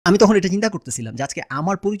আমি তখন এটা চিন্তা করতেছিলাম যে আজকে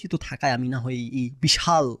আমার পরিচিত থাকায় আমি না হয় এই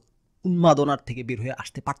বিশাল উন্মাদনার থেকে বের হয়ে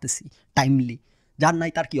আসতে পারতেছি টাইমলি। যার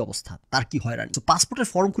নাই তার কি অবস্থা, তার কি হয়রানি। তো পাসপোর্টের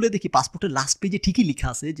ফর্ম খুলে দেখি পাসপোর্টের লাস্ট পেজে ঠিকই লেখা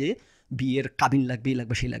আছে যে বিয়ের কাবিন লাগবে, এই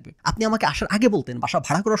লাগবে, সেই লাগবে। আপনি আমাকে আসার আগে বলতেন, বাসা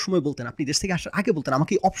ভাড়া করার সময় বলতেন, আপনি দেশ থেকে আসার আগে বলতেন,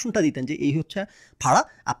 আমাকে এই অপশনটা দিতেন যে এই হচ্ছে ভাড়া,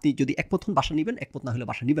 আপনি যদি একমত হন বাসা নিবেন, একমত না হলে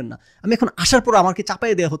বাসা নিবেন না। আমি এখন আসার পর আমাকে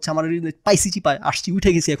চাপাই দেওয়া হচ্ছে, আমার পাইসি চিপায় আসছি, উঠে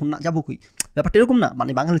গেছি, এখন না যাবো কই? ব্যাপারটা এরকম না,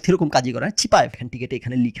 মানে বাঙালিতে এরকম কাজই করে চিপায় এখান টিকেটে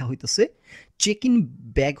এখানে লিখা হইতেছে চেক ইন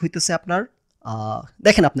ব্যাগ হইতেছে আপনার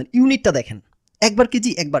দেখেন আপনার ইউনিটটা দেখেন, একবার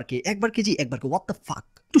কেজি একবার কে, একবার কেজি একবার কে, হোয়াট দ্য ফাক।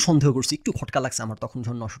 একটু সন্দেহ করছি, একটু খটকা লাগছে আমার তখন,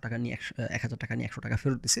 যখন 900 টাকা নিয়ে 1000 টাকা নিয়ে 100 টাকা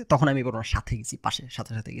ফেরত দিছে, তখন আমি এবার ওনার সাথে গেছি, পাশে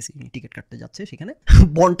সাথে সাথে গেছি, টিকিট কাটতে যাচ্ছে সেখানে।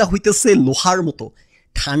 বনটা হইতেছে লোহার মতো,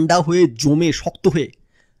 ঠান্ডা হয়ে জমে শক্ত হয়ে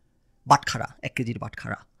বাটখারা, 1 কেজির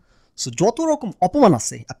বাটখারা। সো যত রকম অপমান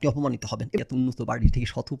আছে আপনি অপমানিত হবেন। এত উন্নত বাড়ি থেকে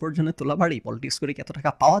শত উপার্জনের তোলা বাড়ি, পলিটিক্স করে কি এত টাকা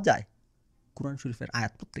পাওয়া যায়? কোরআন শরীফের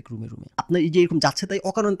আয়াত প্রত্যেক রুমে রুমে। আপনার এই যে এরকম যাচ্ছে তাই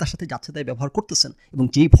অকারণে তার সাথে যাচ্ছে তাই ব্যবহার করতেছেন, এবং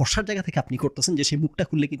যেই ভরসার জায়গা থেকে আপনি করতেছেন যে সেই মুখটা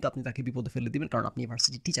খুললে কিন্তু আপনি তাকে বিপদে ফেলে দিবেন, কারণ আপনি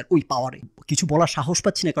ইউনিভার্সিটির টিচার। ওই পাওয়ারে কিছু বলার সাহস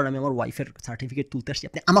পাচ্ছি না, কারণ আমি আমার ওয়াইফের সার্টিফিকেট তুলতে আসছি,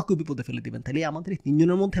 আপনি আমাকেও বিপদে ফেলে দিবেন। তাহলে আমাদের এই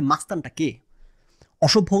তিনজনের মধ্যে মাস্তানটা কে,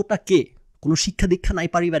 অসভ্যটা কে, কোনো শিক্ষা দীক্ষা নাই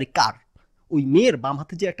পারিবারিক কার? ওই মেয়ের বাম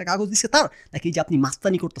হাতে যে একটা কাগজ দিচ্ছে তার, নাকি যে আপনি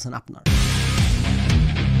মাস্তানি করতেছেন আপনার?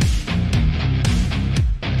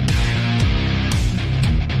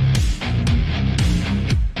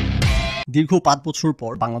 দীর্ঘ 5 বছর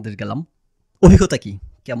পর বাংলাদেশ গেলাম। অভিজ্ঞতা কি,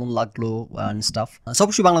 কেমন লাগলো অ্যান্ড স্টাফ।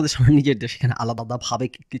 অবশ্যই বাংলাদেশ আমার নিজের দেশ, এখানে আলাদা আলাদাভাবে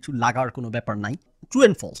কিছু লাগার কোনো ব্যাপার নাই। True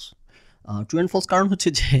and false, true and false কারণ হচ্ছে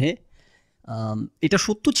যে এটা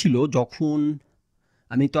সত্য ছিল যখন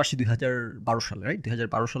আমি তো আসছি 2012 সালে, রাইট?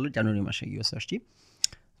 2012 সালের জানুয়ারি মাসে ইউএসএ আসছি।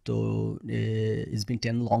 তো it's been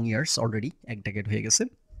 10 long years already, 1 decade হয়ে গেছে।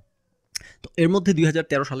 তো এর মধ্যে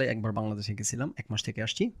 2013 সালে একবার বাংলাদেশে গেছিলাম, 1 মাস থেকে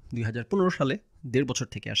আসছি। 2015 সালে 1.5 বছর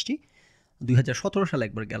থেকে আসছি। 2017 সালে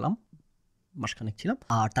একবার গেলাম, মাসখানেক ছিলাম,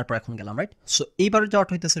 আর তারপর এখন গেলাম, রাইট? সো এইবার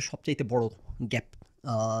যাওয়াটা হইতেছে সবচাইতে বড় গ্যাপ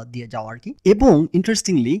দিয়ে যাওয়া আর কি। এবং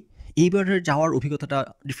ইন্টারেস্টিংলি এইবারের যাওয়ার অভিজ্ঞতাটা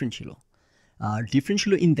ডিফারেন্ট ছিল। ডিফারেন্ট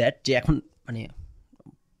ছিল ইন দ্যাট যে এখন মানে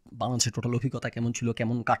বাংলাদেশের টোটাল অভিজ্ঞতা কেমন ছিল,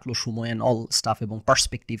 কেমন কাটলো সময় অ্যান্ড অল স্টাফ, এবং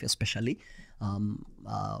পার্সপেক্টিভ স্পেশালি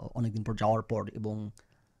অনেকদিন পর যাওয়ার পর, এবং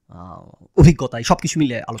অভিজ্ঞতায় সব কিছু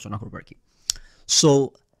মিলে আলোচনা করবো আর কি। সো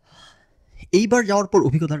এইবার যাওয়ার পর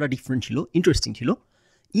অভিজ্ঞতাটা ডিফারেন্ট ছিল, ইন্টারেস্টিং ছিল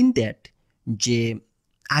ইন দ্যাট যে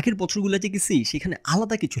আগের বছরগুলো যে গেছি সেখানে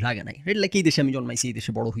আলাদা কিছু লাগে নাই, রাইট? লাইক এই দেশে আমি জন্মাইছি, এই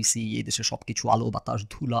দেশে বড় হয়েছি, এই দেশে সব কিছু আলো বাতাস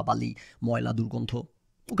ধুলা বালি ময়লা দুর্গন্ধ,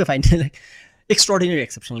 okay fine, like extraordinary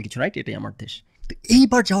exceptional কিছু, রাইট? এটাই আমার দেশ। তো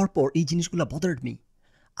এইবার যাওয়ার পর এই জিনিসগুলো bothered me.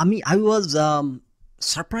 I was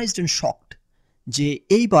surprised and shocked যে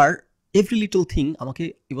এইবার এভরি লিটল থিং আমাকে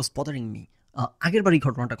ইট ওয়াজ বদারিং মি। আগের বার এই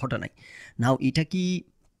ঘটনাটা ঘটে নাই। নাও এটা কি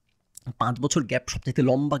 5 বছর গ্যাপ, সবচাইতে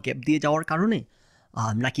লম্বা গ্যাপ দিয়ে যাওয়ার কারণে,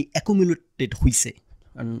 নাকি অ্যাকুমুলেটেড হইছে?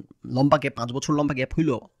 লম্বা গ্যাপ, 5 বছর লম্বা গ্যাপ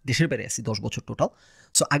হইলেও দেশের বাইরে আছি 10 বছর টোটাল।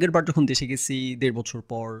 সো আগের বার যখন দেশে গেছি 1.5 বছর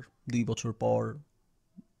পর, 2 বছর পর,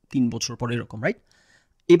 3 বছর পর, এরকম, রাইট?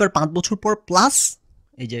 এবার 5 বছর পর প্লাস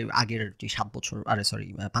এই যে আগের যে 7 বছর, আরে সরি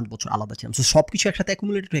 5 বছর আলাদা ছিলাম, সো সব কিছু একসাথে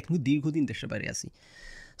অ্যাকুমুলেটেড হয়ে এখন দীর্ঘদিন দেশের বাইরে আছি।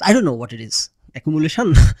 I don't know what it is, accumulation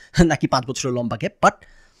নাকি 5 বছরের লম্বা গ্যাপ, বাট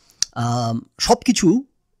সব কিছু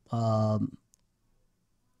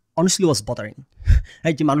অনেস্টলি ওয়াজ বদারিং।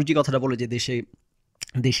 এই যে মানুষ যে কথাটা বলে যে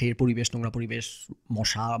দেশের পরিবেশ, নোংরা পরিবেশ,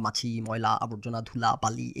 মশা মাছি ময়লা আবর্জনা ধুলা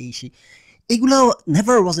বালি এই সেই, এগুলো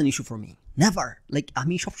never was an issue for me, never. Like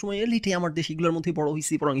আমি সবসময় এলিটে আমার দেশ, এগুলোর মধ্যেই বড়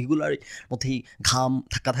হয়েছি, বরং এগুলোর মধ্যেই ঘাম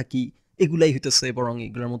ধাক্কাধাক্কি এগুলাই হইতেছে, বরং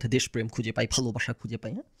এগুলোর মধ্যে দেশপ্রেম খুঁজে পাই, ভালোবাসা খুঁজে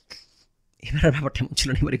পাই। হ্যাঁ, এবার ব্যাপারটা এমন ছিল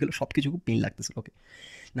না, এবার এগুলো সব কিছু খুব পেন লাগতেছিল। ওকে,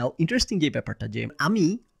 নাও ইন্টারেস্টিং যে ব্যাপারটা যে আমি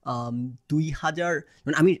 2000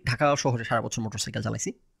 মানে আমি ঢাকা শহরে সারা বছর মোটরসাইকেল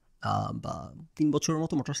চালাইছি, বা 3 বছরের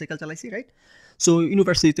মতো মোটরসাইকেল চালাইছি, রাইট? সো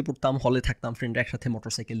ইউনিভার্সিটিতে পড়তাম, হলে থাকতাম, ফ্রেন্ডরা একসাথে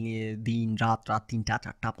মোটরসাইকেল নিয়ে দিন রাত, রাত 3টা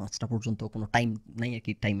 4টা 5টা পর্যন্ত, কোনো টাইম নাই আর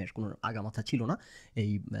কি, টাইমের কোনো আগামাথা ছিল না।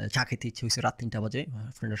 এই চা খেতে ইচ্ছে হয়েছে রাত 3টা বাজে,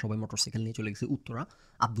 ফ্রেন্ডরা সবাই মোটরসাইকেল নিয়ে চলে গেছি উত্তরা,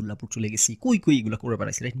 আবদুল্লাপুর চলে গেছি, কই কই এগুলো করে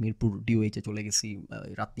বেড়াইছি, রাইট? মিরপুর ডিওএইচে চলে গেছি,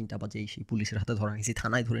 রাত 3টা বাজে সেই পুলিশের হাতে ধরা গেছি,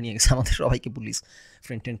 থানায় ধরে নিয়ে গেছে আমাদের সবাইকে পুলিশ।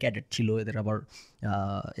 ফ্রেন্ড ট্রেন্ড ক্যাডেট ছিল,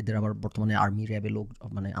 এদের আবার বর্তমানে আর্মি র্যাবে লোক,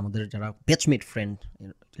 মানে আমাদের যারা ব্যাচমেট ফ্রেন্ড,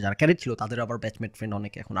 যারা ক্যাডেট ছিল তাদের আবার ব্যাচমেট ফ্রেন্ড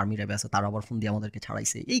অনেকে এখন আর্মি র্যাবে আছে, তারা আবার ফোন দিয়ে আমাদেরকে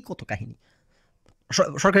ছাড়াইছে, এই কত কাহিনী।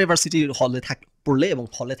 সরকারি ইউনিভার্সিটির হলে পড়লে এবং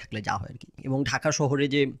হলে থাকলে যা হয় আর কি। এবং ঢাকা শহরে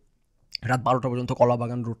যে রাত 12টা পর্যন্ত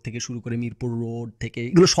কলাবাগান রোড থেকে শুরু করে মিরপুর রোড থেকে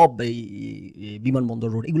এগুলো সব, এই বিমানবন্দর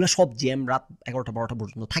রোড, এগুলো সব জ্যাম রাত 11টা 12টা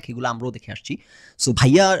পর্যন্ত থাকে, এগুলো আমরাও দেখে আসছি। সো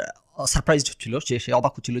ভাইয়া সারপ্রাইজড হচ্ছিল, সে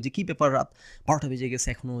অবাক হচ্ছিল যে কী ব্যাপার, রাত 12টা বেজে গেছে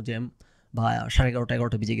এখনও জ্যাম। বা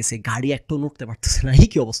 11:30-11টা বেজে গেছে, গাড়ি একটাও নড়তে পারতেছে না, এই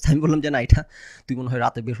কি অবস্থা? আমি বললাম যে না, এটা তুই মনে হয়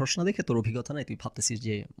রাতে বের হস না দেখে তোর অভিজ্ঞতা নাই, তুই ভাবতেছিস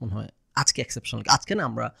যে মনে হয় আজকে এক্সেপশনাল। আজকে না,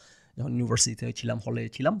 আমরা যখন ইউনিভার্সিটিতে ছিলাম, হলে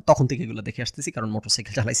ছিলাম, তখন থেকে এগুলো দেখে আসতেছি, কারণ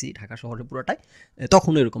মোটরসাইকেল চালাইছি ঢাকা শহরে পুরোটাই।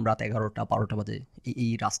 তখন এরকম রাত 11টা 12টা বাজে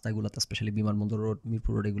এই রাস্তাগুলোতে, স্পেশালি বিমানবন্দর রোড,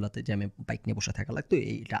 মিরপুর রোড, এগুলোতে জ্যামে বাইক নিয়ে বসে থাকা লাগতো।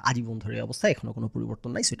 এইটা আজীবন ধরে অবস্থা, এখনো কোনো পরিবর্তন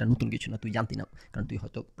নাই। সেটা নতুন কিছু না, তুই জানতি না, কারণ তুই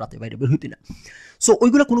হয়তো রাতে বাইরে বের হইতি না। সো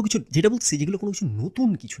ওইগুলো কোনো কিছু, যেটা বলতেছি যেগুলো কোনো কিছু নতুন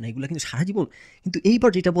কিছু না, এগুলো কিন্তু সারা জীবন। কিন্তু এইবার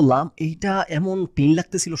যেটা বললাম, এইটা এমন পেইন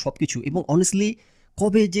লাগতেছিল সব কিছু, এবং অনেস্টলি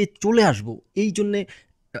কবে যে চলে আসবো, এই জন্যে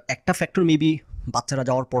একটা ফ্যাক্টর মেবি বাচ্চারা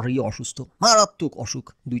যাওয়ার পরেই অসুস্থ, মারাত্মক অসুখ,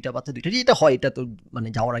 2টা বাচ্চা 2টা, যেটা হয় এটা তো মানে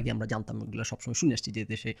যাওয়ার আগে আমরা জানতাম, এগুলো সবসময় শুনে আসছি যে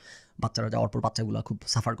দেশে বাচ্চারা যাওয়ার পর বাচ্চাগুলো খুব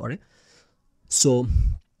সাফার করে। সো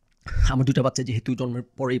আমার 2টা বাচ্চা যেহেতু জন্মের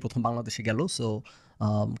পরেই প্রথম বাংলাদেশে গেল, সো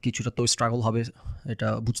কিছুটা তো স্ট্রাগল হবে, এটা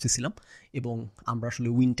বুঝতেছিলাম। এবং আমরা আসলে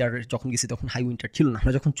উইন্টার যখন গেছি তখন হাই উইন্টার ছিল না,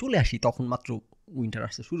 আমরা যখন চলে আসি তখন মাত্র উইন্টার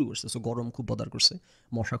আসতে শুরু করছে। সো গরম খুব বদার করছে,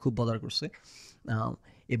 মশা খুব বদার করছে।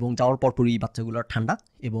 এবং যাওয়ার পরপরই বাচ্চাগুলোর ঠান্ডা,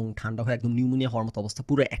 এবং ঠান্ডা হয়ে একদম নিউমোনিয়া হওয়ার মতো অবস্থা,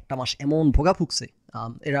 পুরো একটা মাস এমন ভোগা ফুকছে।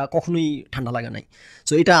 এরা কখনোই ঠান্ডা লাগা নাই।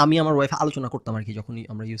 সো এটা আমি আমার ওয়াইফে আলোচনা করতাম আর কি, যখনই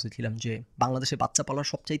আমরা ইউএসএ ছিলাম, যে বাংলাদেশে বাচ্চা পালার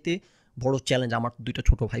সবচাইতে বড় চ্যালেঞ্জ, আমার 2টা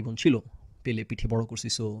ছোট ভাই বোন ছিল, পেলে পিঠে বড় করছি,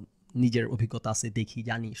 সো নিজের অভিজ্ঞতা আছে, দেখি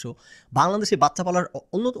জানি। সো বাংলাদেশে বাচ্চা পালার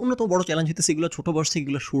অন্যতম বড় চ্যালেঞ্জ হইতেছে এগুলো ছোট বয়স থেকে,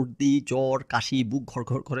 এগুলো সর্দি জ্বর কাশি, বুক ঘর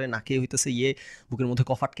ঘর করে, নাকে হইতেছে বুকের মধ্যে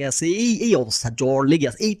কফ আটকে আছে, এই অবস্থা, জ্বর লেগে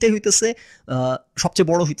আছে, এইটাই হইতেছে সবচেয়ে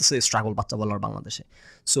বড় হইতেছে স্ট্রাগল বাচ্চা পালার বাংলাদেশে।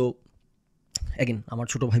 সো এগেন আমার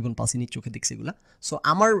ছোট ভাই বোন পালছি, নিজ চোখে দেখছি এগুলা। সো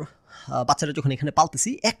আমার বাচ্চারা যখন এখানে পালতেছি,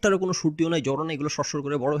 একটারও কোনো সর্দিও নাই, জ্বরও নাই, এগুলো সরসর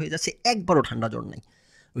করে বড় হয়ে যাচ্ছে, একবারও ঠান্ডা জ্বর নাই।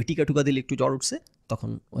 ওই টিকা টুকা দিলে একটু জ্বর উঠছে, তখন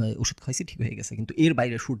ওষুধ খাইছি, ঠিক হয়ে গেছে। কিন্তু এর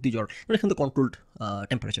বাইরে সর্দি জ্বর, মানে এখানে তো কন্ট্রোলড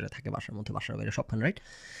টেম্পারেচারে থাকে বাসার মধ্যে, বাসার বাইরে সবখানে, right?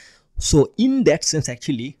 So in that sense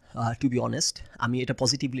actually, two be honest, আমি এটা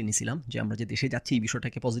পজিটিভলি নিয়েছিলাম, যে আমরা যে দেশে যাচ্ছি এই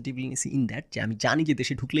বিষয়টাকে পজিটিভলি নিয়েছি, ইন দ্যাট যে আমি জানি যে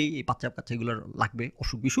দেশে ঢুকলেই এই বাচ্চা কাচ্চা এগুলোর লাগবে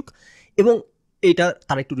অসুখ বিসুখ, এবং এটা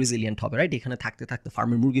তারা একটু রেজিলিয়েন্ট হবে, রাইট? এখানে থাকতে থাকতে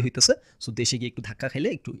ফার্মের মুরগি হইতেছে, সো দেশে গিয়ে একটু ধাক্কা খাইলে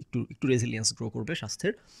একটু একটু একটু রেজিলিয়েন্স গ্রো করবে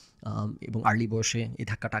স্বাস্থ্যের, এবং আর্লি বয়সে এই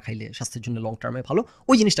ধাক্কাটা খাইলে স্বাস্থ্যের জন্য লং টার্মে ভালো।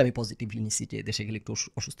 ওই জিনিসটা আমি পজিটিভলি নিছি, যে দেশে গেলে একটু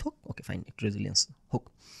অসুস্থ হোক, ওকে ফাইন, একটু রেজিলিয়েন্স হোক।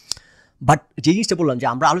 বাট যে জিনিসটা বললাম, যে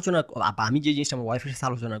আমরা আলোচনা, আমি যে জিনিসটা আমার ওয়াইফের সাথে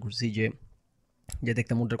আলোচনা করছি, যে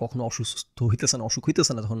দেখতাম ওদের কখনো অসুস্থ হইতেছে না, অসুখ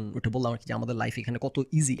হইতেছে না, তখন ওটা বললাম আর কি, যে আমাদের লাইফ এখানে কত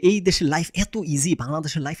ইজি, এই দেশের লাইফ এত ইজি,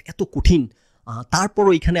 বাংলাদেশের লাইফ এত কঠিন।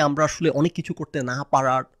 তারপরও এখানে আমরা আসলে অনেক কিছু করতে না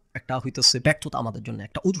পারার একটা হইতেছে ব্যর্থতা আমাদের জন্য,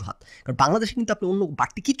 একটা অজুহাত। কারণ বাংলাদেশে কিন্তু আপনি অন্য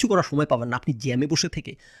বাড়তি কিচ্ছু করার সময় পাবেন না, আপনি জ্যামে বসে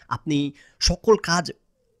থেকে আপনি সকল কাজ,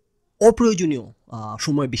 অপ্রয়োজনীয়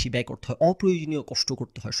সময় বেশি ব্যয় করতে হয়, অপ্রয়োজনীয় কষ্ট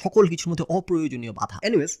করতে হয়, সকল কিছুর মধ্যে অপ্রয়োজনীয় বাধা।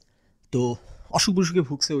 এনিওয়েজ, তো অসুখ বিসুখে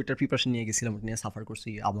ভুগছে, ওইটার প্রিপারেশন নিয়ে গেছিলাম, ওটা নিয়ে সাফার করছি,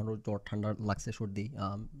 আমারও জ্বর ঠান্ডা লাগছে, সর্দি,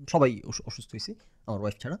 সবাই অসুস্থ হয়েছি, আমার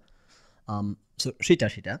ওয়াইফ ছাড়া। সো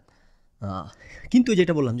সেটা কিন্তু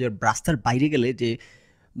যেটা বললাম, যে রাস্তার বাইরে গেলে যে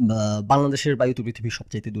বাংলাদেশের বায়ু তো পৃথিবীর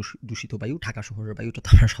সবচাইতে দূষিত বায়ু, ঢাকা শহরের বায়ুটা তো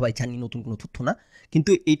আমরা সবাই জানি, নতুন কোনো তথ্য না। কিন্তু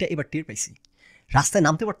এইটা এবার টের পাইছি, রাস্তায়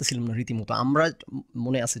নামতে পারতেছিলাম না রীতিমতো। আমরা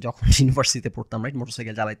মনে আছে যখন ইউনিভার্সিটিতে পড়তাম, রাইট,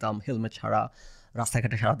 মোটরসাইকেল চালাইতাম হেলমেট ছাড়া,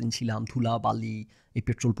 রাস্তাঘাটে সারাদিন ছিলাম, ধুলা বালি, এই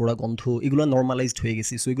পেট্রোল পোড়া গন্ধ, এগুলো নর্মালাইজড হয়ে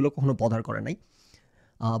গেছি। সো এগুলো কখনো বদার করে নাই,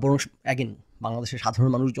 বরং অ্যাগেন বাংলাদেশের সাধারণ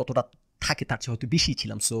মানুষ যতটা থাকে তার চেয়ে হয়তো বেশি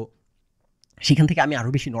ছিলাম। সো সেখান থেকে আমি আরও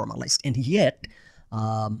বেশি নর্মালাইজড, অ্যান্ড ইয়েট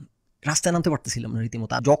রাস্তায় নামতে পারতেছিলাম না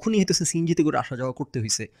রীতিমতো। যখনই হইতেছে সিএনজিতে করে আসা যাওয়া করতে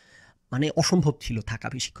হয়েছে, মানে অসম্ভব ছিল থাকা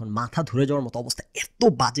বেশিক্ষণ, মাথা ধরে যাওয়ার মতো অবস্থা, এত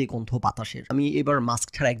বাজে গন্ধ বাতাসের। আমি এবার মাস্ক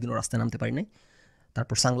ছাড়া একদিনও রাস্তায় নামতে পারি নাই,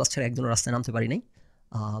 তারপর সানগ্লাস ছাড়া একদিনও রাস্তায় নামতে পারি নাই।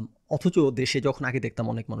 অথচ দেশে যখন আগে দেখতাম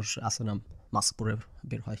অনেক মানুষ আছে না মাস্ক পরে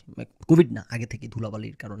বের হয়, কোভিড না, আগে থেকে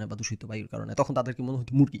ধুলাবালির কারণে বা দূষিত বায়ুর কারণে, তখন তাদেরকে মনে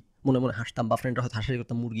হতো মুরগি, মনে মনে হাসতাম, বা ফ্রেন্ডরা হয়তো হাসাহাসি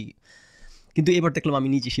করতাম মুরগি। কিন্তু এবার দেখলাম আমি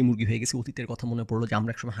নিজে সেই মুরগি হয়ে গেছি। অতীতের কথা মনে পড়লো, যে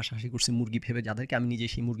আমরা একসময় হাসাহাসি করছি মুরগি ভেবে যাদেরকে, আমি নিজে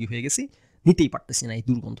সেই মুরগি হয়ে গেছি, নিতেই পারতেছি না এই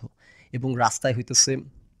দুর্গন্ধ। এবং রাস্তায় হইতেছে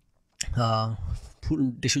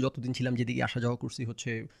দেশে যতদিন ছিলাম, যেদিকে আসা যাওয়া করছি হচ্ছে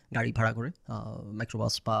গাড়ি ভাড়া করে,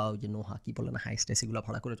 মাইক্রোবাস বা ওই যে নোহা কী বলে না, হাইস্ট এগুলো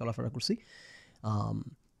ভাড়া করে চলাফেরা করছি,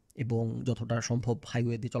 এবং যতটা সম্ভব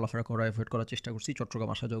হাইওয়ে দিয়ে চলাফেরা করা অ্যাভয়েড করার চেষ্টা করছি। চট্টগ্রাম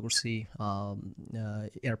আসা যাওয়া করছি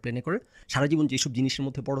এয়ারপ্লেনে করে। সারা জীবন যেসব জিনিসের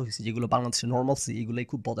মধ্যে বড় হয়েছি, যেগুলো বাংলাদেশে নর্মালসি, এগুলোই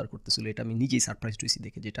খুব বদার করতেছিল। এটা আমি নিজেই সারপ্রাইজ হয়েছি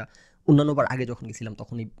দেখে, যেটা অন্যান্যবার আগে যখন গেছিলাম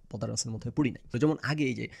তখন এই বদারাসের মধ্যে পড়ি নাই। তো যেমন আগে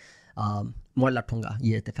এই যে ময়লার ঠোঙ্গা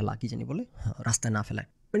ইয়েতে ফেলা, কি জানি বলে, রাস্তায় না ফেলা,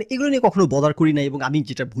 মানে এগুলো নিয়ে কখনো বদার করি নাই। এবং আমি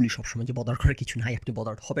যেটা ভুলি সবসময়, যে বদার করার কিছু নাই, আপনি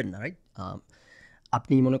বদার হবেন না, রাইট?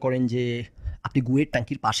 আপনি মনে করেন যে আপনি গুয়ের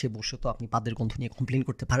ট্যাঙ্কির পাশে বসে তো আপনি পাদের গন্ধ নিয়ে কমপ্লেন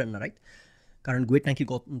করতে পারেন না, রাইট? কারণ গোয়েট নাকি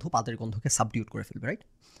গন্ধ পাদের গন্ধকে সাবডিউট করে ফেলবে, রাইট?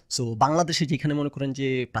 সো বাংলাদেশে যেখানে মনে করেন যে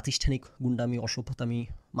প্রাতিষ্ঠানিক গুন্ডামি, অসভ্যতামি,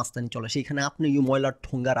 মাস্তানি চলে, সেইখানে আপনি এই ময়লার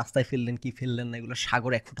ঠোঙ্গা রাস্তায় ফেললেন কি ফেললেন না, এগুলো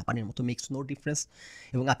সাগরে এক ফোঁটা পানির মতো, মেক্স নো ডিফারেন্স।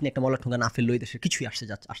 এবং আপনি একটা ময়লার ঠোঙ্গা না ফেললে ওই দেশের কিছুই আসতে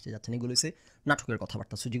যাচ্ছেন, এগুলো হচ্ছে নাটকের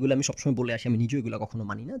কথাবার্তা। সো যেগুলো আমি সবসময় বলে আসি, আমি নিজেও এগুলো কখনো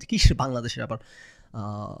মানি না যে কিসের বাংলাদেশের আবার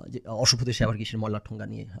যে অসভ্য দেশে আবার কিসের ময়লার ঠোঙ্গা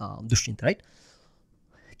নিয়ে দুশ্চিন্তা, রাইট?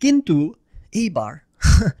 কিন্তু এইবার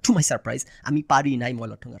টু মাই সারপ্রাইজ আমি পারি নাই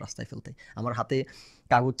ময়লার ঠোঙ্গা রাস্তায় ফেলতে। আমার হাতে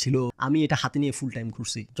কাগজ ছিল, আমি এটা হাতে নিয়ে ফুল টাইম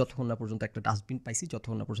ঘুরছি যতক্ষণ না পর্যন্ত একটা ডাস্টবিন পাইছি,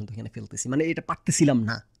 যতক্ষণ না পর্যন্ত এখানে ফেলতেছি। মানে এটা পারতেছিলাম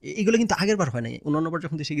না। এগুলো কিন্তু আগের বার হয় নাই, অন্যান্যবার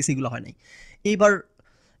যখন দেশে গেছি এগুলো হয় নাই। এইবার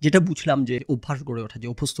যেটা বুঝলাম যে অভ্যাস গড়ে ওঠা, যে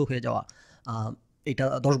অভ্যস্ত হয়ে যাওয়া, এটা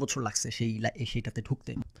 10 বছর লাগছে সেইটাতে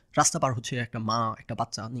ঢুকতে। রাস্তা পার হচ্ছে একটা মা একটা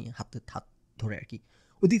বাচ্চা নিয়ে হাত ধরে আর কি,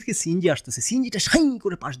 ওদিক থেকে সিএনজি আসতেছে, সিএনজিটা সাইন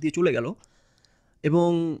করে পাশ দিয়ে চলে গেল। এবং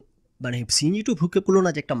মানে সিএনজিটাও ভ্রুক্ষেপ করলো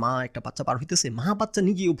না যে একটা মা একটা বাচ্চা পার হইতেছে, মা বাচ্চা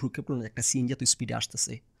নিজেও ভ্রুক্ষেপ করলো না একটা সিএনজি এত স্পিডে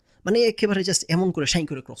আসতেছে। মানে একেবারে জাস্ট এমন করে সাইন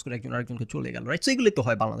করে ক্রস করে একজন আরেকজনকে চলে গেল, রাইট? সো এগুলোই তো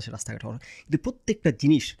হয় বাংলাদেশের রাস্তাঘাট। কিন্তু প্রত্যেকটা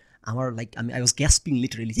জিনিস আমার like I was gasping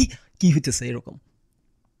literally, কি হইতেছে এরকম।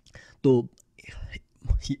 তো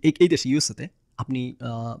এই দেশে ইউএসএতে আপনি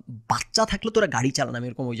বাচ্চা থাকলে তো ওরা গাড়ি চালান, আমি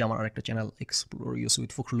এরকম ওই যে আমার একটা channel explore US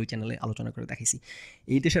with Fakhrul ওই চ্যানেলে আলোচনা করে দেখাইছি।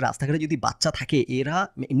 এই দেশে রাস্তাঘাটে যদি বাচ্চা থাকে, এরা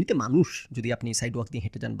এমনিতে মানুষ, যদি আপনি সাইড ওয়াক দিয়ে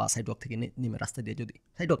হেঁটে যান বা সাইড ওয়াক থেকে নেমে রাস্তা দিয়ে যদি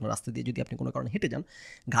রাস্তা দিয়ে যদি আপনি কোনো কারণে হেঁটে যান,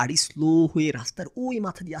 গাড়ি স্লো হয়ে রাস্তার ওই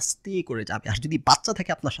মাথা দিয়ে আস্তে করে যাবে। আর যদি বাচ্চা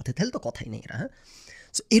থাকে আপনার সাথে তাহলে তো কথাই নেই এরা, হ্যাঁ?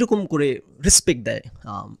 সো এরকম করে রেসপেক্ট দেয়,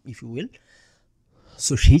 ইফ ইউ উইল।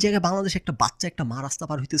 সো সেই জায়গায় বাংলাদেশে একটা বাচ্চা একটা মা রাস্তা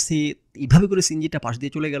পার হইতেছে, এইভাবে করে সিএনজিটা পাশ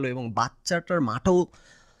দিয়ে চলে গেল, এবং বাচ্চাটার মাটাও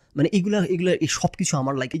মানে এগুলা এই সব কিছু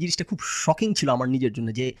আমার লাইক এই জিনিসটা খুব শকিং ছিল আমার নিজের জন্য,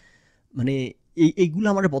 যে মানে এইগুলো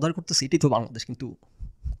আমার বদার করতেছে, এটাই তো বাংলাদেশ কিন্তু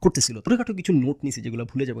করতেছিল। ছোটোখাটো কিছু নোট নিয়েছি যেগুলো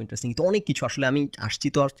ভুলে যাবো, ইন্টারেস্টিং কিন্তু অনেক কিছু। আসলে আমি আসছি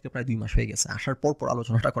তো আজকে প্রায় 2 মাস হয়ে গেছে, আসার পর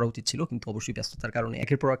আলোচনাটা করা উচিত ছিল, কিন্তু অবশ্যই ব্যস্ততার কারণে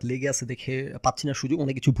একের পর এক লেগে আছে দেখে পাচ্ছি না সুযোগ,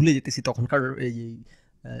 অনেক কিছু ভুলে যেতেছি। তখনকার এই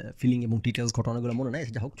ফিলিং এবং ডিটেলস ঘটনাগুলো মনে নাই।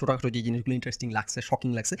 যা হোক, ছোটোখাটো যে জিনিসগুলো ইন্টারেস্টিং লাগছে, শকিং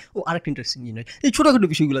লাগছে, ও আরেকটা ইন্টারেস্টিং জিনিস, এই ছোটোখাটো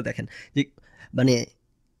বিষয়গুলো দেখেন যে মানে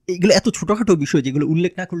এইগুলো এত ছোটোখাটো বিষয় যেগুলো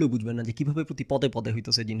উল্লেখ না করলেও বুঝবেন না যে কীভাবে প্রতি পদে পদে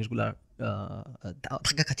হইতেছে জিনিসগুলো।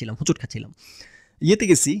 ধাক্কা খাচ্ছিলাম, হোঁচট খাচ্ছিলাম। ইয়েতে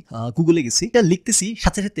গেছি, গুগলে গেছি, এটা লিখতেছি,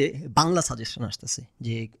 সাথে সাথে বাংলা সাজেশন আসতেছে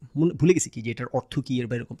যে ভুলে গেছি কি যে এটার অর্থ কি এর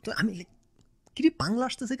বা এরকম। তো আমি কি বাংলা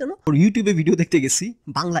আসতেছে কেন? ইউটিউবে ভিডিও দেখতে গেছি,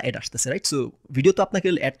 বাংলা অ্যাড আসতেছে, রাইট? সো ভিডিও তো আপনাকে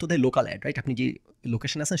অ্যাড তো দেয় লোকাল অ্যাড, রাইট? আপনি যে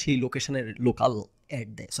লোকেশন আছেন সেই লোকেশনের লোকাল অ্যাড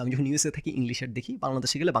দেয়। সো আমি যখন ইউএসএ থাকি ইংলিশ অ্যাড দেখি,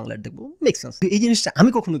 বাংলাদেশে গেলে বাংলা অ্যাড দেখবো, মেক সেন্স। এই জিনিসটা আমি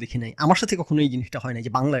কখনো দেখি নাই, আমার সাথে কখনো এই জিনিসটা হয় নাই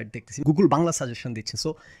যে বাংলা অ্যাড দেখতেছি, গুগল বাংলা সাজেশন দিচ্ছে। সো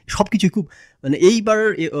সব কিছুই খুব মানে এইবার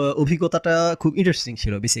অভিজ্ঞতাটা খুব ইন্টারেস্টিং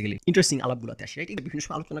ছিল। বেসিক্যালি ইন্টারেস্টিং আলাপগুলোতে আসে, রাইট? বিভিন্ন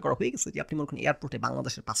সময় আলোচনা করা হয়ে গেছে যে আপনি মনে করেন এয়ারপোর্টে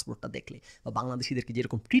বাংলাদেশের পাসপোর্টটা দেখলে বা বাংলাদেশিদেরকে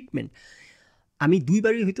যেরকম ট্রিটমেন্ট, আমি ২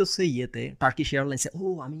 বারই হইতেছে ইয়েতে টার্কিশ এয়ারলাইন্সে,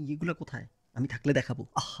 আমি এগুলা কোথায়? আমি থাকলে দেখাবো।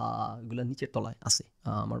 আহা! এগুলা নিচের তলায় আছে।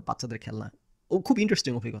 আমার বাচ্চাদের খেলনা। খুব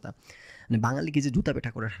ইন্টারেস্টিং অভিজ্ঞতা। মানে বাঙালিকে যে জুতা পেটা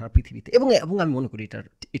করে সারা পৃথিবীতে, এবং আমি মনে করি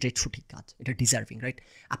এটাই সঠিক কাজ। এটা ডিজার্ভিং, রাইট?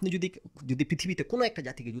 আপনি যদি পৃথিবীতে কোনো একটা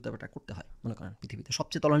জাতিকে জুতা পেটা করতে হয়, মনে করেন পৃথিবীতে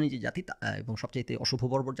সবচেয়ে তলানি যে জাতি এবং সবচাইতে অশুভ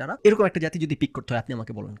বর্বর যারা, এরকম একটা জাতি যদি পিক করতে হয়, আপনি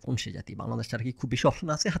আমাকে বলেন কোন সে জাতি? বাংলাদেশ ছাড়া কি খুব বেশি অপশন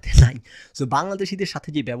আছে হাতে? নাই। সো বাংলাদেশীদের সাথে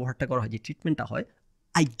যে ব্যবহারটা করা হয়, যে ট্রিটমেন্টটা হয়,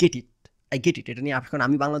 আই গেট ইট। এটা নিয়ে এখন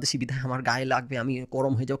আমি বাংলাদেশি বিধায় আমার গায়ে লাগবে, আমি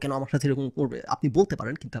গরম হয়ে যাও, কেন আমার সাথে এরকম করবে? আপনি বলতে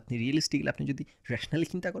পারেন, কিন্তু আপনি রিয়েলিস্টিকলি আপনি যদি রেশনালি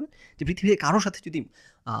চিন্তা করেন যে পৃথিবীতে কারোর সাথে যদি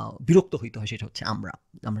বিরক্ত হইতে হয়, সেটা হচ্ছে আমরা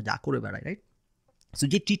যা করে বেড়াই, রাইট? সো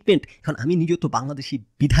যে ট্রিটমেন্ট, এখন আমি নিজেও তো বাংলাদেশি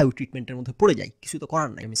বিধায় ওই ট্রিটমেন্টের মধ্যে পড়ে যাই, কিছু তো করার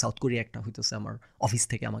নাই। আমি সাউথ কোরিয়া একটা হইতেছে আমার অফিস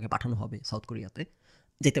থেকে আমাকে পাঠানো হবে সাউথ কোরিয়াতে,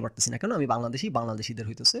 যেতে পারতেছি না কেন? আমি বাংলাদেশিদের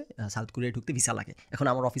হইতেছে সাউথ কোরিয়ায় ঢুকতে ভিসা লাগে। এখন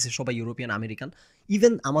আমার অফিসের সবাই ইউরোপিয়ান, আমেরিকান,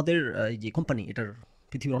 ইভেন আমাদের যে কোম্পানি, এটার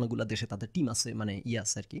পৃথিবীর অনেকগুলো দেশে তাদের টিম আছে, মানে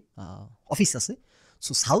আছে আর কি, অফিস আছে।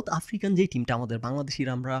 সো সাউথ আফ্রিকান যে টিমটা, আমাদের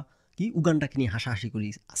বাংলাদেশিরা আমরা কি উগান্ডাকে নিয়ে হাসাহাসি করি,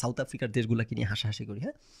 সাউথ আফ্রিকার দেশগুলোকে নিয়ে হাসাহাসি করি,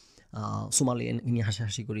 হ্যাঁ, সোমালিয়া নিয়ে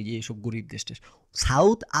হাসাহাসি করি যে এইসব গরিব দেশ।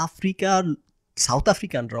 সাউথ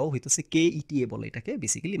আফ্রিকানরাও হইতেছে KETA বলে এটাকে,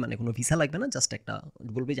 বেসিক্যালি মানে কোনো ভিসা লাগবে না, জাস্ট একটা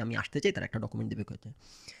বলবে যে আমি আসতে চাই, তার একটা ডকুমেন্ট দেবে হচ্ছে।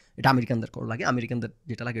 এটা আমেরিকানদের লাগে, আমেরিকানদের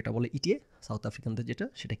যেটা লাগে এটা বলে ইটিএ, সাউথ আফ্রিকানদের যেটা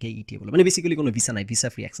সেটা KETA বলে। মানে বেসিক্যালি কোনো ভিসা নাই, ভিসা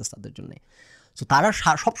ফ্রি অ্যাক্সেস তাদের জন্য। সো তারা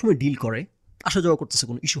সবসময় ডিল করে, আসা যাওয়া করতেছে,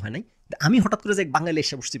 কোনো ইস্যু হয় নাই। আমি হঠাৎ করে যে বাঙালি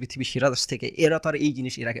এসে বসছি পৃথিবীর সেরা দেশ থেকে, এরা তো আর এই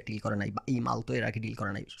জিনিস এর আগে ডিল করে নাই, এই মাল তো এর আগে ডিল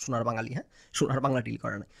করে নাই, সোনার বাঙালি, হ্যাঁ, সোনার বাংলা ডিল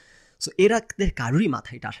করে নাই। সো এরা কারোরই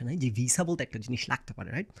মাথায় এটা আসে নাই যে ভিসা বলতে একটা জিনিস লাগতে পারে,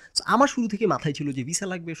 রাইট? সো আমার শুরু থেকে মাথায় ছিল যে ভিসা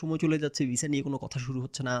লাগবে, সময় চলে যাচ্ছে, ভিসা নিয়ে কোনো কথা শুরু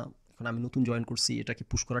হচ্ছে না। এখন আমি নতুন জয়েন করছি, এটাকে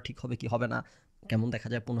পুশ করা ঠিক হবে কি হবে না, কেমন দেখা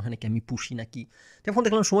যায়, মনে হয় নাকি আমি পুষি নাকি। তখন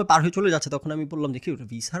দেখলাম সময় পার হয়ে চলে যাচ্ছে, তখন আমি বললাম যে কি ওটা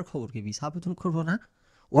ভিসার খবর, কি ভিসা আবেদন করবো না?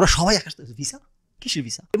 ওরা সবাই আসতে ভিসা, কিসের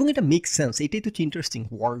ভিসা? এবং এটা মেক সেন্স, এটাই তো ইন্টারেস্টিং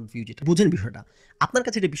ওয়ার্ল্ড ভিউ, যেটা বোঝেন বিষয়টা। আপনার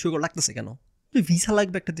কাছে এটা বিষয়গুলো লাগতেছে কেন? যে ভিসা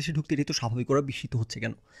লাগবে একটা দেশে ঢুকতে, এটা তো স্বাভাবিক। ওরা বিস্মিত হচ্ছে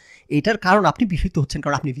কেন? এটার কারণ আপনি বিস্মিত হচ্ছেন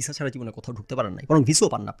কারণ আপনি ভিসা ছাড়া জীবনে কোথাও ঢুকতে পারেন নাই, বরং ভিসাও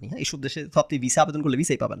পান না আপনি। হ্যাঁ, এইসব দেশে তো আপনি ভিসা আবেদন করলে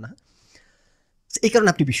ভিসাই পাবেন না। এই কারণে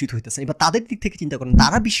আপনি বিস্মিত হইতেছেন। এবার তাদের দিক থেকে চিন্তা করেন,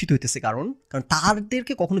 তারা বিস্মিত হইতেছে কারণ কারণ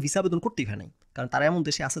তাদেরকে কখনো ভিসা আবেদন করতেই হয় নাই। কারণ তারা এমন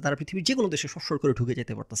দেশে আছে, তারা পৃথিবীর যে কোনো দেশে সরসর করে ঢুকে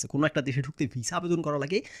যেতে পারতেছে। কোনো একটা দেশে ঢুকতে ভিসা আবেদন করা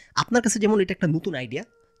লাগে। আপনার কাছে যেমন এটা একটা নতুন আইডিয়া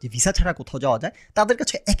যে ভিসা ছাড়া কোথাও যাওয়া যায়, তাদের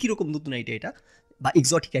কাছে একই রকম নতুন আইডিয়া এটা, বা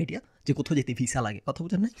এক্সোটিক আইডিয়া যে কোথাও যেতে ভিসা লাগে। কথা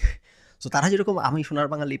বুঝেন নাই? সো তারা যেরকম আমি সোনার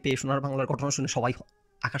বাঙালি পেয়ে সোনার বাংলার ঘটনা শুনে সবাই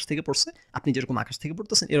আকাশ থেকে পড়ছে, আপনি যেরকম আকাশ থেকে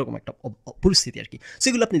পড়তেছেন এরকম একটা পরিস্থিতি আর কি।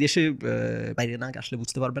 সেগুলো আপনি দেশের বাইরে না আসলে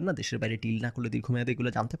বুঝতে পারবেন না, দেশের বাইরে ডিল না করলে দীর্ঘমেয়াদে এগুলো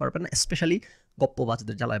জানতে পারবেন না। স্পেশালি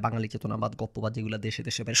গপ্পবাজদের জ্বালায়, বাঙালি চেতনাবাদ গপ্পবাজ যেগুলো দেশে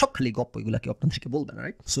দেশে বাইরে সব খালি গপ্প, এগুলো কি আপনাদেরকে বলবেন,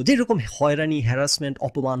 রাইট? সো যেরকম হয়রানি, হ্যারাসমেন্ট,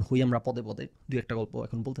 অপমান হই আমরা পদে পদে, দু একটা গল্প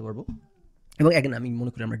এখন বলতে পারবো। এবং এখন আমি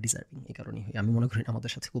মনে করি আমরা ডিজার্ভিং, এই কারণেই হই। আমি মনে করি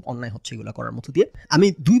আমাদের সাথে খুব অন্যায় হচ্ছে এগুলো করার মতো দিয়ে। আমি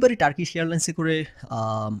দুইবারই টার্কিশ এয়ারলাইন্সে করে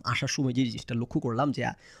আসার সময় যে জিনিসটা লক্ষ্য করলাম যে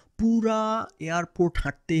পুরা এয়ারপোর্ট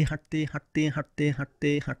হাঁটতে হাঁটতে হাঁটতে হাঁটতে হাঁটতে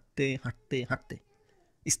হাঁটতে হাঁটতে হাঁটতে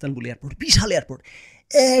ইস্তানবুল এয়ারপোর্ট, বিশাল এয়ারপোর্ট,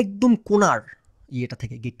 একদম কোনার ইয়েটা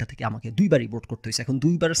থেকে, গেটটা থেকে আমাকে দুইবারই বোর্ড করতে হয়েছে। এখন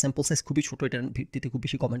দুইবারের স্যাম্পল সাইজ খুবই ছোটো, এটার ভিত্তিতে খুব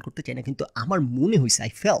বেশি কমেন্ট করতে চাই না, কিন্তু আমার মনে হয়েছে,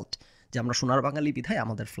 আই ফেল্ট যে আমরা সোনার বাঙালি বিধায়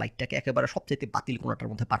আমাদের ফ্লাইটটাকে একেবারে সবচাইতে বাতিল কোনাটার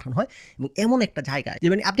মধ্যে পাঠানো হয়, এবং এমন একটা জায়গায় যে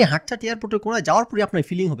মানে আপনি হাঁটচাট এয়ারপোর্টের কোনায় যাওয়ার পরে আপনার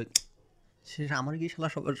ফিলিং হবে সেটা আমার গিয়ে শালা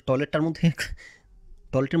সব টয়লেটের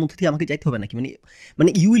মধ্যে দিয়ে আমাকে যাইতে হবে নাকি, মানে মানে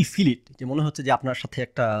ইউ উইল ফিল ইট, যে মনে হচ্ছে যে আপনার সাথে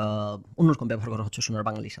একটা অন্যরকম ব্যবহার করা হচ্ছে সোনার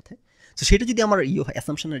বাঙালির সাথে। তো সেটা যদি আমার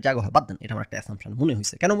অ্যাসাম্পশনের জায়গা হয়, বাদ দেন, এটা আমার একটা অ্যাসাম্পশন মনে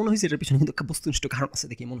হয়েছে। কেন মনে হয়েছে এটার পিছনে কিন্তু একটা বস্তুনিষ্ঠ কারণ আছে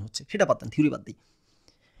দেখে মনে হচ্ছে, সেটা বাদ দেন, থিওরি বাদ দিই।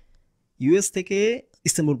 ইউএস থেকে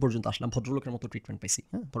ইস্তানবুল পর্যন্ত আসলাম, ভদ্রলোকের মতো ট্রিটমেন্ট পাইছি।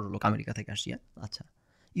 হ্যাঁ, ভদ্রলোক আমেরিকা থেকে আসিয়া। আচ্ছা,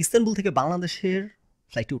 ইস্তানবুল থেকে বাংলাদেশের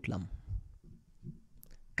ফ্লাইটে উঠলাম,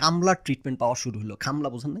 কামলার ট্রিটমেন্ট পাওয়া শুরু হলো। কামলা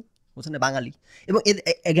বোঝেন নাই? বোঝেন না? বাঙালি। এবং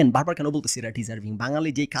এগেন বারবার কেন বলতেছি এরা ডিজার্ভিং, বাঙালি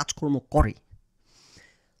যেই কাজকর্ম করে,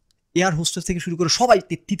 এয়ার হোস্টেস থেকে শুরু করে সবাই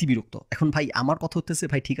তিতি বিরক্ত। এখন ভাই আমার কথা হচ্ছে,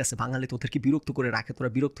 ভাই ঠিক আছে বাঙালি তোদেরকে বিরক্ত করে রাখে, তোরা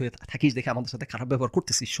বিরক্ত হয়ে থাকিস দেখে আমাদের সাথে খারাপ ব্যবহার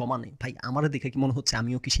করতেছিস সমানে। ভাই আমার দেখে কি মনে হচ্ছে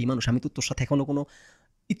আমিও কি সেই মানুষ? আমি তো তোর সাথে এখনো কোনো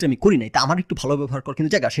ইত্রামি করি নাই, তা আমার একটু ভালো ব্যবহার কর।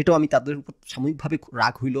 কিন্তু জায়গা সেটাও আমি তাদের উপর সাময়িকভাবে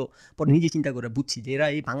রাগ হইলো, পরে নিজে চিন্তা করে বুঝছি যে এরা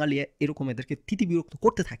এই বাঙালি এরকম এদেরকে তিতি বিরক্ত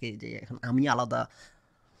করতে থাকে, যে এখন আমি আলাদা,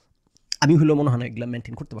 আমি হলেও মনে হয় না এগুলো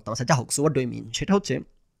মেনটেন করতে পারতাম। আচ্ছা যা হোক, so what do I mean, সেটা হচ্ছে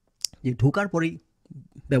যে ঢোকার পরেই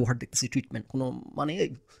ব্যবহার দেখতেছি, ট্রিটমেন্ট কোনো মানে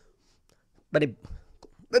মানে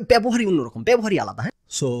ব্যবহারই অন্যরকম, ব্যবহারই আলাদা। হ্যাঁ,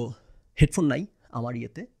 সো হেডফোন নাই আমার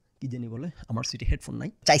ইয়েতে, কি জানি বলে, আমার সিটে হেডফোন নাই।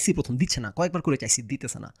 চাইছি, প্রথম দিচ্ছে না, কয়েকবার করে চাইছি,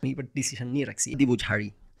 দিতেছে না। আমি এবার ডিসিশন নিয়ে রাখছি, দিব ঝাড়ি।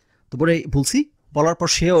 তো পরে বলছি, বলার পর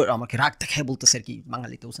সেও আমাকে রাগ দেখায় বলতেছে আর কি,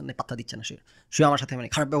 বাঙালিতে বলছেন না, পাত্তা দিচ্ছে না। সে আমার সাথে মানে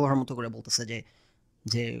খারাপ ব্যবহার মতো করে বলতেছে যে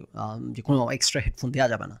যে যে কোনো এক্সট্রা হেডফোন দেওয়া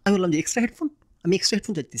যাবে না। আমি বললাম যে এক্সট্রা হেডফোন? আমি এক্সট্রা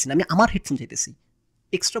হেডফোন চাইতেছি না, আমি আমার হেডফোন চাইতেছি।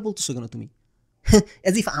 এক্সট্রা বলতেছো কেন তুমি?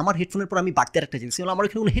 অ্যাজ ইফ আমার হেডফোনের পর আমি বাড়তে একটা চাইতেছি, আমার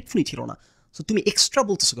এখানে কোনো হেডফোনই ছিল না। সো তুমি এক্সট্রা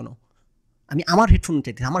বলতেছো কেন? আমি আমার হেডফোন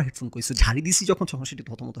চাইতেছি, আমার হেডফোন কইছো। ঝাড়ি দিছি যখন, তখন সেটি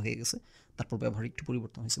থতমত হয়ে গেছে। তারপর ব্যবহার একটু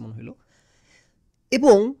পরিবর্তন হয়েছে মনে হলো।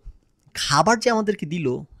 এবং খাবার যে আমাদেরকে দিল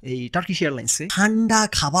এই টার্কিশ এয়ারলাইন্সে, ঠান্ডা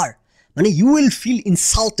খাবার, মানে ইউ উইল ফিল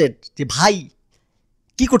ইনসাল্টেড যে ভাই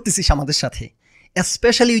কি করতেছিস আমাদের সাথে।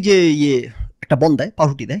 স্পেশালি যে ইয়ে একটা বন দেয়,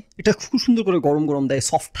 পাউরুটি দেয়, এটা খুব সুন্দর করে গরম গরম দেয়,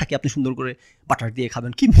 সফট থাকে, আপনি সুন্দর করে বাটার দিয়ে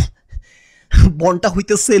খাবেন। কি বনটা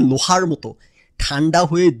হইতেছে লোহার মতো, ঠান্ডা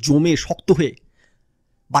হয়ে জমে শক্ত হয়ে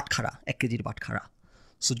বাটখারা, 1 কেজির বাটখারা।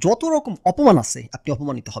 সো যত রকম অপমান আছে আপনি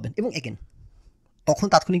অপমানিত হবেন। এবং এগেন তখন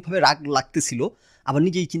তাৎক্ষণিকভাবে রাগ লাগতেছিল, আবার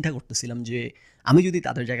নিজেই চিন্তা করতেছিলাম যে আমি যদি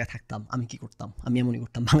তাদের জায়গায় থাকতাম আমি কি করতাম, আমি এমনই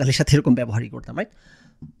করতাম, বাঙালির সাথে এরকম ব্যবহারই করতাম, রাইট?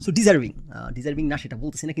 সো ডিজার্ভিং না সেটা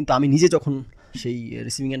বলতেছি না, কিন্তু আমি নিজে যখন সেই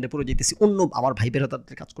রিসিভিং এন্ডে পড়ে যেতেছি অন্য আমার ভাই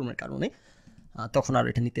বেরাদারদের কাজকর্মের কারণে, তখন আর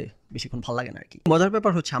এটা নিতে বেশিক্ষণ ভালো লাগে না আর কি। মজার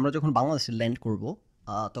ব্যাপার হচ্ছে আমরা যখন বাংলাদেশে ল্যান্ড করব,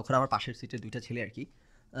 তখন আমার পাশের সিটে 2টা ছেলে আর কি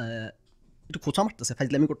একটু খোঁচা মারতেছে,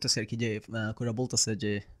 ফাইজলামি করতেছে আর কি, যে করে বলতেছে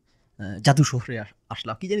যে জাদু শহরে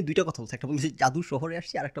আসলাম, কি জানি 2টা কথা বলছে। একটা বলতেছে জাদু শহরে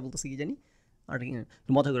আসছি, আর একটা বলতেছে কি জানি, আর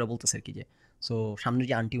একটু মজা করে বলতেছে আর কি। যে সো সামনে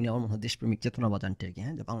যে আন্টি, উনি আমার মনে হয় দেশপ্রেমিক চেতনাবাদ আন্টি আর কি।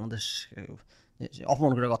 হ্যাঁ, যে বাংলাদেশ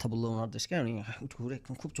অপমান করে কথা বললো ওনার দেশকে, উনি ঘুরে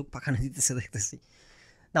খুব চোখ পাখানে দিতেছে দেখতেছি।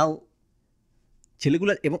 নাও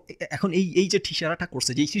ছেলেগুলো, এবং এখন এই যে ঠিসারাটা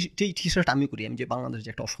করছে, যেই ঠিসারাটা আমি করি, আমি যে বাংলাদেশ যে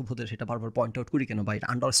একটা অসভ্য দেশ, সেটা বারবার পয়েন্ট আউট করি কেন, বা এটা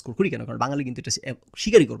আন্ডার স্কোর করি কেন, কারণ বাঙালি কিন্তু এটা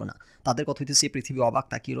স্বীকারই করবে না। তাদের কথা হইতেছে পৃথিবী অবাক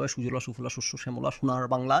তাকিয়ে রয়, সুজলা সুফলা শস্য শ্যামলা সোনার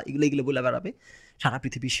বাংলা, এগুলো বলে বেড়াবে, সারা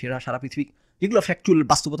পৃথিবী সেরা, সারা পৃথিবী, এগুলো ফ্যাকচুয়াল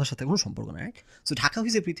বাস্তবতার সাথে কোনো সম্পর্ক নাই। সো ঢাকা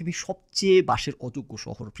হয়েছে পৃথিবীর সবচেয়ে বাসের অযোগ্য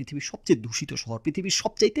শহর, পৃথিবীর সবচেয়ে দূষিত শহর, পৃথিবীর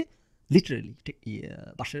সবচাইতে লিটারেলি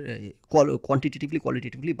বাসের কোয়ান্টিটেটিভলি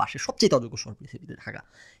কোয়ালিটেটিভলি বাসের সবচেয়ে অযোগ্য শহর পৃথিবীতে ঢাকা।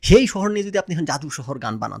 সেই শহর নিয়ে যদি আপনি এখন জাদু শহর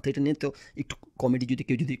গান বানান, তো এটা নিয়ে তো একটু কমেডি যদি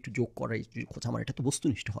কেউ যদি একটু জোক করে, খোঁচা মারে, এটা তো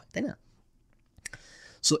বস্তুনিষ্ঠ হয়, তাই না?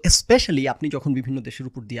 সো স্পেশালি আপনি যখন বিভিন্ন দেশের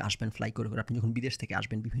উপর দিয়ে আসবেন ফ্লাই করে, আপনি যখন বিদেশ থেকে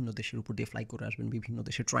আসবেন বিভিন্ন দেশের উপর দিয়ে ফ্লাই করে আসবেন, বিভিন্ন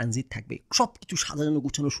দেশে ট্রানজিট থাকবে, সব কিছু সাজানো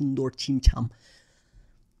গুছানো সুন্দর ছিমছাম,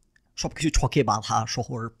 সব কিছু ছকে বাঁধা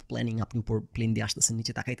শহর প্ল্যানিং, আপনি উপর প্লেন দিয়ে আসতেছেন,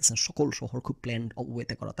 নিচে তাকাইতেছেন, সকল শহর খুব প্ল্যান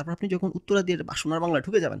ওয়েতে করা। তারপর আপনি যখন উত্তরা দিয়ে সোনার বাংলা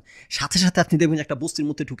ঢুকে যাবেন, সাথে সাথে আপনি দেখবেন যে একটা বস্তির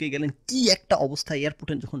মধ্যে ঢুকে গেলেন, কি একটা অবস্থা।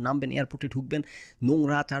 এয়ারপোর্টে যখন নামবেন, এয়ারপোর্টে ঢুকবেন,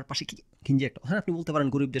 নোংরা চারপাশে কি কিঞ্জি একটা। হ্যাঁ, আপনি বলতে পারেন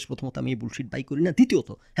গরিব দেশ, প্রথমত আমি এই বুলশিট বাই করি না, দ্বিতীয়ত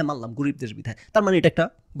হ্যাঁ মানলাম গরিব দেশ বিধায়, তার মানে এটা একটা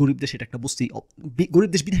গরিব দেশ, এটা একটা বস্তি, গরিব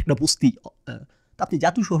দেশ বিধায় একটা বস্তি। আপনি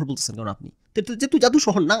জাদু শহর বলতেছেন কারণ আপনি যেহেতু জাদু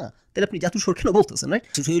শহর না, তাহলে আপনি জাদু শহর কেন বলতেছেন? রাইট,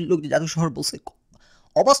 সেই লোক যে জাদু শহর বলছে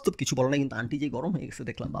অবাস্তব কিছু বলে না, কিন্তু আন্টি যে গরম হয়ে গেছে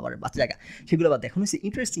দেখলাম বাবার বাচ্চা জায়গা, সেগুলো আবার দেখানো হয়েছে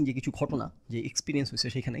ইন্টারেস্টিং যে কিছু ঘটনা, যে এক্সপিরিয়েন্স হয়েছে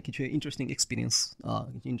সেখানে কিছু ইন্টারেস্টিং এক্সপিরিয়েন্স,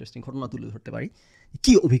 কিছু ইন্টারেস্টিং ঘটনা তুলে ধরতে পারি।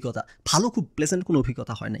 কী অভিজ্ঞতা, ভালো খুব প্লেজেন্ট কোনো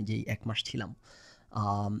অভিজ্ঞতা হয় নাই যে 1 মাস ছিলাম।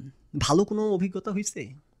 ভালো কোনো অভিজ্ঞতা হয়েছে?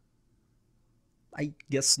 I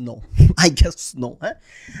guess no. হ্যাঁ,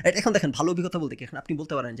 এখন দেখেন ভালো অভিজ্ঞতা বলতে কি, এখন আপনি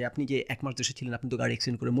বলতে পারেন যে আপনি যে 1 মাস দেশে ছিলেন, আপনি তো গাড়ি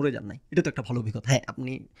অ্যাক্সিডেন্ট করে মরে যান নাই, এটা তো একটা ভালো অভিজ্ঞতা। হ্যাঁ,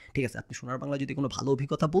 আপনি ঠিক আছে, আপনি সোনার বাংলা যদি কোনো ভালো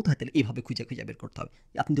অভিজ্ঞতা বলতে হয় তাহলে এইভাবে খুঁজে খুঁজে বের করতে হবে।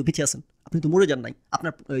 আপনি তো বেঁচে আছেন, আপনি তো মরে যান নাই,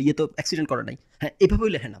 আপনার ইয়ে তো অ্যাক্সিডেন্ট করে নাই। হ্যাঁ, এভাবে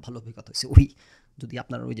হইলে হ্যাঁ না ভালো অভিজ্ঞতা হয়েছে। ওই যদি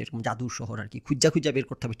আপনার ওই যেরকম জাদুর শহর আর কি খুঁজা বের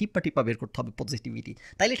করতে হবে, টিপ্পা বের করতে হবে পজিটিভিটি,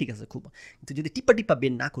 তাইলে ঠিক আছে খুব। কিন্তু যদি টিপ্পা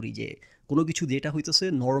বের না করি, যে কোনো কিছু যেটা হইতেছে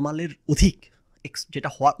নর্মালের অধিক, যেটা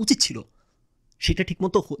হওয়া উচিত ছিল সেটা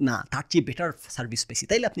ঠিকমতো না, তার চেয়ে বেটার সার্ভিস পেয়েছি,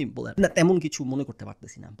 তাইলে আপনি বলেন না তেমন কিছু মনে করতে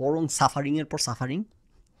পারতেছি না। বরং সাফারিংয়ের পর সাফারিং,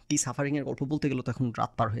 এই সাফারিংয়ের গল্প বলতে গেলে তো এখন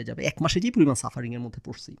রাত পার হয়ে যাবে। 1 মাসে যে পরিমাণ সাফারিংয়ের মধ্যে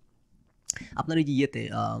পড়ছি, আপনার এই যে ইয়েতে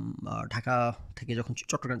ঢাকা থেকে যখন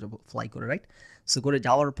চট্টগ্রাম যাবো ফ্লাই করে, রাইট, সো করে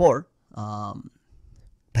যাওয়ার পর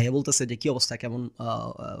ভাইয়া বলতেছে যে কী অবস্থা, কেমন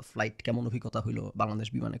ফ্লাইট, কেমন অভিজ্ঞতা হইলো বাংলাদেশ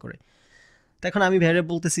বিমানে করে। তো এখন আমি ভাইয়া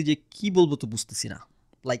বলতেছি যে কী বলবো তো বুঝতেছি না,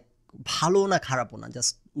 লাইক ভালো না খারাপও না,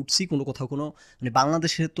 জাস্ট উঠছি কোনো কোথাও কোনো, মানে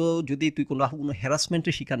বাংলাদেশে তো যদি তুই কোনো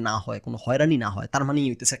হ্যারাসমেন্টের শিকার না হয়, কোনো হয়রানি না হয়, তার মানেই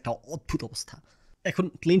হইতেছে একটা অদ্ভুত অবস্থা। এখন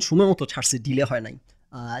প্লেন সময় মতো ছাড়ছে, ডিলে হয় নাই,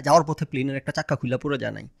 যাওয়ার পথে প্লেনের একটা চাক্কা খুলে পড়ে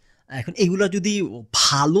যায় নাই। এখন এগুলো যদি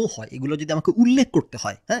ভালো হয়, এগুলো যদি আমাকে উল্লেখ করতে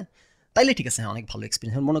হয়, হ্যাঁ, তাইলে ঠিক আছে, হ্যাঁ অনেক ভালো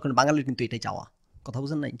এক্সপিরিয়েন্স। মনে করেন বাঙালির কিন্তু এটাই চাওয়া, কথা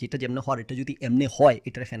বুঝেন নাই, যেটা যেমনি হওয়ার এটা যদি এমনি হয়,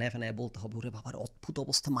 এটা ফেনায় ফেনায় বলতে হবে, ওরে বাবার অদ্ভুত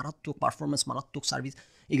অবস্থা, মারাত্মক পারফরমেন্স, মারাত্মক সার্ভিস,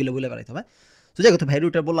 এগুলো বলে বেড়াইতে হবে। তো যাই কথা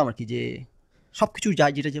ভাইরুটা বললাম আর কি, যে সব কিছু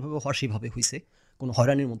যায় যেটা যেভাবে হওয়ার সেভাবে হয়েছে, কোনো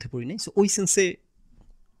হয়রানির মধ্যে পড়ি নাই। সো ওই সেন্সে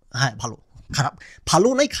হ্যাঁ ভালো, খারাপ ভালো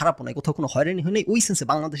নাই খারাপও নাই, কোথাও কোনো হয়রানি হয় নাই, ওই সেন্সে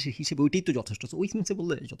বাংলাদেশের হিসেবে ওইটাই তো যথেষ্ট। ওই সেন্সে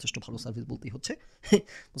বললে যথেষ্ট ভালো সার্ভিস বলতেই হচ্ছে,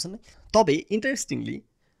 বুঝলেন না? তবে ইন্টারেস্টিংলি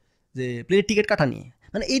যে প্লেনের টিকিট কাটা নিয়ে,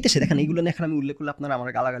 মানে এই দেশে দেখেন এইগুলো নিয়ে এখন আমি উল্লেখ করলে আপনারা আমার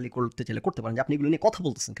গালাগালি করতে চাইলে করতে পারেন যে আপনি এগুলো নিয়ে কথা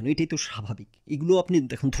বলতেছেন কেন, এটাই তো স্বাভাবিক, এগুলো আপনি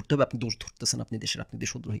দেখুন ধরতে হবে, আপনি দোষ ধরতেছেন, আপনি দেশের, আপনি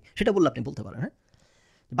দেশদ্রোহী, সেটা বললে আপনি বলতে পারেন। হ্যাঁ,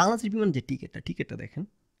 বাংলাদেশ বিমান যে টিকিটটা দেখেন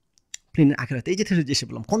প্লেনের আগের রাতে, এই যে দেশে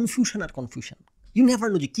বললাম কনফিউশন, ইউ নেভার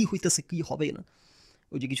নো যে কী হইতেছে কী হবে না।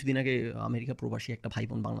 ওই যে কিছুদিন আগে আমেরিকা প্রবাসী একটা ভাই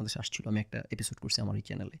বোন বাংলাদেশে আসছিল, আমি একটা এপিসোড করছি আমার এই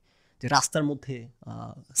চ্যানেলে, যে রাস্তার মধ্যে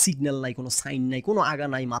সিগন্যাল নাই, কোনো সাইন নাই, কোনো আগা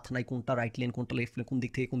নাই মাথা নাই, কোনটা রাইট লেন কোনটা লেফট লেন, কোন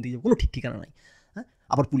দিক থেকে কোন দিকে কোনো ঠিক ঠিকানা নাই। হ্যাঁ,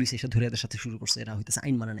 আবার পুলিশ এসে ধরে এদের সাথে শুরু করছে, এরা হইতেছে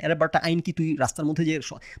আইন মানে না। এরা একটা আইন কি, তুই রাস্তার মধ্যে যে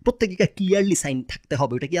প্রত্যেকে ক্লিয়ারলি সাইন থাকতে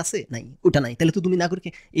হবে, ওটা কি আছে? নাই, ওটা নাই, তাহলে তো তুমি নাগরিক।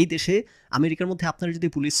 এই দেশে আমেরিকার মধ্যে আপনার যদি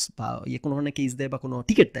পুলিশ বা কোনো ধরনের কেস দেয় বা কোনো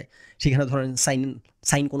টিকিট দেয়, সেখানে ধরেন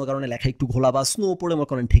সাইন কোনো কারণে লেখা একটু ঘোলা বা স্নো পড়ে মনে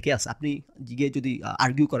করেন ঢেকে আছে, আপনি গিয়ে যদি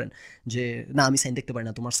আর্গিউ করেন যে না আমি সাইন দেখতে পারি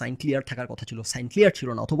না, তোমার সাইন ক্লিয়ার থাকার কথা ছিল, সাইন ক্লিয়ার ছিল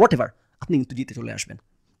না, অথবা হোয়াট এভার, আপনি কিন্তু জিতে চলে আসবেন।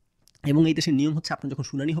 এবং এই দেশের নিয়ম হচ্ছে আপনার যখন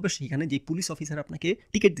শুনানি হবে, সেখানে যে পুলিশ অফিসার আপনাকে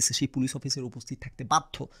টিকিট দিচ্ছে, সেই পুলিশ অফিসার উপস্থিত থাকতে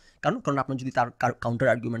বাধ্য। কারণ আপনার যদি তার কাউন্টার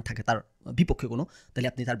আর্গুমেন্ট থাকে তার বিপক্ষে কোনো, তাহলে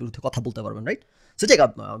আপনি তার বিরুদ্ধে কথা বলতে পারবেন, রাইট? সো জায়গা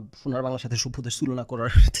সোনার বাংলার সাথে সভ্যদের তুলনা করার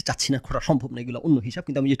চাচ্ছি না, করা সম্ভব না, এগুলো অন্য হিসাব।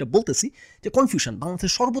 কিন্তু আমি যেটা বলতেছি যে কনফিউশন,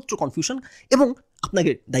 বাংলাদেশের সর্বোচ্চ কনফিউশন, এবং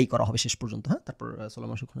আপনাকে দায়ী করা হবে শেষ পর্যন্ত। হ্যাঁ, তারপর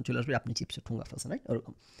সোলামান সুখানে চলে আসবে, আপনি চিপসের ঠোঙ্গা ফেলছেন, রাইট?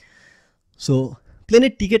 ওরকম। সো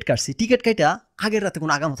প্লেনের টিকিট কাটছি, টিকিট কাটা আগের রাতে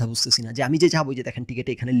কোনো আগা মাথা বুঝতেছি না যে আমি যে যাবো, যে দেখেন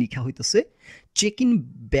টিকিটে এখানে লেখা হইতেছে চেক ইন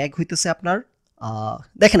ব্যাগ হইতেছে আপনার,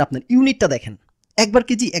 দেখেন আপনার ইউনিটটা দেখেন, একবার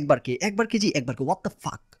কেজি হোয়াট দ্য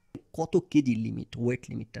ফাক, কত KG limit, wait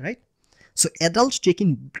লিমিটটা, right? So adult check in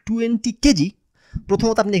 20 KG.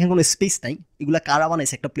 প্রথমত আপনি এখানে কোনো স্পেস নাই, এগুলো কারা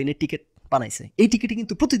বানাইছে? একটা প্লেনের টিকিট বানাইছে, এই টিকিটে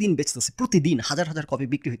কিন্তু প্রতিদিন বেচতেছে, প্রতিদিন হাজার হাজার কপি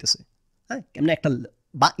বিক্রি হইতেছে। হ্যাঁ, কেমন একটা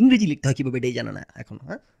বা ইংরেজি লিখতে হয় কীভাবে এটাই জানে না এখন।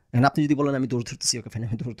 হ্যাঁ, এখন আপনি যদি বলেন আমি দৌড় ধরতেছি, ওকে ফ্যান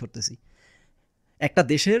আমি দৌড় ধরতেছি, একটা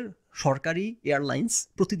দেশের সরকারি এয়ারলাইন্স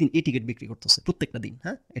প্রতিদিন এই টিকিট বিক্রি করতেছে প্রত্যেকটা দিন।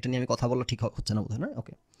 হ্যাঁ, এটা নিয়ে আমি কথা বলা ঠিক হচ্ছে না বোধ হয়, না?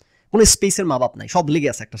 ওকে, কোনো স্পেসের মা বাপ নাই, সব লেগে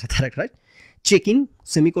আছে একটা সাথে আরেক, right? Check in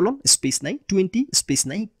semicolon space নাই, 20 স্পেস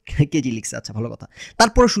নাই, কেজি লিখছে, আচ্ছা ভালো কথা।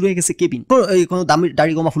 তারপরে শুরু হয়ে গেছে কেবিন, কোনো দামি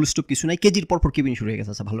দাড়ি গমা ফুল স্টপ কিছু নাই, কেজির পরপর কেবিন শুরু হয়ে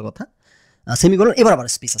গেছে, আচ্ছা ভালো কথা। সেমিকোলন, এবার আবার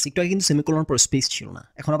স্পেস আছে, একটু আগে কিন্তু সেমিকোলন পর স্পেস ছিল না,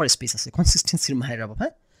 এখন আবার স্পেস আছে, কনসিস্টেন্সির মায়ের বাবা।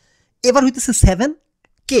 হ্যাঁ, এবার হইতেছে 7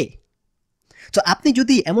 কে। তো আপনি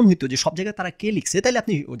যদি এমন হইতো যে সব জায়গায় তারা কে লিখছে, তাহলে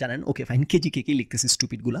আপনি জানেন ওকে ফাইন, কেজি কে কে লিখতেছে,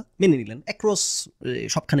 স্টুপিডগুলা মেনে নিলেন। অ্যাক্রস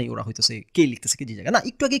সবখানেই ওরা হইতেছে কে লিখতেছে কেজি জায়গা, না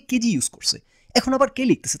একটু আগে কেজি ইউজ করছে, এখন আবার কে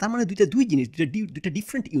লিখতেছে। তার মানে দুই জিনিস, দুইটা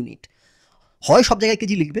ডিফারেন্ট ইউনিট। হয় সব জায়গায়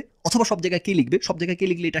কেজি লিখবে, অথবা সব জায়গায় কে লিখবে। সব জায়গায় কে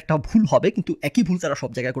লিখলে এটা একটা ভুল হবে, কিন্তু একই ভুল তারা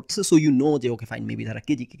সব জায়গায় করতেছে। সো ইউ নো যে ওকে ফাইন, মেবি তারা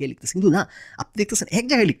কেজি কে কে লিখতেছে। কিন্তু না, আপনি দেখতেছেন এক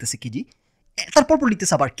জায়গায় লিখতেছে কেজি, তারপর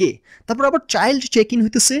লিখতেছে আবার কে। তারপর আবার চাইল্ড চেক ইন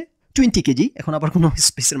হইতেছে 20 কেজি, এখন আবার কোনো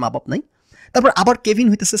স্পেসের মা বাপ নাই। তারপর আবার কেভিন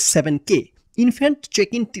হইতেছে 7K, infant check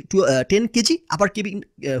in 10 KG, আবার কেভিন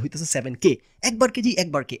হইতেছে 7K। একবার কেজি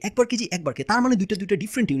একবার কে, একবার কেজি একবার কে, তার মানে দুইটা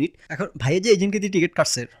ডিফারেন্ট ইউনিট। এখন ভাইয়ে যে এজেন্টকে দিয়ে টিকিট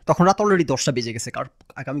কাটছে, তখন রাত অলরেডি 10টা বেজে গেছে, কারণ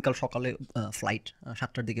আগামীকাল সকালে ফ্লাইট,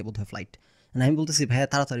 7টার দিকে বোধহয় ফ্লাইট। আমি বলতেছি ভাইয়া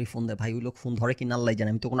তাড়াতাড়ি ফোন দেয়। ভাই ওই লোক ফোন ধরে কি না আল্লাহ জানে,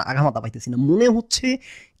 আমি তো কোনো আগামাতা পাইতেছি না। মনে হচ্ছে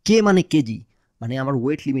কে মানে কেজি, মানে আমার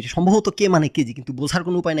ওয়েট লিমিট সম্ভবত কে মানে কেজি, কিন্তু বোঝার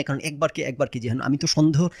কোনো উপায় নেই, কারণ একবার কে একবার কেজি। আমি তো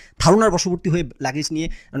সন্দেহ ধারণার বশবর্তী হয়ে লাগেজ নিয়ে,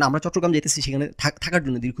 মানে আমরা চট্টগ্রাম যেতেছি, সেখানে থাকার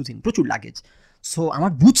জন্য দীর্ঘদিন প্রচুর লাগেজ। সো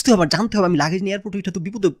আমার বুঝতে হবে, জানতে হবে, আমি লাগেজ নিয়ে এয়ারপোর্টে, এটা তো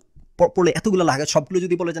বিপদে পড়লে এতগুলো লাগেজ সবগুলো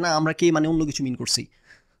যদি বলে যে না আমরা কে মানে অন্য কিছু মিন করছি,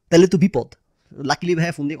 তাহলে তো বিপদ। লাকিলি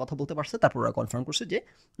ভাইয়া ফোন দিয়ে কথা বলতে পারছে, তারপর ওরা কনফার্ম করছে যে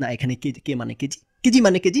না এখানে কে মানে কেজি, কেজি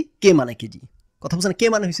মানে কেজি, কে মানে কেজি। কথা বলছে না, কে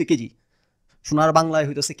মানে হয়েছে কেজি, সোনার বাংলায়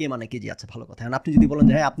হইতেছে কে মানে কেজি। আচ্ছা ভালো কথা। আপনি যদি বলেন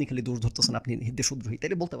যে হ্যাঁ আপনি খালি দোষ ধরতেছেন, আপনি দেশদ্রোহী,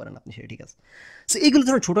 তাহলে বলতে পারেন আপনি, সেটা ঠিক আছে। সো এইগুলো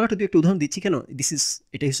ধরুন ছোটোখাটো একটা উদাহরণ দিচ্ছি কেন,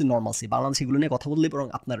 এটা হচ্ছে নর্মালসি। বাংলাদেশ এগুলো নিয়ে কথা বললে বরং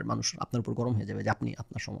আপনার উপর গরম হয়ে যাবে যে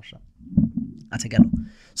আপনার সমস্যা। আচ্ছা গেল।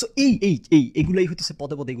 সো এইগুলাই হইতেছে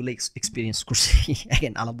পদে পদে এগুলো এক্সপিরিয়েন্স করছি।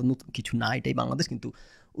 এখন আলাদা নতুন কিছু না, এটাই বাংলাদেশ, কিন্তু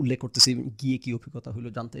উল্লেখ করতেছি গিয়ে কি অভিজ্ঞতা হইলো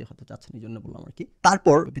জানতে হয়তো চাচ্ছেন, এই জন্য বললাম আর কি।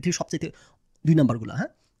 তারপর পৃথিবীর সবচেয়ে 2 নাম্বারগুলো,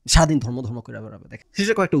 হ্যাঁ, সারাদিন ধর্ম করে বেড়াবে। দেখেন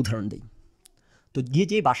শেষে কয়েকটা উদাহরণ দিই। তো গিয়ে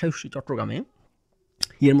যে বাসায় উঠছি চট্টগ্রামে,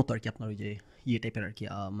 ইয়ের মতো আর কি, আপনার ওই যে টাইপের আর কি,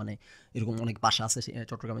 মানে এরকম অনেক বাসা আছে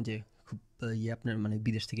চট্টগ্রামে, যে খুব আপনার মানে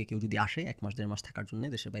বিদেশ থেকে কেউ যদি আসে 1 মাস 1.5 মাস থাকার জন্য,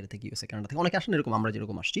 দেশের বাইরে থেকে ইউএসএ কানাডা থেকে অনেকে আসেন, এরকম আমরা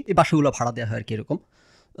যেরকম আসছি, এই বাসাগুলো ভাড়া দেওয়া হয় আর কি এরকম।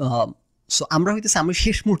 সো আমরা হইতেছে, আমি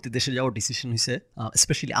শেষ মুহূর্তে দেশে যাওয়ার ডিসিশন হয়েছে,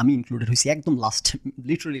 স্পেশালি আমি ইনক্লুডেড হয়েছি একদম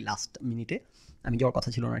লিটারালি লাস্ট মিনিটে, আমি যাওয়ার কথা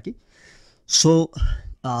ছিল না আর কি। সো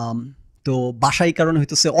তো বাসা এই কারণে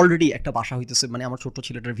হইতেছে, অলরেডি একটা বাসা হইতেছে, মানে আমার ছোট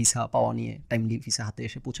ছেলেটার ভিসা পাওয়া নিয়ে টাইমলি ভিসা হাতে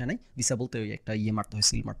এসে পৌঁছায় নাই। ভিসা বলতে ওই একটা মারতে হয়,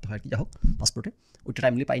 সিল মারতে হয় আর কি, যা হোক পাসপোর্টে, ওইটা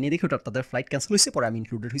টাইমলি পাইনি দেখে ওটা তাদের ফ্লাইট ক্যান্সেল হয়েছে। পরে আমি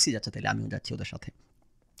ইনক্লুডেড হয়েছি, যাচ্ছে তাহলে আমিও যাচ্ছি ওদের সাথে।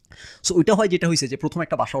 সো ওইটা হয় যেটা হয়েছে যে প্রথম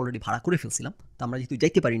একটা বাসা অলরেডি ভাড়া করে ফেলছিলাম, তো আমরা যেহেতু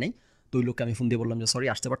যাইতে পারি নাই, তো ওই লোককে আমি ফোন দিয়ে বললাম যে সরি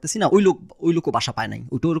আসতে পারতেছি না। ওই লোকও বাসা পায় নাই,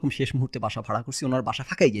 ওইটাও ওরকম শেষ মুহূর্তে বাসা ভাড়া করছি, ওনার বাসা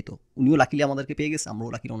ফাঁকাই যেত, উনিও লাকিলি আমাদেরকে পেয়ে গেছে, আমরাও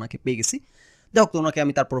লাকিলি ওনাকে পেয়ে গেছি। যাই হোক, তো ওনাকে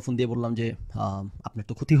আমি তারপর ফোন দিয়ে বললাম যে আপনার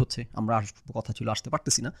তো ক্ষতি হচ্ছে, আমরা কথা ছিল আসতে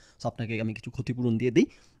পারতেছি না, সো আপনাকে আমি কিছু ক্ষতিপূরণ দিয়ে দিই,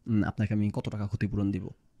 আপনাকে আমি কত টাকা ক্ষতিপূরণ দিব।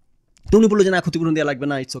 তো উনি বললো যে না ক্ষতিপূরণ দেওয়া লাগবে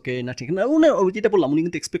না, ইটস ওকে, না ঠিক না। উনি যেটা বললাম, উনি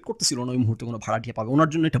কিন্তু এক্সপেক্ট করতেছিল না ওই মুহূর্তে কোনো ভাড়াটিয়া পাবে, ওনার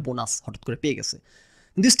জন্য এটা বোনাস হঠাৎ করে পেয়ে গেছে।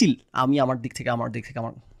 কিন্তু স্টিল আমি আমার দিক থেকে আমার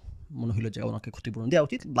মনে হলো যে ওনাকে ক্ষতিপূরণ দেওয়া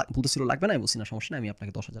উচিত। বলতেছিল লাগবে না, আমি বলছি না সমস্যা নেই, আমি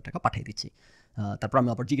আপনাকে 10,000 টাকা পাঠিয়ে দিচ্ছি। তারপর আমি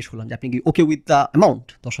আবার জিজ্ঞেস করলাম যে আপনি কি ওকে উইথ দ্য অ্যামাউন্ট,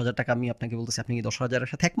 10,000 টাকা আমি আপনাকে বলতেছি, আপনি কি 10,000-এর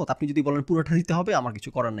সাথে একমত? আপনি যদি বলেন পুরোটা দিতে হবে, আমার কিছু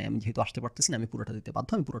করার নেই, আমি যেহেতু আসতে পারতেছি না, আমি পুরোটা দিতে বাধ্য,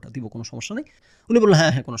 আমি পুরোটা দিব, কোনো সমস্যা নেই। উনি বললেন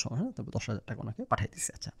হ্যাঁ হ্যাঁ কোনো সমস্যা নেই, তারপর 10,000 টাকা ওনাকে পাঠিয়ে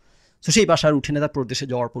দিচ্ছি। আচ্ছা, তো সেই বাসার উঠে নেতার প্রদেশে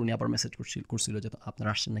যাওয়ার পর উনি আবার মেসেজ করছিল যে আপনারা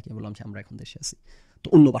আসছেন নাকি, বললাম যে আমরা এখন দেশে আছি। তো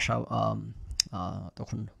অন্য বাসা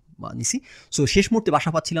তখন নিছি। সো শেষ মুহূর্তে বাসা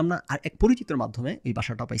পাচ্ছিলাম না, আর এক পরিচিতের মাধ্যমে এই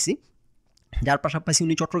বাসাটা পাইছি, যার পাশাপাশি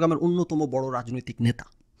উনি চট্টগ্রামের অন্যতম বড় রাজনৈতিক নেতা।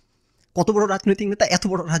 কত বড় রাজনৈতিক নেতা, এত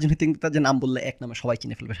বড় রাজনৈতিক নেতা যে নাম বললে এক নামে সবাই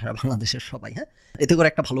চিনে ফেলবে, সারা বাংলাদেশের সবাই। হ্যাঁ, এতে করে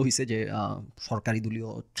একটা ভালো হয়েছে যে সরকারি দলীয়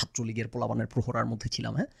ছাত্রলীগের পোলাপানের প্রহরার মধ্যে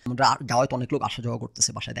ছিলাম। হ্যাঁ, আমরা যাওয়ায় তো অনেক লোক আসা যাওয়া করতেছে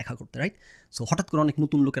বাসায় দেখা করতে, রাইট? সো হঠাৎ করে অনেক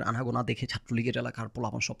নতুন লোকের আনাগোনা দেখে ছাত্রলীগের এলাকার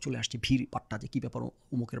পোলাপান সব চলে আসছে, ভিড় পাট্টা, যে কী ব্যাপার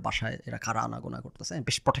উমুকের বাসায় এরা কারা আনাগোনা করতেছে।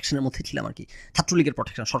 বেশ প্রোটেকশনের মধ্যে ছিলাম আর কি, ছাত্রলীগের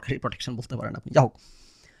প্রোটেকশন, সরকারি প্রোটেকশন বলতে পারেন আপনি, যা হোক।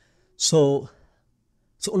 সো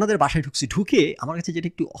ওনাদের বাসায় ঢুকে আমার কাছে যেটা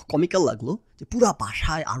একটু কমিক্যাল লাগলো, যে পুরা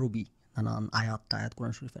বাসায় আরবি, নানান আয়াত,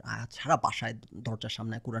 কোরআন শরীফের আয়াত, সারা বাসায় দরজার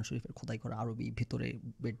সামনে কোরআন শরীফের খোদাই করা আরবি, ভেতরে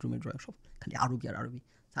বেডরুমে ড্রয়িং, সব খালি আরবি আর আরবি।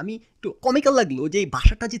 আমি একটু কমিক্যাল লাগলো যে এই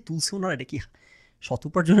বাসাটা যে তুলছে ওনারা, এটা কি শত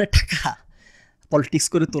উপার্জনের টাকা? পলিটিক্স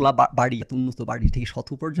করে তোলা বাড়ি, এত উন্নত বাড়ি থেকে শত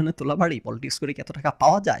উপার্জনের তোলা বাড়ি, পলিটিক্স করে কি এত টাকা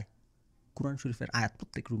পাওয়া যায়? কোরআন শরীফের আয়াত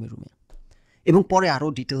প্রত্যেক রুমে রুমে। এবং পরে আরও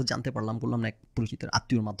ডিটেলস জানতে পারলাম, বললাম না এক পরিচিতের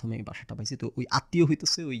আত্মীয়র মাধ্যমে এই বাসাটা পাইছি। তো ওই আত্মীয়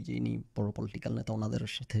হইতেছে ওই যে ইনি বড় পলিটিক্যাল নেতা, ওনাদের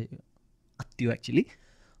সাথে আত্মীয় অ্যাকচুয়ালি।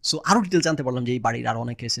 সো আরও ডিটেল জানতে পারলাম যে এই বাড়ির আরও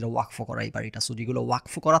অনেক কেস এটা ওয়াকফ করা এই বাড়িটা। সো যেগুলো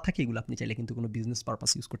ওয়াকফ করা থাকে এগুলো আপনি চাইলে কিন্তু কোনো বিজনেস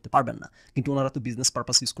পারপাস ইউজ করতে পারবেন না, কিন্তু ওনারা তো বিজনেস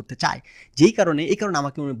পারপাস ইউজ করতে চায়। এই কারণে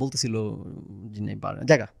আমাকে উনি বলতেছিল, যিনি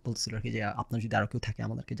জায়গা বলতেছিল আর কি, যে আপনার যদি আরও কেউ থাকে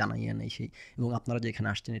আমাদেরকে জানাইয়া নেই সেই, এবং আপনারা যে এখানে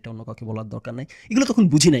আসছেন এটা অন্য কাউকে বলার দরকার নেই। এগুলো তখন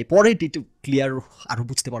বুঝি নাই, পরে একটু ক্লিয়ার আরও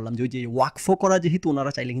বুঝতে পারলাম যে ওই যে ওয়াকফ করা যেহেতু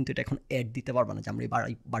ওনারা চাইলে কিন্তু এটা এখন অ্যাড দিতে পারবে না যে আমরা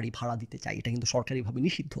এই বাড়ি ভাড়া দিতে চাই, এটা কিন্তু সরকারিভাবে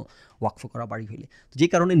নিষিদ্ধ ওয়াকফ করা বাড়ি হইলে। তো যে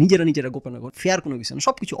কারণে নিজেরা গোপনে ফেয়ার কোনো কিছু না,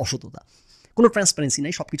 সব কিছু অসততা, কোনো ট্রান্সপারেন্সি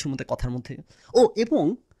নাই সব কিছুর মধ্যে, কথার মধ্যে। এবং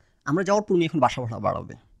আমরা যাওয়ার পর উনি এখন বাসা ভাড়া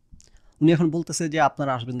বাড়াবে। উনি এখন বলতেছে যে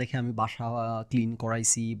আপনারা আসবেন দেখে আমি বাসা ক্লিন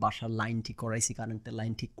করাইছি, বাসার লাইন ঠিক করাইছি, কারেন্টের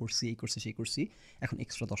লাইন ঠিক করছি, এই করছি সেই করছি, এখন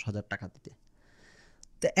এক্সট্রা 10,000 টাকা দিতে।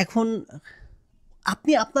 তো এখন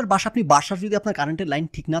আপনার বাসার যদি আপনার কারেন্টের লাইন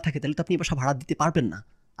ঠিক না থাকে তাহলে তো আপনি বাসা ভাড়া দিতে পারবেন না।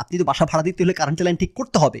 আপনি তো বাসা ভাড়া দিতে হলে কারেন্টের লাইন ঠিক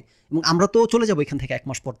করতে হবে, এবং আমরা তো চলে যাবো এখান থেকে 1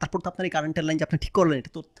 মাস পর। তারপর তো আপনার এই কারেন্টের লাইন যে আপনি ঠিক করলেন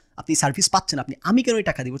এটা তো আপনি সার্ভিস পাচ্ছেন, আমি কেন এই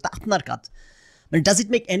টাকা দিব? তা আপনার কাজ। মানে does it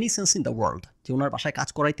make any sense in the world যে ওনার বাসায় কাজ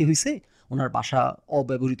করাইতে হয়েছে, ওনার বাসা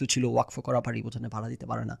অব্যবহৃত ছিল, ওয়াকফ করা বাড়ি, বোঝানে ভাড়া দিতে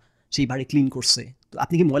পারে না, সেই বাড়ি ক্লিন করছে, তো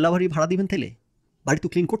আপনি কি ময়লা বাড়ি ভাড়া দিবেন? তাহলে বাড়ি তো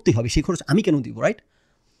ক্লিন করতেই হবে, সেই খরচ আমি কেন দিব, রাইট?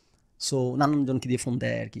 সো নানানজনকে দিয়ে ফোন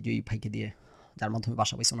দেয় আর কি, যে এই ভাইকে দিয়ে, যার মাধ্যমে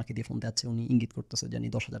বাসা পাইছে ওনাকে দিয়ে ফোন দেওয়াচ্ছে, উনি ইঙ্গিত করতেছে যে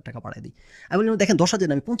 10,000 টাকা বাড়াই দিই। আমি বললাম দেখেন 10,000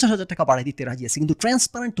 আমি 50,000 টাকা বাড়াই দিতে রাজি আছি, কিন্তু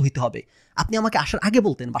ট্রান্সপারেন্ট হইতে হবে। আপনি আমাকে আসার আগে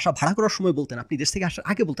বলতেন, বাসা ভাড়া করার সময় বলতেন, আপনি দেশ থেকে আসার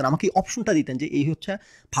আগে বলতেন, আমাকে এই অপশনটা দিতেন যে এই হচ্ছে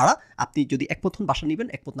ভাড়া, আপনি যদি একমত হন বাসা নেবেন,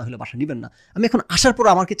 একমত না হলে বাসা নেবেন না। আমি এখন আসার পর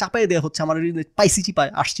আমাকে চাপাই দেওয়া হচ্ছে, আমার পাইছি চিপায়,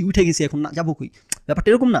 আসছি উঠে গেছি, এখন না যাবো কই? ব্যাপারটা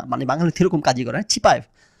এরকম না, মানে বাঙালি এরকম কাজই করে, চিপায়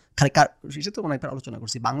খালি সেটা তো অনেকবার আলোচনা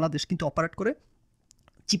করছি। বাংলাদেশ কিন্তু অপারেট করে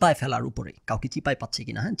চিপায় ফেলার উপরে, কাউকে চিপায় পাচ্ছে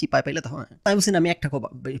কিনা, হ্যাঁ চিপায় পাইলে তখন আমি বলছি আমি 1 টাকা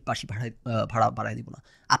বাসি ভাড়া বাড়াই দিব না।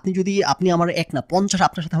 আপনি আমার 1 না 50,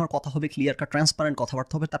 আপনার সাথে আমার কথা হবে, ক্লিয়ার কাট ট্রান্সপারেন্ট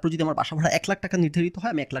কথাবার্তা হবে, তারপর যদি আমার বাসা ভাড়া 1 লাখ টাকা নির্ধারিত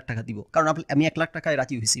হয় আমি 1 লাখ টাকা দিব, কারণ আমি 1 লাখ টাকায়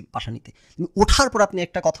রাজি হয়েছি বাসা নিতে। ওঠার পর আপনি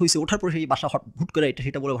একটা কথা হয়েছে, ওঠার পর সেই বাসা হুট করে এটা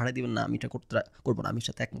সেটা বলে ভাড়া দিবেন না, আমি এটা করবো না, আমি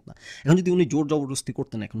সাথে একমত না। এখন যদি উনি জোর জবরদস্তি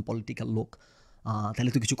করতেন, এখন পলিটিক্যাল লোক,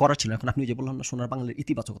 তাহলে তো কিছু করার ছিল। এখন আপনি যে বললাম না সোনার বাংলার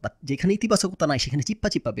ইতিবাচকতা, যেখানে ইতিবাচকতা নাই সেখানে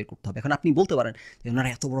চিপ্পা বের করতে হবে। এখন আপনি বলতে পারেন যে ওনারা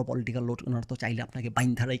এত বড় পলিটিক্যাল লোক, ওনারা তো চাইলে আপনাকে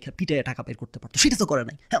বাইন্ধা রাইখা পিটায় টাকা বের করতে পারতো, সেটা তো করে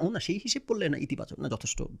নাই। হ্যাঁ ওনা সেই হিসেব করলে না ইতিবাচক না,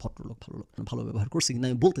 যথেষ্ট ভদ্রলোক, ভালো ব্যবহার করছি। কিন্তু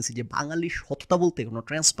আমি বলতেছি যে বাঙালির সততা বলতে, কোনো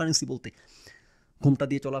ট্রান্সপারেন্সি বলতে, ঘুমটা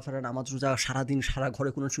দিয়ে চলাফেরা, নামাজ রোজা, সারাদিন সারা ঘরে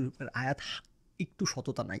কোনো শরীফের আয়াত, একটু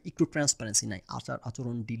সততা নাই, একটু ট্রান্সপারেন্সি নাই,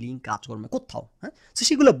 আচরণ, ডিলিং, কাজকর্মে কোথাও। হ্যাঁ সো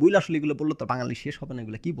সেগুলো বইলে আসলে এগুলো বললে তো বাঙালি শেষ হবে না।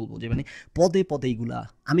 এগুলো কী বলবো, যে মানে পদে পদে এগুলা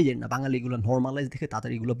আমি জানি না, বাঙালি এগুলো নর্মালাইজ দেখে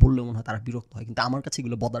তাদের এগুলো বললে মনে হয় তারা বিরক্ত হয়, কিন্তু আমার কাছে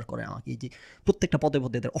এগুলো বদার করে। আমাকে এই যে প্রত্যেকটা পদে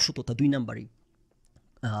পদে এদের অসততা, 2 নাম্বারই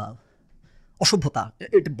অসভ্যতা,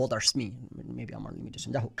 ইট বদার্স মি, মেবি আমার লিমিটেশন।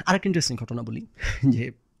 যা হোক, আরেকটা ইন্টারেস্টিং ঘটনা বলি, যে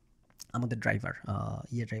আমাদের ড্রাইভার,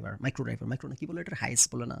 মাইক্রো না কি বলে এটা, হাইস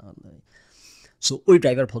বলে না, সো ওই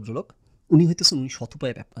ড্রাইভার ভদ্রলোক, উনি হইতেছেন, উনি সৎ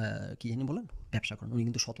উপায়ে কি জানি বলেন ব্যবসা করেন। উনি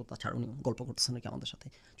কিন্তু সততা ছাড়া, উনি গল্প করতেছেন নাকি আমাদের সাথে,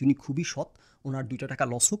 উনি খুবই সৎ, ওনার 2 টাকা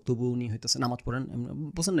লস হোক তবুও উনি হইতেছে নামাজ পড়েন,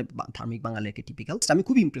 বলছেন না ধার্মিক বাঙালি একটা টিপিক্যাল। আমি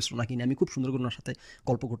খুবই ইমপ্রেস ওনা কিনে, আমি খুব সুন্দর করে ওনার সাথে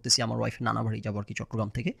গল্প করতেছি। আমার ওয়াইফের নানা বাড়ি যাবো আর কি, চট্টগ্রাম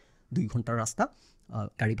থেকে 2 ঘন্টার রাস্তা,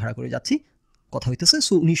 গাড়ি ভাড়া করে যাচ্ছি, কথা হইতেছে।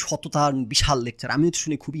 সো উনি সততার বিশাল লেকচার, আমিও তো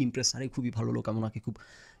শুনে খুবই ইমপ্রেস, আরে খুবই ভালো লোক, আমি ওনাকে খুব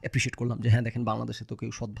অ্যাপ্রিসিয়েট করলাম যে হ্যাঁ দেখেন বাংলাদেশে তো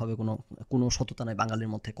কেউ সৎভাবে কোনো সততা নাই, বাঙালির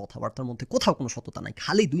মধ্যে কথাবার্তার মধ্যে কোথাও কোনো সততা নাই,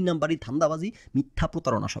 খালি 2 নাম্বারই ধান্দাবাজি, মিথ্যা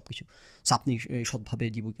প্রতারণা, সব কিছু। সো আপনি সৎভাবে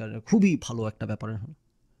জীবিকার খুবই ভালো একটা ব্যাপারে,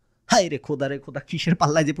 হাই রে খোদা কিসের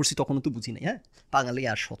পাল্লায় যে পড়ছি তখনও তো বুঝি নাই। হ্যাঁ বাঙালি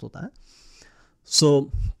আর সততা। সো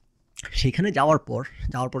সেইখানে যাওয়ার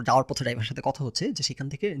পথে ড্রাইভারের সাথে কথা হচ্ছে যে সেখান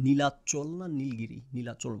থেকে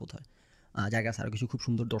নীলাচল বোধ হয় জায়গা আছে, আরও কিছু খুব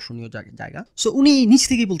সুন্দর দর্শনীয় জায়গা। সো উনি নিচ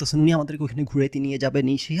থেকেই বলতেছেন উনি আমাদেরকে ওখানে ঘুরাইতে নিয়ে যাবেন,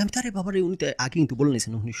 সেই আমি তারে বাবারে, উনি তো আগে কিন্তু বলে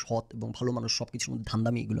নিয়েছেন উনি সৎ এবং ভালো মানুষ, সব কিছুর মধ্যে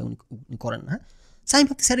ধান্দামি এগুলো উনি করেন না। হ্যাঁ আমি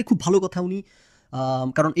ভাবছি স্যার খুব ভালো কথা উনি,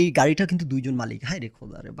 কারণ এই গাড়িটা কিন্তু 2 জন মালিক। হায় রে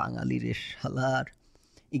খোদা রে বাঙালি রে শালার,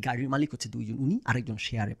 এই গাড়ির মালিক হচ্ছে 2 জন, উনি আরেকজন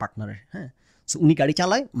শেয়ারে পার্টনারের। হ্যাঁ সো উনি গাড়ি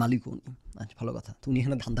চালায়, মালিকও উনি। আচ্ছা ভালো কথা। তো উনি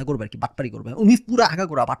এখানে ধান্দা করবে আর কি, বাটপারি করবে, উনি পুরো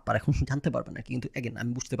আগাগোড়া বাটপার, এখন জানতে পারবেন আর কি। কিন্তু এগেন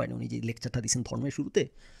আমি বুঝতে পারিনি উনি যে লেকচারটা দিয়েছেন ধর্মের শুরুতে,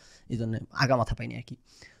 এই জন্য আগা মাথা পাইনি আর কি।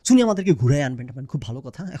 শুনি আমাদেরকে ঘুরে আনবেন, খুব ভালো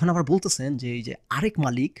কথা। এখন আবার বলতেছেন যে এই যে আরেক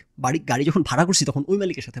মালিক, গাড়ি যখন ভাড়া করছি তখন ওই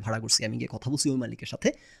মালিকের সাথে ভাড়া করছি, আমি গিয়ে কথা বলছি ওই মালিকের সাথে,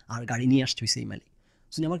 আর গাড়ি নিয়ে আসছি সেই মালিক।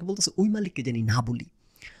 শুনি আমাকে বলতেছে ওই মালিককে জানি না বলি।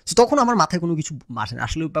 সো তখন আমার মাথায় কোনো কিছু আসে না।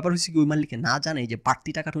 আসলে ব্যাপার হচ্ছে কি, ওই মালিককে না জানে যে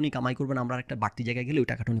বাড়তি টাকাটা উনি কামাই করবেন, আমরা একটা বাড়তি জায়গায় গেলে ওই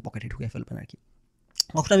টাকাটা উনি পকেটে ঢুকে ফেলবেন আর কি।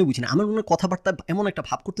 তখন আমি বুঝি না, আমার ওনার কথাবার্তা এমন একটা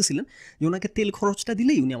ভাব করতেছিলেন যে ওনাকে তেল খরচটা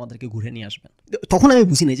দিলেই উনি আমাদেরকে ঘুরে নিয়ে আসবেন। তখন আমি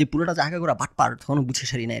বুঝি না যে পুরোটা জায়গা করে বাটপার, তখন বুঝে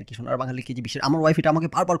সারি না আর কি। সোনার বাঙালিকে যে বিশেষ, আমার ওয়াইফ এটা আমাকে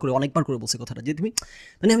অনেকবার করে বলছে কথাটা, যে তুমি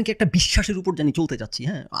মানে আমি কি একটা বিশ্বাসের উপর জানি চলতে যাচ্ছি।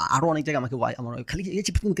 হ্যাঁ আরও অনেক জায়গায় আমাকে আমার খালি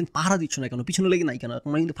তুমি কিন্তু পাহারা দিচ্ছ না কেন, পিছনে লেগে নাই কেন,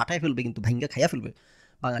 তোমরা কিন্তু ফাটাই ফেলবে, কিন্তু ভাঙ্গা খাইয়া ফেলবে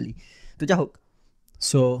বাঙালি। তো যাই হোক,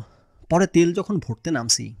 সো পরে তেল যখন ভরতে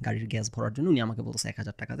নামছি গাড়ির গ্যাস ভরার জন্য, উনি আমাকে বলতেছে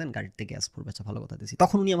 ১,০০০ টাকা দেন, গাড়িতে গ্যাস ভরবে। আচ্ছা ভালো কথা দিয়েছি।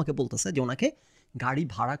 তখন উনি আমাকে বলতেছে যে ওনাকে গাড়ি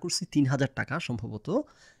ভাড়া করছি ৩,০০০ টাকা সম্ভবত,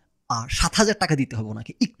 আর ৭,০০০ টাকা দিতে হবে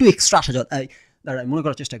ওনাকে, একটু এক্সট্রা আসা যাওয়া। দাঁড়ায় মনে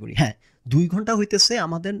করার চেষ্টা করি, হ্যাঁ ২ ঘন্টা হইতেছে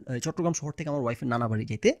আমাদের চট্টগ্রাম শহর থেকে আমার ওয়াইফের নানা বাড়ি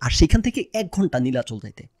যাইতে, আর সেখান থেকে ১ ঘন্টা নীলাচল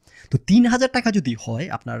যাইতে। তো ৩,০০০ টাকা যদি হয়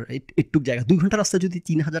আপনার একটুক জায়গা, ২ ঘন্টা রাস্তা যদি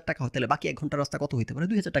 ৩,০০০ টাকা হয়, তাহলে বাকি ১ ঘন্টা রাস্তা কত হইতে পারে?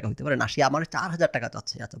 ২,০০০ টাকা হইতে পারে না? সে আমার ৪,০০০ টাকা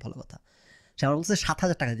চাচ্ছে। আচ্ছা ভালো কথা। সে আমার বলছে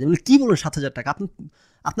 ৭,০০০ টাকা দিতে। কি বলেন ৭,০০০ টাকা?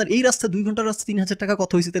 আপনার এই রাস্তা ২ ঘন্টার রাস্তা ৩,০০০ টাকা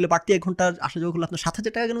কত হয়েছে? তাহলে বাড়তি ১ ঘন্টা আসা যাওয়া করলে আপনার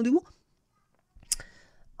 ৭,০০০ টাকা কেন দিব?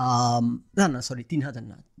 না, না সরি ৩,০০০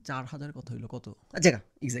 না। ৪,০০০ কত হইলো কত? জায়গা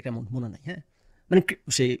এক্সাক্ট অ্যামাউন্ট মনে নাই, হ্যাঁ? মানে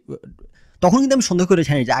সে তখন কিন্তু আমি সন্দেহ করে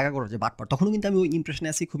জানি যে আগা করা যে বাটপার। তখনও কিন্তু আমি ওই ইমপ্রেশনে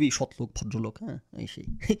আছি খুবই সৎলোক, ভদ্রলোক, হ্যাঁ? এই সেই।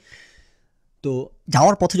 তো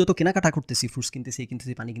যাওয়ার পথে যত কেনাকাটা করতেছি, ফ্রুটস কিনতেছি,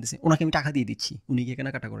 কিনতেছি, পানি কিনতেছি, ওনাকে আমি টাকা দিয়ে দিচ্ছি। উনি গিয়ে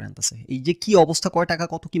কেনাকাটা করে আনতেছে। এই যে কি অবস্থা, কয় টাকা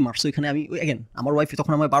কত কি মারছো এখানে, আমি এগেন আমার ওয়াইফ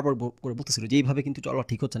তখন আমার বারবার করে বলতেছিল যে এইভাবে কিন্তু চলা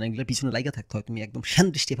ঠিক হচ্ছে না, এগুলোর পিছনে লাইগা থাকতে হয়, তুমি একদম শান্ত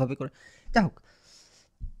দৃষ্টি এভাবে করে। যাই হোক,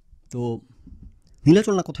 তো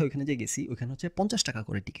নীলাচল না কোথায় ওইখানে যে গেছি, ওইখানে হচ্ছে ৫০ টাকা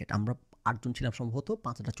করে টিকিট। আমরা ৮ জন ছিলাম সম্ভবত,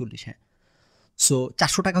 ৫টা ৪০, হ্যাঁ। সো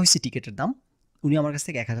 ৪০০ টাকা হচ্ছে টিকিটের দাম। উনি আমার কাছ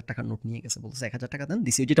থেকে ১,০০০ টাকার নোট নিয়ে গেছে, বলতেছে ১,০০০ টাকা দেন,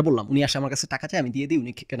 দিছি। যেটা বললাম, উনি আসে আমার কাছে টাকা চায়, আমি দিয়ে দিই,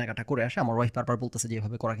 উনি কেনাকাটা করে আসে। আমার ওয়াইফ বারবার বলতেছে যে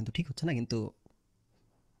এভাবে করা কিন্তু ঠিক হচ্ছে না, কিন্তু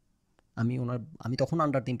আমি তখন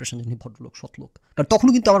আন্ডার দ্য ইমপ্রেশন যে উনি ভদ্রলোক, সৎলোক। কারণ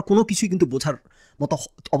তখনও কিন্তু আমার কোনো কিছুই কিন্তু বোঝার মতো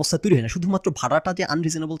অবস্থা তৈরি হয় না। শুধুমাত্র ভাড়াটা যে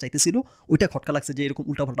আনরিজনেবল চাইতেছিল, ওইটা খটকা লাগছে যে এরকম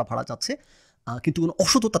উল্টাপাল্টা ভাড়া চাচ্ছে। কিন্তু কোনো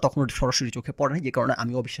অসততা তখন সরাসরি চোখে পড়ে নাই, যে কারণে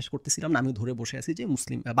আমিও অবিশ্বাস করতেছিলাম না। আমিও ধরে বসে আছি যে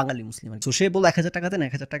মুসলিম, বাঙালি মুসলিম। তো সে বলল ১,০০০ টাকা দেন,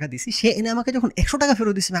 ১,০০০ টাকা দিছি। সে এনে আমাকে যখন ১০০ টাকা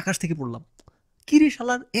ফেরত দিচ্ছে, আমি আকাশ থেকে পড়লাম। কি রে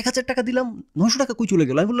শালার, ১,০০০ টাকা দিলাম, ৯০০ টাকা কই চলে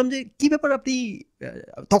গেল? আমি বললাম যে কি ব্যাপার আপনি?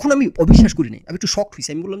 তখন আমি অবিশ্বাস করি নাই, আমি একটু শকড হয়েছি।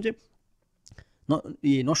 আমি বললাম যে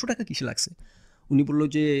 ৯০০ টাকা কিসে লাগছে? উনি বলল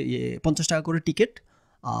যে ৫০ টাকা করে টিকিট,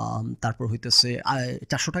 তারপর হইতেছে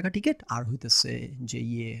 ৪০০ টাকা টিকিট, আর হইতেছে যে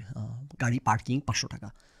গাড়ি পার্কিং ৫০০ টাকা।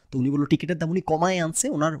 তো উনি বলল টিকিটের দাম উনি কমায় আনছে।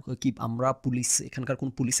 ওনার কি, আমরা পুলিশ, এখানকার কোন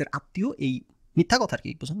পুলিশের আত্মীয়, এই মিথ্যা কথা আর কি,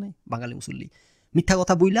 বুঝলেন নাই, বাঙালি মুসল্লি মিথ্যা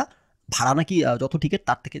কথা বইলা ভাড়া নাকি যত টিকিট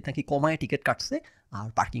তার থেকে নাকি কমায় টিকিট কাটছে, আর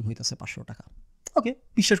পার্কিং হইতেছে ৫০০ টাকা। ওকে,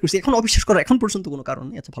 বিশ্বাস করছি। এখন অবিশ্বাস করার এখন পর্যন্ত কোনো কারণ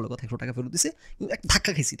নেই। আচ্ছা ভালো কথা, ১০০ টাকা ফেরত দিছে। কিন্তু একটা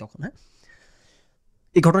ধাক্কা খেয়েছি তখন, হ্যাঁ।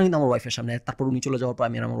 এই ঘটনা কিন্তু আমার ওয়াইফের সামনে। তারপর উনি চলে যাওয়ার পর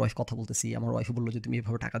আমি আর আমার ওয়াইফ কথা বলতেছি। আমার ওয়াইফ বলল যে তুমি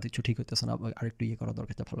এভাবে টাকা দিচ্ছ ঠিক হইতেছে না, আরেকটু ইয়ে করা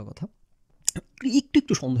দরকার। ভালো কথা।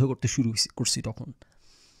 একটু সন্দেহ করতে শুরু করছি তখন।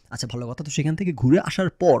 আচ্ছা ভালো কথা। তো সেখান থেকে ঘুরে আসার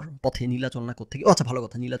পর পথে নীলাচল না কোত্থেকে, আচ্ছা ভালো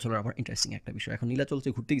কথা, নীলাচলের আবার ইন্টারেস্টিং একটা বিষয়। এখন নীলাচল যে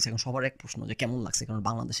ঘুরতে গেছে, এখন সবার এক প্রশ্ন যে কেমন লাগছে, কারণ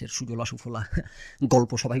বাংলাদেশের সুজলা সুফলা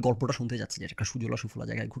গল্প, সবাই গল্পটা শুনতে যাচ্ছে যে একটা সুজলা সুফলা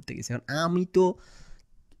জায়গায় ঘুরতে গেছে। কারণ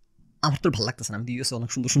আমার তো ভালো লাগতেছে না। আমি ইউএসএ অনেক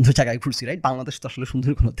সুন্দর সুন্দর জায়গায় ঘুরছি, রাইট? বাংলাদেশ তো আসলে সুন্দর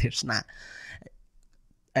কোনো দেশ না।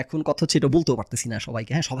 এখন কথা হচ্ছে এটা বলতেও পারতেছি না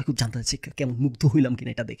সবাইকে, হ্যাঁ। সবাই খুব জানতে চাচ্ছে কেমন মুগ্ধ হইলাম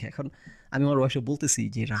কিনা এটা দেখে। এখন আমি আমার বয়সে বলতেছি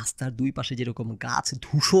যে রাস্তার দুই পাশে যেরকম গাছ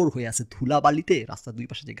ধূসর হয়ে আছে ধুলাবালিতে, রাস্তার দুই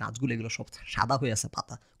পাশে যে গাছগুলো এগুলো সব সাদা হয়ে আছে,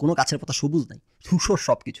 পাতা কোনো গাছের পাতা সবুজ নাই, ধূসর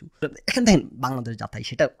সব কিছু। এখন দেখেন বাংলাদেশ যাতাই,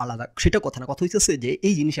 সেটা আলাদা, সেটা কথা না। কথা হইতেছে যে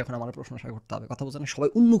এই জিনিস এখন আমার প্রশংসা করতে হবে। কথা বলছে না, সবাই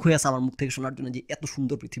উন্মুখ হয়ে আছে আমার মুখ থেকে শোনার জন্য যে এত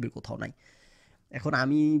সুন্দর পৃথিবীর কোথাও নাই। এখন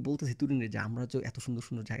আমি বলতেছি তুরিনে যে আমরা যে এত সুন্দর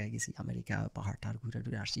সুন্দর জায়গায় গেছি, আমেরিকা পাহাড় টাহাড় ঘুরে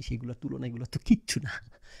টুরে আসছি, সেগুলোর তুলনায় এগুলো তো কিচ্ছু না।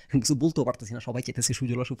 কিছু বলতেও পারতেছি না। সবাই চেতেছে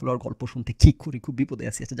সুজলা সুফলার গল্প শুনতে, কি করি, খুব বিপদে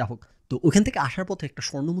আছি। আচ্ছা যা হোক, তো ওইখান থেকে আসার পথে একটা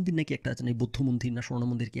স্বর্ণ মন্দির নাকি একটা আছে, বৌদ্ধ মন্দির না স্বর্ণ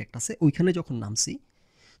মন্দির কি একটা আছে, ওইখানে যখন নামছি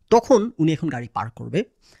তখন উনি এখন গাড়ি পার করবে।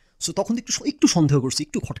 সো তখন একটু একটু সন্দেহ করছি,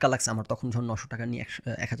 একটু খটকা লাগছে আমার। তখন যখন ৯০০ টাকা নিয়ে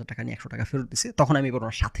 ১,০০০ টাকা নিয়ে ১০০ টাকা ফেরত দিছে, তখন আমি এবার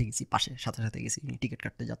ওনার সাথে গেছি, পাশে সাথে সাথে গেছি, উনি টিকিট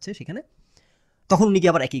কাটতে যাচ্ছে সেখানে। তখন উনি কি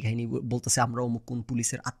আবার একই কাহিনী বলতেছে, আমরা অমুক কোন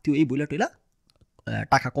পুলিশের আত্মীয়, এই বইলা টইলা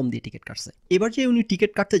টাকা কম দিয়ে টিকিট কাটছে। এবার যে উনি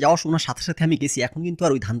টিকিট কাটতে যাওয়ার সময় সাথে সাথে আমি গেছি, এখন কিন্তু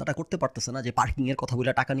আর ওই ধান্দাটা করতে পারতেছে না যে পার্কিং এর কথা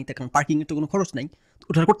বলে টাকা নিতে, কারণ পার্কিং এর তো কোনো খরচ নাই,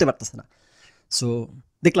 ওটা করতে পারতেছে না। সো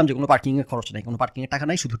দেখলাম যে কোনো পার্কিং এর খরচ নাই, কোনো পার্কিং এর টাকা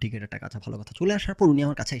নাই, শুধু টিকিটের টাকা। আচ্ছা ভালো কথা। চলে আসার পর উনি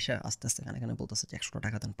আমার কাছে এসে আস্তে আস্তে কানে বলতেছে যে ১০০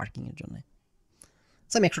 টাকা দেন পার্কিং এর জন্য।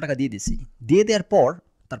 আমি ১০০ টাকা দিয়ে দিছি। দিয়ে দেওয়ার পর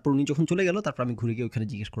তারপর উনি যখন চলে গেল, তারপর আমি ঘুরে গিয়ে ওখানে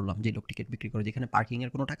জিজ্ঞেস করলাম যে লোক টিকিট বিক্রি করে, যেখানে পার্কিং এর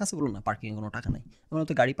কোনো টাকা আছে? বলুন না পার্কিং এর কোনো টাকা নাই। আমার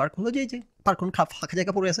তো গাড়ি পার্ক হলো, যে পার্ক করুন, ফাঁকা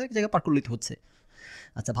জায়গা পড়ে আছে, এক জায়গায় পার্ক করলেই তো হচ্ছে।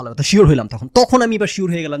 আচ্ছা ভালো কথা, শিওর হইলাম তখন। তখন আমি এবার শিওর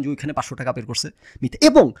হয়ে গেলাম যে ওইখানে ৫০০ টাকা বের করছে মিথ্যে।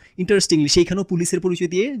 এবং ইন্টারেস্টিংলি সেইখানেও পুলিশের পরিচয়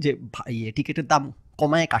দিয়ে যে টিকিটের দাম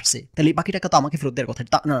কমায় কাটছে, তাহলে এই বাকি টাকা তো আমাকে ফেরত দেওয়ার কথা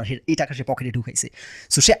না, এই টাকা সে পকেটে ঢুকাইছে।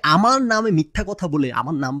 সো সে আমার নামে মিথ্যা কথা বলে,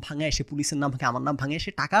 আমার নাম ভাঙায়, সে পুলিশের নাম ভাঙে, আমার নাম ভাঙে,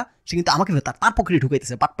 সে টাকা সে কিন্তু আমাকে তার পকেটে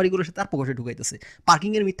ঢুকাইতেছে, পাটপাড়ি করে সে তার পকেটে ঢুকাইতেছে,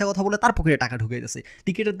 পার্কিং এর মিথ্যা কথা বলে তার পকেটে টাকা ঢুকাইতেছে,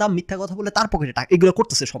 টিকিটের দাম মিথ্যা কথা বলে তার পকেটে টাকা, এগুলো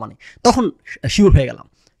করতেছে সমানে। তখন শিওর হয়ে গেলাম।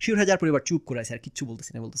 শিওর হয়ে যাওয়ার পর এবার চুপ করে আছে, আর কিচ্ছু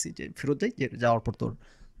বলতেছি না। বলতেছি যে ফেরত যাই, যে যাওয়ার পর তোর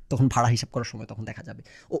তখন ভাড়া হিসাব করার সময় তখন দেখা যাবে।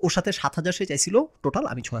 ওর সাথে ৭,০০০ সে চাইছিল টোটাল,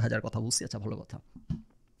 আমি ৬,০০০ কথা বলছি। আচ্ছা ভালো কথা।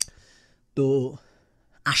 তো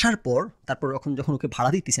আসার পর তারপর যখন ওকে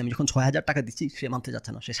ভাড়া দিতেছি, আমি যখন 6,000 টাকা দিচ্ছি, সে মানতে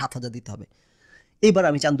যাচ্ছে না, সে 7,000 দিতে হবে। এইবার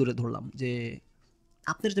আমি চান্দুরে ধরলাম যে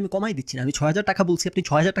আপনার যে আমি কমাই দিচ্ছি না, আমি 6,000 টাকা বলছি, আপনি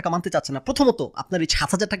 6,000 টাকা মানতে চাচ্ছেন না। প্রথমত আপনার এই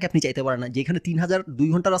 7,000 টাকা আপনি চাইতে পারেন না, যেখানে 3,000, 2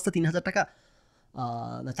 ঘন্টার রাস্তা 3,000 টাকা,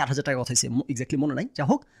 না 4,000 টাকা কথা হয়েছে, এক্স্যাক্টলি মনে নাই, যা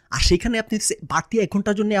হোক। আর সেখানে আপনি বাড়তি 1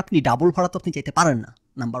 ঘন্টার জন্য আপনি ডাবল ভাড়া তো আপনি চাইতে পারেন না,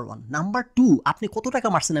 নাম্বার 1। নাম্বার 2, আপনি কত টাকা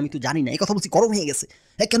মারছেন আমি তো জানি না, এই কথা বলছি গরম হয়ে গেছে।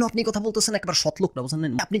 কেন আপনি কথা বলতেছেন, একবার সৎলোক না,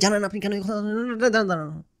 বুঝলেন? আপনি জানেন আপনি কেন এই কথা,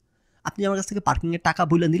 আপনি আমার কাছ থেকে পার্কিংয়ের টাকা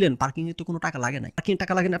বলে নিলেন, পার্কিংয়ের তো কোনো টাকা লাগে নাই, পার্কিংয়ের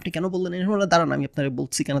টাকা লাগে না, আপনি কেন বললেন? দাঁড়ান, আমি আপনার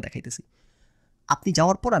বলছি কেন দেখাইতেছি। আপনি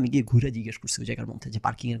যাওয়ার পর আমি গিয়ে ঘুরে জিজ্ঞেস করছি ওই জায়গার মধ্যে যে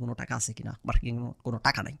পার্কিংয়ের কোনো টাকা আছে কিনা, পার্কিংয়ের কোনো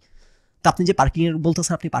টাকা নাই। তো আপনি যে পার্কিংয়ের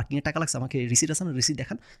বলতেছেন, আপনি পার্কিংয়ের টাকা লাগছে, আমাকে রিসিট আছে না, রিসিট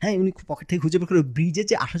দেখান। হ্যাঁ, উনি পকেট থেকে খুঁজে বের করে ব্রিজে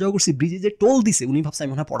যে আসা যাওয়া করছি, ব্রিজে যে টোল দিছে, উনি ভাবছে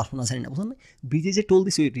আমি মনে হয় পড়াশোনা জানি না, বুঝলেন না? ব্রিজে যে টোল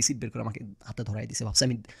দিছে ওই রিসিট বের করে আমাকে হাতে ধরাই দিছে। ভাবছে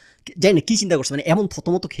আমি জানি না কী চিন্তা করছে, মানে এমন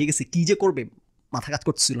থতমতো খেয়ে গেছে, কী যে করবে মাথা কাজ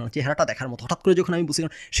করতেছিল না, চেহারাটা দেখার মতো। হঠাৎ করে যখন আমি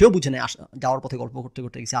বুঝছিলাম, সেও বুঝে নেই, যাওয়ার পথে গল্প করতে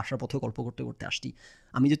করতে গেছি, আসার পথেও গল্প করতে করতে আসছি।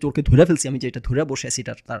 আমি যে চোরকে ধরে ফেলছি, আমি যে এটা ধরে বসে আছি,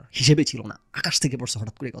 এটা তার হিসেবে ছিল না, আকাশ থেকে পড়ছে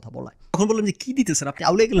হঠাৎ করে কথা বলায়। তখন বললাম যে কী দিতেছেন আপনি,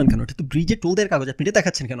 আউলে গেলেন কেন, এটা তো ব্রিজে টোল দেওয়ার কাগজ, আপনি এটা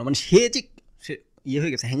দেখাচ্ছেন কেন? মানে সে যে সে ইয়ে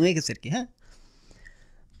হয়ে গেছে, হ্যাং হয়ে গেছে আর কি। হ্যাঁ,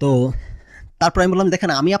 তো তারপর আমি বললাম দেখেন,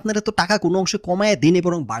 আমি আপনার তো টাকা কোনো অংশে কমায় দিনে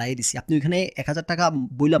বরং বাড়াই দিছি, আপনি ওইখানে 1,000 টাকা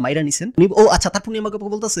বইলা মাইরা নিছেন। ও আচ্ছা, তারপর উনি আমাকে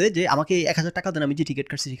বলতেছে যে আমাকে 1,000 টাকা দেন, আমি যে টিকিট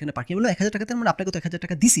কাটছি সেখানে পার্কিং। বললো 1,000 টাকা দেন মানে আপনাকে তো 1,000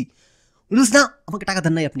 টাকা দিছি। না, আমাকে টাকা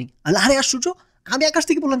দেন নাই আপনি। আরে আশ্চর্য, আমি আকাশ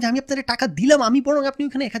থেকে বললাম যে আমি আপনার টাকা দিলাম, আমি বরং আপনি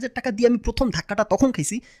ওইখানে 1,000 টাকা দিয়ে আমি প্রথম ধাক্কাটা তখন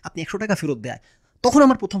খাইছি, আপনি 100 টাকা ফেরত দেয়। তখন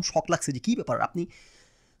আমার প্রথম শখ লাগছে যে কী ব্যাপার, আপনি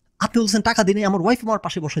আপনি বলছেন টাকা দিই নাই। আমার ওয়াইফ আমার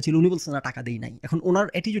পাশে বসা ছিল, উনি বলছেন না টাকা দেই নাই। এখন ওনার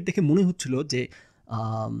অ্যাটিটিউড দেখে মনে হচ্ছিল যে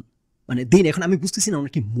মানে দিন, এখন আমি বুঝতেছি না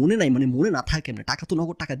ওনার কি মনে নাই, মানে মনে না থাকে কেমনে, টাকা তো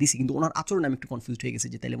নগদ টাকা দিছি, কিন্তু ওনার আচরণে আমি একটু কনফিউজ হয়ে গেছি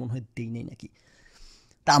যে তাইলে মনে হয় দেই নাই নাকি।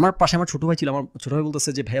 তা আমার পাশে আমার ছোটো ভাই ছিল, আমার ছোটো ভাই বলতেছে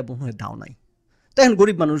যে ভাইয়া মনে হয় দাও নাই। তো এখন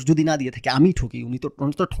গরিব মানুষ যদি না দিয়ে থাকে, আমি ঠকি, উনি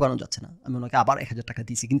তো ঠকানো যাচ্ছে না, আমি ওনাকে আবার 1,000 টাকা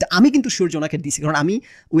দিয়েছি, কিন্তু আমি কিন্তু শিওর যে ওনাকে দিয়েছি, কারণ আমি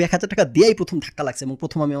ওই 1,000 টাকা দেওয়াই প্রথম ধাক্কা লাগছে। এবং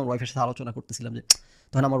প্রথম আমি আমার ওয়াইফের সাথে আলোচনা করতেছিলাম যে,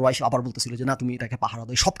 তখন আমার ওয়াইফ আবার বলতেছিল যে না তুমি এটাকে পাহারা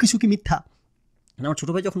দাও, সব কিছু কি মিথ্যা। আমার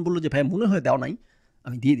ছোটো ভাই যখন বললো যে ভাই মনে হয় দেওয়া নাই,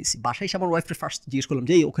 আমি দিয়ে দিছি। বাসায় এসে আমার ওয়াইফকে ফার্স্ট জিজ্ঞেস করলাম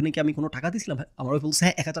যে ওখানে কি আমি কোনো টাকা দিয়েছিলাম? আমার ওয়াইফ বলছে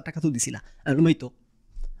হ্যাঁ 1,000 টাকা তো দিছিলা।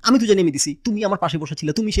 আমি তো জানি আমি দিছি, তুমি আমার পাশে বসে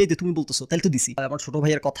ছিলে, তুমি সেই তুমি বলতেছো, তাহলে তো দিছি। আমার ছোটো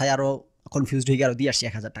ভাইয়ের কথায় আরও কনফিউজড হয়ে গিয়ে আরও দিয়ে আসছি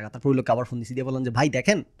 1,000 টাকা। তারপর ওই লোককে আবার ফোন দিছি, দিয়ে বললাম যে ভাই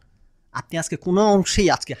দেখেন, আপনি আজকে কোনো অংশেই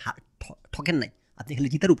আজকে ঠকেন নাই, আপনি খালি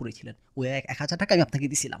জিতার উপরেই ছিলেন। ওই 1,000 টাকা আমি আপনাকে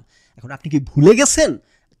দিছিলাম, এখন আপনি কি ভুলে গেছেন?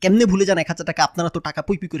 কেমনে ভুলে যান 1,000 টাকা? আপনারা তো টাকা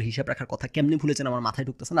পুই করে হিসাব রাখার কথা, কেমনে ভুলে যান আমার মাথায়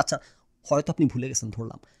ঢুকতেছেন। আচ্ছা, হয়তো আপনি ভুলে গেছেন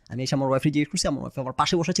ধরলাম। আমি এসে আমার ওয়াইফে জিজ্ঞেস করছি, আমার ওয়াইফ আমার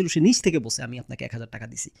পাশে বসা ছিল, সে নিচ থেকে বসে আমি আপনাকে 1,000 টাকা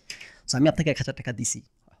দিছি। সো আমি আপনাকে 1,000 টাকা দিছি,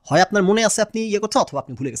 হয় আপনার মনে আছে আপনি ইয়ে করছেন, অথবা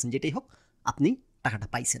আপনি ভুলে গেছেন, যেটাই হোক আপনি টাকাটা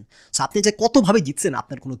পাইছেন। সো আপনি যে কতভাবে জিতছেন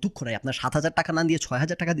আপনার কোনো দুঃখ নাই। আপনার 7,000 টাকা না দিয়ে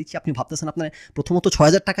 6,000 টাকা দিচ্ছি, আপনি ভাবতেছেন আপনার প্রথমত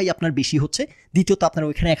 6,000 টাকাই আপনার বেশি হচ্ছে, দ্বিতীয়ত আপনার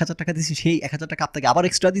ওইখানে 1,000 টাকা দিচ্ছি, সেই 1,000 টাকা আপনাকে আবার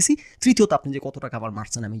এক্সট্রা দিছি, তৃতীয়ত আপনি যে কত টাকা আবার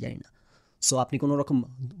মারছেন আমি জানি না। সো আপনি কোনো রকম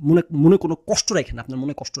মনে কোনো কষ্ট রাখেন, আপনার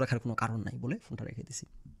মনে কষ্ট রাখার কোনো কারণ নাই বলে ফোনটা রেখে দিছি।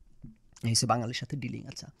 এই হচ্ছে বাঙালির সাথে ডিলিং।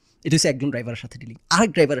 আচ্ছা, এটা হচ্ছে একজন ড্রাইভারের সাথে ডিলিং। আরেক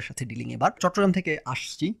ড্রাইভারের সাথে ডিলিং। এবার চট্টগ্রাম থেকে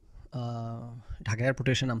আসছি, ঢাকা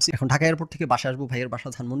এয়ারপোর্টে এসে নামছি। এখন ঢাকা এয়ারপোর্ট থেকে বাসা আসবো, ভাইয়ের বাসা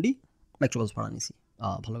ধানমন্ডি, মাইক্রোবাস ভাড়া নিছি,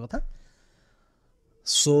 ভালো কথা।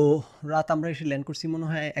 সো রাত আমরা এসে ল্যান্ড করছি মনে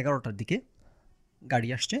হয় 11টার দিকে, গাড়ি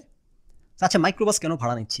আসছে। আচ্ছা, মাইক্রোবাস কেন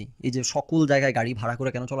ভাড়া নিচ্ছি, এই যে সকল জায়গায় গাড়ি ভাড়া করে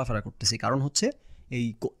কেন চলাফেরা করতেছি, কারণ হচ্ছে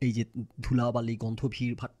এই যে ধুলাবালি, গন্ধ,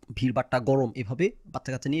 ভিড়ভাট্টা, গরম, এভাবে বাচ্চা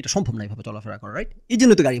কাচ্চা নিয়ে এটা সম্ভব না এভাবে চলাফেরা করা, রাইট? এই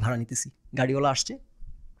জন্য তো গাড়ি ভাড়া নিতেছি। গাড়িওয়ালা আসছে,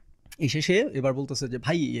 এসে সে এবার বলতেছে যে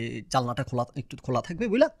ভাই জানলাটা খোলা, একটু খোলা থাকবে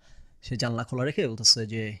বুঝলা। সে জানলা খোলা রেখে বলতেছে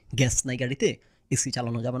যে গ্যাস নাই গাড়িতে, এসি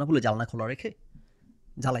চালানো যাবে না বলে জানলা খোলা রেখে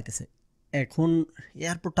জ্বালাইতেছে। এখন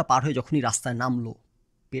এয়ারপোর্টটা পার হয়ে যখনই রাস্তায় নামলো,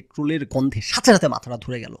 পেট্রোলের গন্ধে সাথে সাথে মাথাটা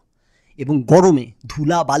ধরে গেল, এবং গরমে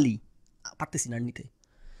ধুলা বালি পারতেছি না নিতে।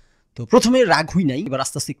 তো প্রথমে রাগ হই নাই, এবার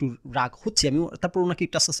আস্তে আস্তে একটু রাগ হচ্ছে। আমি তারপর ওনাকে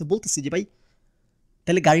একটু আস্তে আস্তে বলতেছি যে ভাই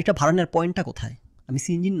তাহলে গাড়িটা ভাড়া নেওয়ার পয়েন্টটা কোথায়? আমি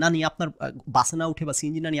সিএনজি না নিয়ে আপনার বাসে না উঠে বা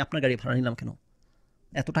সিএনজি না নিয়ে আপনার গাড়ি ভাড়া নিলাম কেন?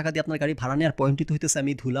 এত টাকা দিয়ে আপনার গাড়ি ভাড়া নেওয়ার পয়েন্টই তো হইতেছে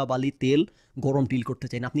আমি ধুলা বালি তেল গরম ডিল করতে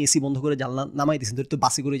চাই না। আপনি এসি বন্ধ করে জানলা নামাই দিয়েছেন, তো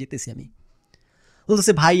বাসে করে যেতেছি আমি।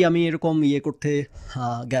 বলতেছে ভাই আমি এরকম ইয়ে করতে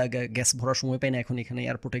গ্যাস ভরার সময় পাই না, এখন এখানে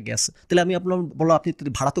এয়ারপোর্টে গ্যাস। তাহলে আমি আপনার বলো, আপনি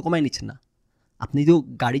ভাড়া তো কমাই নিচ্ছেন না। আপনি তো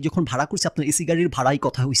গাড়ি যখন ভাড়া করছে, আপনার এসি গাড়ির ভাড়াই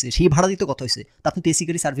কথা হয়েছে, সেই ভাড়া দিতে কথা হয়েছে, তা আপনি তো এসি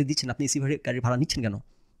গাড়ি সার্ভিস দিচ্ছেন, আপনি এসি গাড়ির ভাড়া নিচ্ছেন কেন?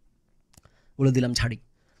 বলে দিলাম ঝাড়ি।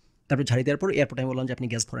 তারপর ঝাড়ি দেওয়ার পর এয়ারপোর্টে আমি বললাম যে আপনি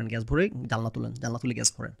গ্যাস ভরেন, গ্যাস ভরে জানলা তুলেন, জানলা তুলে গ্যাস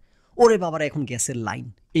ভরেন। ওরে বাবারা, এখন গ্যাসের লাইন,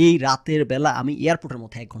 এই রাতের বেলা আমি এয়ারপোর্টের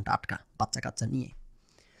মধ্যে 1 ঘন্টা আটকা বাচ্চা কাচ্চা নিয়ে।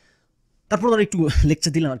 তারপর ওরা একটু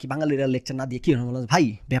লেকচার দিলাম আর কি, বাঙালিরা লেকচার না দিয়ে কি বললাম, ভাই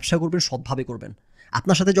ব্যবসা করবেন সৎভাবে করবেন।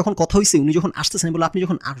 আপনার সাথে যখন কথা হইছে, উনি যখন আসতেছেন বলে আপনি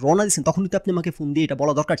যখন রওনা দিচ্ছেন, তখনই তো আপনি আমাকে ফোন দিয়ে এটা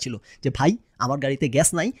বলা দরকার ছিল যে ভাই আমার গাড়িতে গ্যাস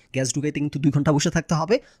নাই, গ্যাস ঢুকাইতে কিন্তু 2 ঘন্টা বসে থাকতে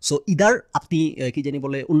হবে। সো ইদার আপনি কি জানি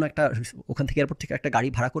বলে অন্য একটা ওখান থেকে এয়ারপোর্ট থেকে একটা গাড়ি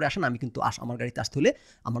ভাড়া করে আসেন, আমি কিন্তু আমার গাড়িতে আসতে হলে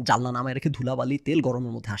আমার জানলা নামায় রেখে ধুলাবালি তেল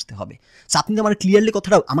গরমের মধ্যে আসতে হবে। সো আপনি তো আমার ক্লিয়ারলি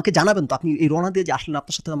কথাটা আমাকে জানাবেন তো। আপনি এই রওনা দিয়ে যে আসলেন,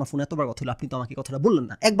 আপনার সাথে আমার ফোনে এতবার কথা হলো, আপনি তো আমাকে কথাটা বললেন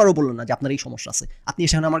না, একবারও বললেন না যে আপনার এই সমস্যা আছে। আপনি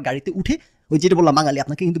এসে আমার গাড়িতে উঠে ওই যেটা বললাম বাঙালি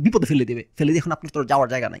আপনাকে কিন্তু বিপদে ফেলে দেবে, ফেলে দিয়ে এখন আপনার তো যাওয়ার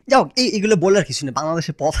জায়গা নাই। যাও এইগুলো বলার কিছু নেই,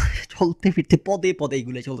 বাংলাদেশে পথ চলতে ফিরতে পদে পদে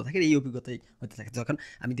এইগুলো চলতে থাকে, এই অভিজ্ঞতাই হতে থাকে। যখন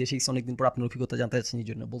আমি দেশে গেছি অনেকদিন পর আপনার অভিজ্ঞতা জানতে চাচ্ছি, এই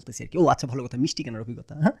জন্য বলতেছি আর কি। ও আচ্ছা, ভালো কথা, মিষ্টি কেনার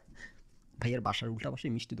অভিজ্ঞতা। হ্যাঁ, ভাইয়ের বাসার উল্টা পাশে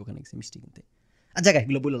মিষ্টি দোকানে গেছি মিষ্টি কিনতে। আর জায়গা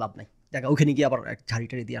এগুলো বলে লাভ নাই, জায়গা ওখানে গিয়ে আবার এক ঝাড়ি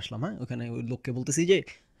টাড়ি দিয়ে আসলাম। হ্যাঁ, ওখানে ওই লোককে বলতেছি যে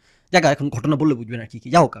জায়গা এখন ঘটনা বললে বুঝবেন আর কি কি।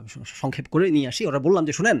 যাও আমি সংক্ষেপ করে নিয়ে আসি। ওরা বললাম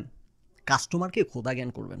যে শুনেন, কাস্টমারকে খোদা জ্ঞান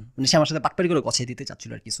করবেন, মানে সে আমার সাথে পাটপাড়ি করে গছিয়ে দিতে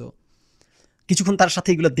চাচ্ছিল আর কিছু। কিছুক্ষণ তার সাথে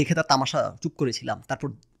এগুলো দেখে তার তামাশা চুপ করেছিলাম। তারপর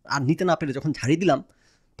আর নিতে না পেরে যখন ঝাড়ি দিলাম,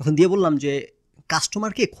 তখন দিয়ে বললাম যে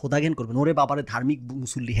কাস্টমারকে খোদা জ্ঞান করবেন। ওরে বাবারে, ধার্মিক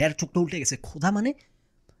মুসল্লি, হ্যাঁ চোখটা উল্টে গেছে। খোদা মানে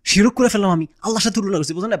শিরক করে ফেললাম আমি, আল্লাহর সাথে তুলনা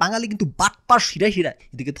করছি, বুঝলেন না? বাঙালি কিন্তু বাটপার শিরাই শিরায়,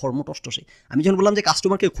 এদিকে ধর্ম টষ্টসে। আমি যখন বললাম যে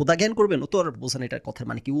কাস্টমারকে খোদা জ্ঞান করবেন, ও তো আর বোঝেন এটার কথার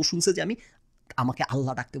মানে কি। ও শুনছে যে আমি আমাকে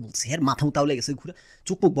আল্লাহ ডাকতে বলছি, হ্যাঁ মাথা উতাও লেগেছে, ঘুরে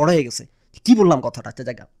চোখ বড় হয়ে গেছে। কি বললাম কথাটা একটা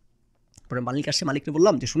জায়গা। পরে মালিক আসছে, মালিককে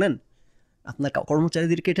বললাম যে শুনেন, আপনার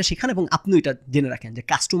কর্মচারীদেরকে এটা শেখান এবং আপনিও এটা জেনে রাখেন যে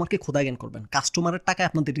কাস্টমারকে খোদা জ্ঞান করবেন। কাস্টমারের টাকায়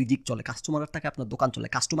আপনাদের রিজিক চলে, কাস্টমারের টাকায় আপনার দোকান চলে,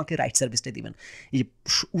 কাস্টমারকে রাইট সার্ভিসটা দিবেন। এই যে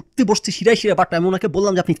উঠতে বসতে শিরাই শিরা বাট, আমি ওনাকে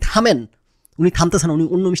বললাম যে আপনি থামেন। উনি থামতেছে না, উনি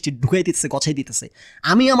অন্য মিষ্টি ঢুকাই দিতেছে, গছাই দিতেছে।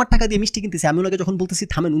 আমি আমার টাকা দিয়ে মিষ্টি কিনতেছি, আমি ওনাকে যখন বলতেছি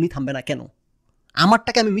থামেন, উনি থামবে না কেন? আমার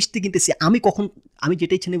টাকা আমি মিষ্টি কিনতেছি, আমি কখন আমি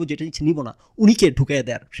যেটা ইচ্ছে নেবো, যেটা ইচ্ছে নিব না, উনিকে ঢুকাই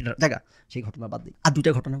দেয়ার সেটা জায়গা। সেই ঘটনা বাদ দিই, আর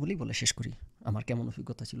 2টা ঘটনা বলে শেষ করি আমার কেমন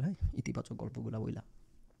অভিজ্ঞতা ছিল। হ্যাঁ, ইতিবাচক গল্পগুলো বইলা।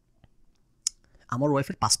 আমার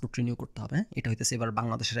ওয়াইফের পাসপোর্ট রিনিউ করতে হবে। এটা হইতেছে এবার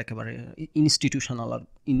বাংলাদেশের একেবারে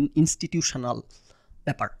ইনস্টিটিউশনাল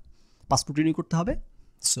ব্যাপার। পাসপোর্ট রিনিউ করতে হবে।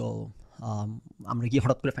 সো আমরা গিয়ে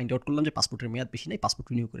হঠাৎ করে ফাইন্ড আউট করলাম যে পাসপোর্টের মেয়াদ বেশি নেই, পাসপোর্ট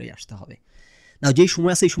রিনিউ করেই আসতে হবে। না, যেই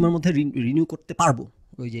সময় আছে এই সময়ের মধ্যে রিনিউ করতে পারবো।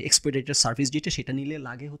 ওই যে এক্সপেডিটেড সার্ভিস যেটা, সেটা নিলে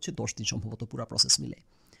লাগে হচ্ছে 10 দিন সম্ভবত, পুরো প্রসেস মিলে।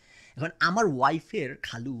 এখন আমার ওয়াইফের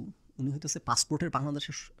খালু, উনি হইতেছে পাসপোর্টের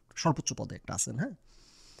বাংলাদেশের সর্বোচ্চ পদে একটা আছেন। হ্যাঁ,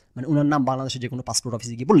 মানে ওনার নাম বাংলাদেশের যে কোনো পাসপোর্ট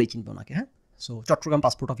অফিসে গিয়ে বললেই চিনবে ওনাকে। হ্যাঁ, সো চট্টগ্রাম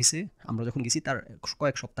পাসপোর্ট অফিসে আমরা যখন গেছি, তার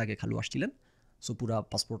কয়েক সপ্তাহ আগে খালু আসছিলেন। সো পুরা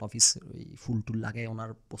পাসপোর্ট অফিস ওই ফুল টুল লাগায়, ওনার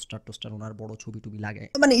পোস্টার টোস্টার, ওনার বড় ছবি টবি লাগায়,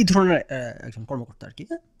 মানে এই ধরনের একজন কর্মকর্তা আর কি।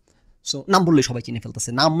 হ্যাঁ, সো নাম বললেই সবাই চিনে ফেলতেছে,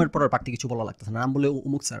 নামের পর আর বাড়তি কিছু বলা লাগতেছে না, নাম বলে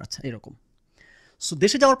অমুক স্যার, আচ্ছা এরকম। সো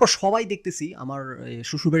দেশে যাওয়ার পর সবাই দেখতেছি, আমার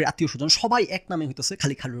শ্বশুরবাড়ির আত্মীয় স্বজন সবাই এক নামে হইতেছে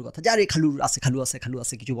খালি খালুর কথা, যে আরে খালুর আছে, খালু আছে, খালু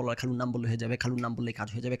আছে, কিছু বলার খালুর নাম বললে হয়ে যাবে, খালুর নাম বললে কাজ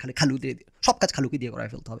হয়ে যাবে, খালি খালু দিয়ে সব কাজ খালুকে দিয়ে করায়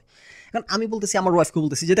ফেলতে হবে। কারণ আমি বলতেছি, আমার ওয়াইফকে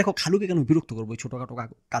বলতেছি যে দেখো, খালুকে কেন বিরক্ত করবো এই ছোটোখাটো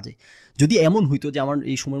কাজে? যদি এমন হইতো যে আমার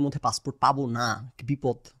এই সময়ের মধ্যে পাসপোর্ট পাবো না,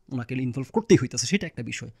 বিপদ, ওনাকে ইনভলভ করতেই হইতেছে, সেটা একটা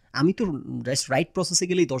বিষয়। আমি তো জাস্ট রাইট প্রসেসে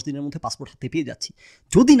গেলেই 10 দিনের মধ্যে পাসপোর্ট হাতে পেয়ে যাচ্ছি।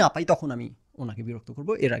 যদি না পাই তখন আমি ওনাকে বিরক্ত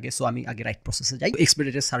করবো এর আগে। সো আমি আগে রাইট প্রসেসে যাই।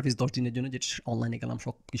 এক্সপেডিটেড সার্ভিস 10 দিনের জন্য, যেটা অনলাইনে গেলাম,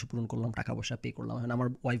 সব কিছু পূরণ করলাম, টাকা পয়সা পে করলাম। এখন আমার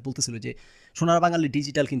ওয়াইফ বলতেছিল যে সোনার বাঙালি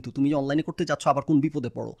ডিজিটাল, কিন্তু তুমি যে অনলাইনে করতে যাচ্ছ আবার কোন বিপদে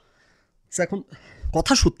পড়ো। এখন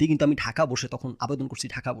কথা সত্যি, কিন্তু আমি ঢাকা বসে তখন আবেদন করছি,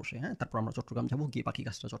 ঢাকা বসে। হ্যাঁ, তারপর আমরা চট্টগ্রাম যাবো, গিয়ে বাকি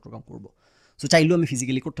কাজটা চট্টগ্রাম করবো। সো চাইলেও আমি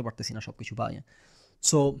ফিজিক্যালি করতে পারতেছি না সব কিছু বা।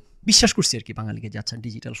 সো বিশ্বাস করছি আর কি বাঙালিকে, যে আচ্ছা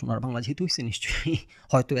ডিজিটাল সোনার বাংলা যেহেতু হয়েছে, নিশ্চয়ই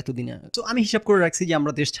হয়তো এতদিনে। তো আমি হিসাব করে রাখছি যে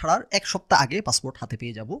আমরা দেশ ছাড়ার 1 সপ্তাহ আগে পাসপোর্ট হাতে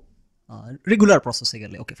পেয়ে যাব, রেগুলার প্রসেসে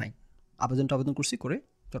গেলে। ওকে ফাইন, আবেদন করছি, করে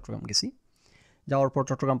চট্টগ্রাম গেছি। যাওয়ার পর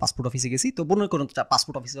চট্টগ্রাম পাসপোর্ট অফিসে গেছি। তো মনে করুন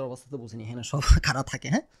পাসপোর্ট অফিসের অবস্থা তো বুঝিনি, হ্যাঁ সব খারাপ থাকে।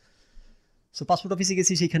 হ্যাঁ, সো পাসপোর্ট অফিসে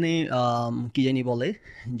গেছি, সেখানে কি জানি বলে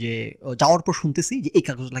যে যাওয়ার পর শুনতেছি যে এই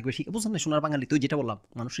কাগজ লাগবে, সেই বুঝলেন না, সোনার বাঙালি তো যেটা বললাম,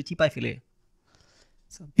 মানুষের চিপায় ফেলে,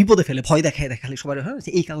 বিপদে ফেলে, ভয় দেখায় দেখালে সবাই, হ্যাঁ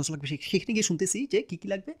এই কাগজ লাগবে। সেখানে গিয়ে শুনতেছি যে কী কী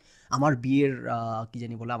লাগবে, আমার বিয়ের কি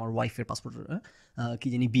জানি বলে, আমার ওয়াইফের পাসপোর্ট, কি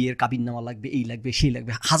জানি বিয়ের কাবিননামা লাগবে, এই লাগবে সেই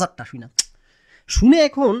লাগবে, হাজারটা শুই না শুনে।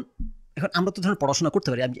 এখন আমরা তো ধরেন পড়াশোনা করতে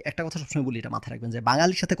পারি। আমি একটা কথা সবসময় বলি, এটা মাথায় রাখবেন, যে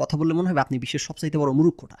বাঙালির সাথে কথা বললে মনে হবে আপনি বিশ্বের সবচাইতে বড়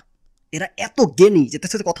মূর্খটা। এরা এত জ্ঞানী যে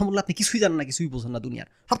তার সাথে কথা বললে আপনি কিছুই জানেন না, কিছুই বোঝেন না, দুনিয়ার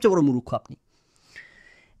সবচেয়ে বড় মূর্খ আপনি।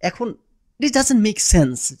 এখন দিস ডাজন্ট মেক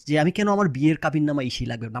সেন্স যে আমি কেন আমার বিয়ের কাবিননামা ইসি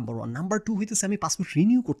লাগবে, নাম্বার 1। নাম্বার 2 হইতেছে আমি পাসপোর্ট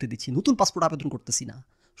রিনিউ করতে দিচ্ছি, নতুন পাসপোর্ট আবেদন করতেছি না।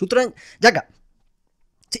 সুতরাং জায়গা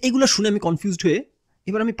এগুলো শুনে আমি কনফিউজড হয়ে,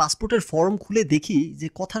 এবার আমি পাসপোর্টের ফর্ম খুলে দেখি যে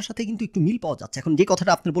কথার সাথে কিন্তু একটু মিল পাওয়া যাচ্ছে। এখন যে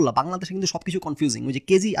কথাটা আপনি বললাম, বাংলাদেশে কিন্তু সব কিছু কনফিউজিং, ওই যে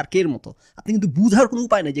কেজি আর কে এর মতো, আপনি কিন্তু বুঝার কোনো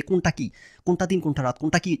উপায় নেই যে কোনটা কি, কোনটা দিন কোনটা রাত,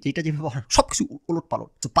 কোনটা কি, যেটা যেভাবে হয় সব কিছু ওলট পালট।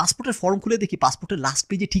 তো পাসপোর্টের ফর্ম খুলে দেখি, পাসপোর্টের লাস্ট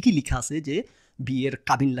পেজে ঠিকই লেখা আছে যে বিয়ের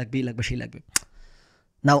কাবিন লাগবে, এই লাগবে সেই লাগবে।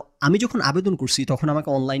 নাও আমি যখন আবেদন করছি, তখন আমাকে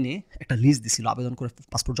অনলাইনে একটা লিস্ট দিছিল আবেদন করে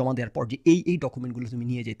পাসপোর্ট জমা দেওয়ার পর, যে এই ডকুমেন্টগুলো তুমি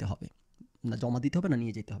নিয়ে যেতে হবে। না জমা দিতে হবে না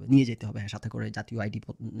নিয়ে যেতে হবে হ্যাঁ সাথে করে জাতীয় আইডি,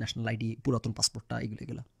 ন্যাশনাল আইডি, পুরাতন পাসপোর্টটা,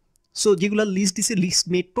 এগুলো। সো যেগুলো লিস্ট দিছে, লিস্ট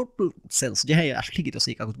মেড টোটাল সেন্স যে হ্যাঁ আসলে ঠিকই তো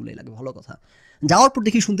সেই কাগজগুলোই লাগবে, ভালো কথা। যাওয়ার পর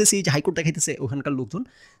দেখি শুনতেছি যে হাইকোর্ট দেখাইতেছে ওখানকার লোকজন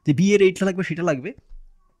যে বিয়ের এইটা লাগবে সেটা লাগবে।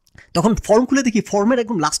 তখন ফর্ম খুলে দেখি ফর্মের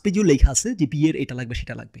একদম লাস্ট পেজেও লেখা আছে যে বিয়ের এটা লাগবে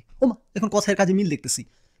সেটা লাগবে। ওমা, এখন কথার কাজে মিল দেখতেছি,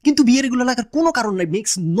 কিন্তু বিয়ের এগুলো লাগার কোনো কারণ নাই,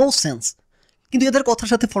 মেক্স নো সেন্স। কিন্তু এদের কথার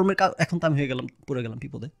সাথে ফর্মের এখন তো আমি হয়ে গেলাম, পড়ে গেলাম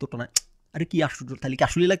বিপদে, তোটা না। আরে কি আশ্চর্য, তাহলে কি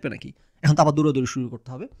আসলেই লাগবে নাকি? এখন তো আবার দৌড়াদৌড়ি শুরু করতে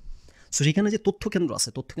হবে। সো সেখানে যে তথ্য কেন্দ্র আছে,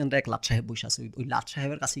 তথ্য কেন্দ্রে এক লাট সাহেব বসে আছে, ওই লাট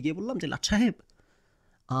সাহেবের কাছে গিয়ে বললাম যে লাট সাহেব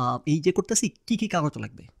এই যে করতেছি কি কি কাগজ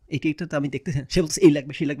লাগবে, এইটাতে আমি দেখতেছি। সে বলছে এই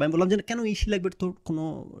লাগবে সেই লাগবে। আমি বললাম যে কেন এই সেই লাগবে, তোর কোনো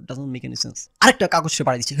ডাজন্ট মেক এনি সেন্স। আরেকটা কাগজ সে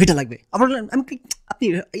বাড়াই দিচ্ছে, এটা লাগবে। আবার আমি আপনি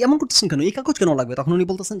এমন করতেছেন কেন, এই কাগজ কেন লাগবে? তখন উনি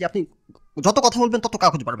বলতেছেন যে আপনি যত কথা বলবেন তত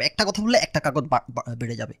কাগজ বাড়বে, একটা কথা বললে একটা কাগজ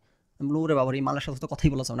বেড়ে যাবে। আমি বললাম ওরে বাবার, এই মালের সাথে তো কথাই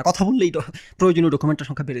বলা যাবে না, কথা বললেই প্রয়োজনীয় ডকুমেন্টের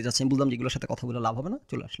সংখ্যা বেড়ে যাচ্ছে। আমি বললাম যেগুলোর সাথে কথা বলে লাভ হবে না,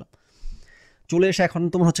 চলে আসলাম। চলে এসে এখন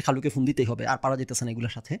তোমার হচ্ছে খালুকে ফোন দিতেই হবে, আর পারা যেতেছে না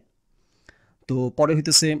এগুলোর সাথে। তো পরে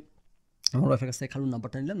হইতেছে আমার ওয়াইফের কাছ থেকে খালুর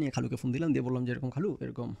নাম্বারটা নিলাম, নিয়ে খালুকে ফোন দিলাম, দিয়ে বললাম যে এরকম খালু,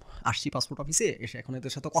 এরকম আসছি পাসপোর্ট অফিসে এসে এখন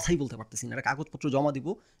এদের সাথে কথাই বলতে পারতেছি না, কাগজপত্র জমা দিব।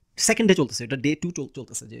 সেকেন্ড ডে চলতেছে, এটা ডে 2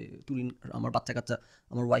 চলতেছে, যে তুরিন আমার বাচ্চা কাচ্চা,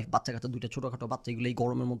 আমার ওয়াইফ বাচ্চা কাচ্চা, দুইটা ছোটোখাটো বাচ্চা, এগুলো এই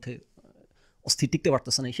গরমের মধ্যে অস্থির টিকতে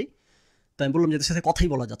পারতেছে না। সেই তো আমি বললাম যে এদের সাথে কথাই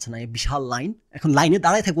বলা যাচ্ছে না, এই বিশাল লাইন, এখন লাইনে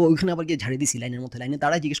দাঁড়ায় থাকবো। ওইখানে আবার গিয়ে ঝাড়িয়ে দিছি লাইনের মধ্যে, লাইনে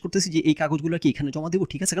দাঁড়ায় জিজ্ঞেস করতেছি যে এই কাগজগুলো কি এখানে জমা দেবো,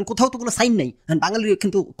 ঠিক আছে? কারণ কোথাও তো কোনো সাইন নেই। বাঙালির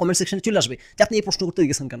কিন্তু কমেন্ট সেকশনে চলে আসবে যে আপনি এই প্রশ্ন করতে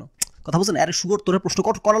গেছেন কেন, কথা বলছেন। আরে সুগর, তোর প্রশ্ন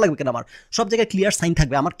করা লাগবে কেন? আমার সব জায়গায় ক্লিয়ার সাইন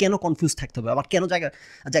থাকবে, আমার কেন কনফিউজ থাকতে হবে? আমার কেন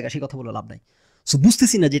জায়গা সেই কথা বলে লাভ নাই। সো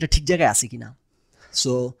বুঝতেছি না যে এটা ঠিক জায়গায় আছে কিনা।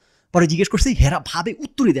 সো পরে জিজ্ঞেস করছি, হেরা ভাবে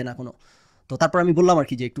উত্তরই দেয় না কোনো। তো তারপর আমি বললাম আর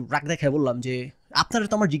কি, যে একটু রাগ দেখায় বললাম যে আপনারা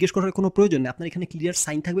তো আমার জিজ্ঞেস করার কোনো প্রয়োজন নেই, আপনার এখানে ক্লিয়ার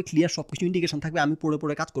সাইন থাকবে, ক্লিয়ার সব কিছু ইন্ডিকেশন থাকবে, আমি পড়ে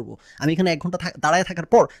পড়ে কাজ করবো। আমি এখানে 1 ঘন্টা দাঁড়ায় থাকার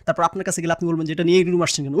পর তারপর আপনার কাছে গেলে আপনি বলবেন যে এটা নিয়ে এই রুম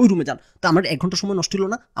আসছেন কেন, ওই রুমে যান। তো আমার 1 ঘন্টা সময় নষ্ট হলো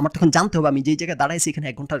না? আমার তখন জানতে হবে আমি যেই জায়গায় দাঁড়াইছি এখানে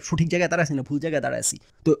 1 ঘন্টা সঠিক জায়গায় দাঁড়াইছি না ভুল জায়গায় দাঁড়াইছি।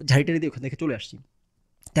 তো ঝাড়িটারি দিয়ে ওখান থেকে চলে আসছি।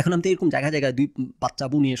 এখন আমি তো এরকম জায়গায় জায়গায় 2 বাচ্চা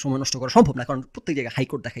নিয়ে সময় নষ্ট করা সম্ভব না, কারণ প্রত্যেক জায়গায়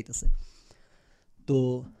হাইকোর্ট দেখাইতেছে। তো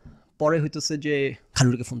পরে হইতেছে যে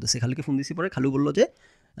খালুকে ফোন দিছি। পরে খালু বললো যে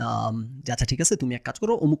আচ্ছা ঠিক আছে, তুমি এক কাজ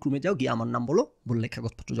করো, অমুক রুমে যাও, গিয়ে আমার নাম বললে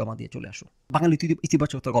কাগজপত্র জমা দিয়ে চলে আসো। বাঙালি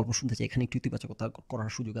ইতিবাচকতার গল্প শুনতে চাই, এখানে একটু ইতিবাচকতা করার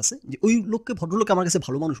সুযোগ আছে। যে ওই ভদ্রলোক আমার কাছে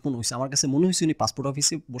ভালো মানুষ মনে হয়েছে। আমার কাছে মনে হয়েছে উনি পাসপোর্ট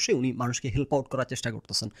অফিসে বসে উনি মানুষকে হেল্প আউট করার চেষ্টা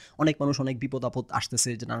করতেছেন। অনেক মানুষ অনেক বিপদ আপদ আসতেছে,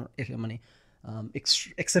 যে মানে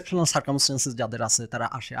এক্সেপশনাল সার্কামস্টেন্সেস যাদের আছে, তারা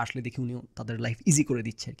আসলে দেখি উনি তাদের লাইফ ইজি করে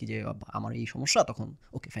দিচ্ছে আর কি, যে আমার এই সমস্যা, তখন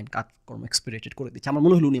ওকে ফাইন, কাজকর্ম এক্সপিরেটেড করে দিচ্ছে। আমার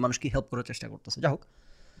মনে হলো উনি মানুষকে হেল্প করার চেষ্টা করতেছে। যাই হোক,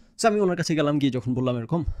 সো আমি ওনার কাছে গেলাম, গিয়ে যখন বললাম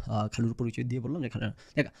এরকম খালুর পরিচয় দিয়ে বললাম যেখানে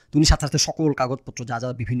তুমি সাথে সাথে সকল কাগজপত্র যা যা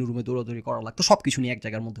বিভিন্ন রুমে দৌড়াদৌড়ি করা লাগতো সব কিছু নিয়ে এক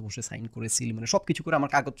জায়গার মধ্যে বসে সাইন করে সিল মানে সব কিছু করে আমার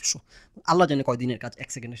কাগজ আল্লাহ জানে কয়দিনের কাজ 1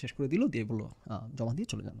 সেকেন্ডে শেষ করে দিল, দিয়ে বললো জমা দিয়ে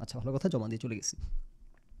চলে যান। আচ্ছা ভালো কথা, জমা দিয়ে চলে গেছি।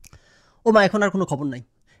 ও মা, এখন আর কোনো খবর নাই।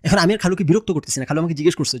 এখন আমি আর খালুকে বিরক্ত করতেছি না। খালু আমাকে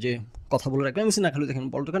জিজ্ঞেস করছে যে কথা বলে রাখবেন, আমি বলছি না খালু দেখেন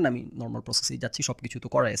বলতো কেন, আমি নর্মাল প্রসেসেই যাচ্ছি, সব কিছু তো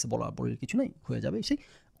করাই আছে, বলার কিছু নেই, হয়ে যাবে। সেই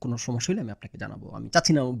কোনো সমস্যা হলে আমি আপনাকে জানাবো, আমি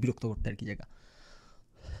চাচ্ছি না বিরক্ত করতে আর কি জায়গা।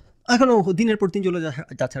 এখনও দিনের পর দিন চলে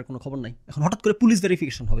যাচ্ছে, আর কোনো খবর নাই। এখন হঠাৎ করে পুলিশ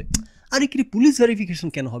ভেরিফিকেশন হবে। আরে কি পুলিশ ভেরিফিকেশন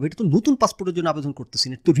কেন হবে? এটা তো নতুন পাসপোর্টের জন্য আবেদন করতেছি,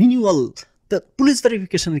 এটা তো রিনিউয়াল। তা পুলিশ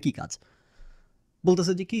ভেরিফিকেশনের কি কাজ?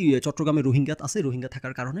 বলতেছে যে কি চট্টগ্রামে রোহিঙ্গা আছে, রোহিঙ্গা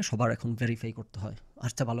থাকার কারণে সবার এখন ভেরিফাই করতে হয়।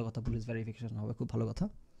 আচ্ছা ভালো কথা, পুলিশ ভেরিফিকেশন হবে, খুব ভালো কথা।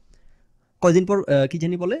 কয়দিন পর কি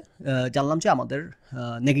জানি বলে জানলাম যে আমাদের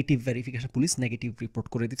negative verification, police negative report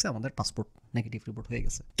করে দিচ্ছে, আমাদের পাসপোর্ট নেগেটিভ রিপোর্ট হয়ে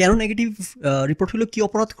গেছে। কেন নেগেটিভ রিপোর্ট হলো? কি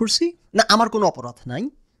অপরাধ করছি? না আমার কোনো অপরাধ নাই,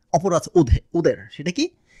 অপরাধ ওদের। সেটা কি?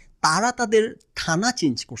 তারা তাদের থানা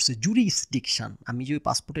চেঞ্জ করছে, জুরিসডিকশন। আমি যে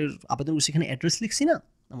পাসপোর্টের আবেদন করছি সেখানে অ্যাড্রেস লিখছি না,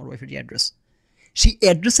 আমার ওয়াইফের যে অ্যাড্রেস, সেই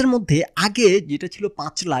অ্যাড্রেসের মধ্যে আগে যেটা ছিল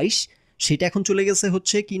 5 লাইশ, সেটা এখন চলে গেছে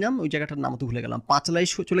হচ্ছে কি নাম, ওই জায়গাটার নাম তো ভুলে গেলাম। 5 লাইশ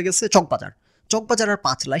চলে গেছে চকবাজার আর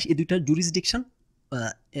 5 লাইশ, এই দুইটার জুরিসডিকশন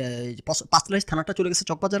 5 লাইশ থানাটা চলে গেছে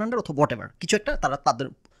চকবাজার আন্ডার, অথবা হোয়াট এভার কিছু একটা, তারা তাদের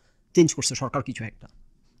চেঞ্জ করছে সরকার কিছু একটা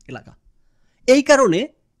এলাকা। এই কারণে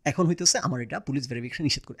এখন হইতেছে আমার এটা পুলিশ ভেরিফিকেশন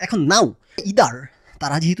নিষেধ করে। এখন নাও ইদার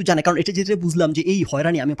তারা যেহেতু জানে, কারণ এটা যেটা বুঝলাম যে এই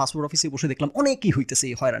হয়রানি, আমি পাসপোর্ট অফিসে বসে দেখলাম অনেকেই হইতেছে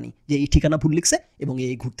এই হয়রানি, যে এই ঠিকানা ভুল লিখছে এবং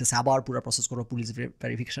এই ঘুরতেছে, আবার পুরো প্রসেস করো, পুলিশ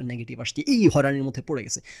ভেরিফিকেশন নেগেটিভ আসছে, এই হয়রানির মধ্যে পড়ে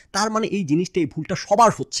গেছে। তার মানে এই জিনিসটা, এই ভুলটা সবার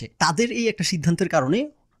হচ্ছে, তাদের এই একটা সিদ্ধান্তের কারণে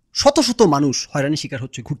শত শত মানুষ হয়রানি শিকার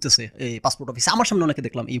হচ্ছে, ঘুরতেছে এই পাসপোর্ট অফিসে। আমার সামনে অনেকে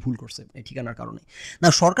দেখলাম এই ভুল করছে এই ঠিকানার কারণে। না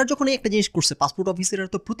সরকার যখন এই একটা জিনিস করছে, পাসপোর্ট অফিসেরা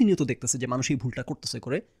তো প্রতিনিয়ত দেখতেছে যে মানুষ এই ভুলটা করতেছে,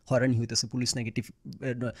 করে হয়রানি হইতেছে, পুলিশ নেগেটিভ,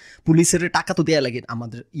 পুলিশের টাকা তো দেয়া লাগে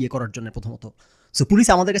আমাদের করার জন্য প্রথমত। সো পুলিশ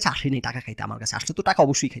আমাদের কাছে আসেনি টাকা খাইতে, আমার কাছে আসলে তো টাকা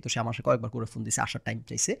অবশ্যই খাইতো। সে আমার সাথে কয়েকবার করে ফোন দিয়েছে, আসার টাইম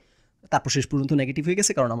চাইছে, তারপর শেষ পর্যন্ত নেগেটিভ হয়ে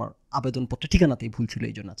গেছে, কারণ আমার আবেদনপত্রের ঠিকানাতেই ভুল ছিল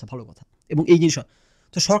এই জন্য। আচ্ছা ভালো কথা। এবং এই জিনিস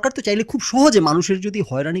তো সরকার তো চাইলে খুব সহজে মানুষের যদি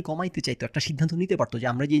হয়রানি কমাইতে চাইতো একটা সিদ্ধান্ত নিতে পারতো যে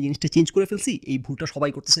আমরা যে জিনিসটা চেঞ্জ করে ফেলছি এই ভুলটা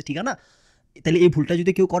সবাই করতেছে ঠিকানা, তাহলে এই ভুলটা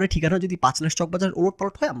যদি কেউ করে ঠিকানা যদি 5 লাখ চকবাজার ওলট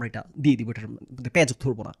পালট হয় আমরা এটা দিয়ে দিব, এটার পেঁয়াজ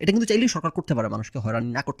ধরবো না। এটা কিন্তু চাইলেই সরকার করতে পারে মানুষকে হয়রানি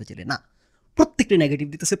না করতে চাইলে। না, প্রত্যেকটা নেগেটিভ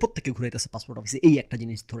দিতেছে, প্রত্যেককে ঘুরাইতেছে পাসপোর্ট অফিসে এই একটা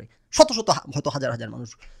জিনিস ধরে। শত শত হয়তো হাজার হাজার মানুষ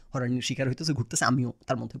হয়রানির শিকার হইতেছে, ঘুরতেছে, আমিও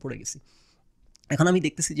তার মধ্যে পড়ে গেছি। এখন আমি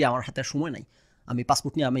দেখতেছি যে আমার হাতে আর সময় নাই, আমি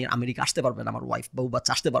পাসপোর্ট নিয়ে আমি আমেরিকা আসতে পারবে না, আমার ওয়াইফ বউ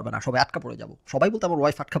বাচ্চা আসতে পারবে না, সবাই আটকা পড়ে যাবো। সবাই বলতে আমার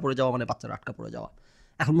ওয়াইফ আটকা পড়ে যাওয়া মানে বাচ্চারা আটকা পড়ে যাওয়া।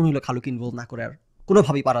 এখন মনে হলো খালুকে ইনভলভ না করে আর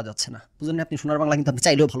কোনোভাবেই পারা যাচ্ছে না। বুঝলেন, আপনি সোনার বাংলা কিন্তু আপনি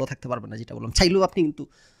চাইলেও ভালো থাকতে পারবেন না, যেটা বললাম। চাইলেও আপনি কিন্তু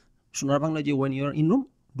সোনার বাংলায় যে when your in room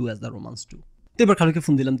do as the romance do. তো এবার খালুকে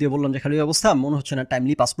ফোন দিলাম, দিয়ে বললাম যে খালু অবস্থা মনে হচ্ছে না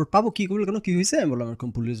টাইমলি পাসপোর্ট পাবো, কী করবো কেন, কী হয়েছে? আমি বললাম এরকম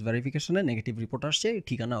পুলিশ ভেরিফিকেশনে নেগেটিভ রিপোর্ট আসছে,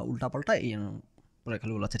 ঠিকানা উল্টাপাল্টা এই। পরে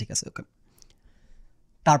খালু বলল আচ্ছা ঠিক আছে ওকে।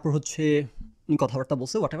 তারপর হচ্ছে কথাবার্তা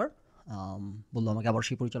বলছে হোয়াট এভার, বললো আমাকে আবার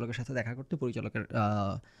সেই পরিচালকের সাথে দেখা করতে। পরিচালকের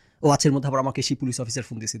ও আছের মধ্যে আবার আমাকে সেই পুলিশ অফিসার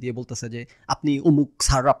ফোন দিয়েছে, দিয়ে বলতেছে যে আপনি অমুক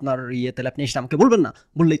স্যার আপনার ইয়ে, তাহলে আপনি এসে আমাকে বলবেন না,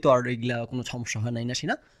 বললেই তো আর এগুলা কোনো সমস্যা হয় নাই না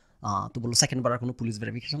সিনা। তো বললো সেকেন্ড বার আর কোনো পুলিশ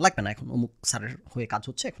ভেরিফিকেশন লাগবে না, এখন অমুক স্যারের হয়ে কাজ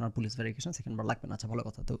হচ্ছে, এখন আর পুলিশ ভেরিফিকেশন সেকেন্ড বার লাগবে না। আচ্ছা ভালো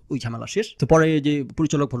কথা, তো ওই ঝামেলা শেষ। তো পরে যে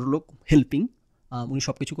পরিচালক ভদ্রলোক হেল্পিং, উনি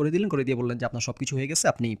সব কিছু করে দিলেন, করে দিয়ে বললেন যে আপনার সব কিছু হয়ে গেছে,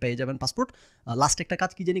 আপনি পেয়ে যাবেন পাসপোর্ট। লাস্ট একটা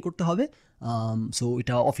কাজ কি জানি করতে হবে, সো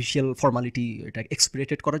এটা অফিসিয়াল ফর্মালিটি, এটা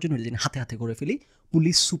এক্সপিরেটেড করার জন্য এটা হাতে হাতে করে ফেলি।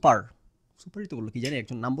 পুলিশ সুপারই তো বললো কি জানি,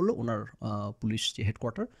 একজন নাম বললো, ওনার পুলিশ যে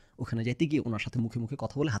হেডকোয়ার্টার, ওখানে যাইতে গিয়ে ওনার সাথে মুখে মুখে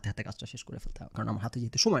কথা বলে হাতে হাতে কাজটা শেষ করে ফেলতে হবে, কারণ আমার হাতে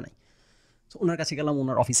যেতে সময় নাই। তো ওনার কাছে গেলাম,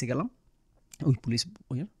 ওনার অফিসে গেলাম, ওই পুলিশ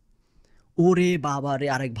ওরে বাবা রে,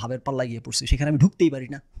 আরেক ভাবের পাল্লা গিয়ে পড়ছে। সেখানে আমি ঢুকতেই পারি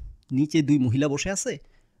না, নিচে 2 মহিলা বসে আছে,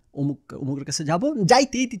 অমুকের কাছে যাবো,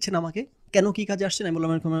 যাইতেই দিচ্ছে না আমাকে। কেন, কি কাজে আসছেন? আমি বললাম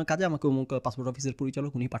এরকম কাজে, আমাকে অমুক পাসপোর্ট অফিসের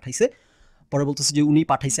পরিচালক উনি পাঠাইছে। পরে বলতেছে যে উনি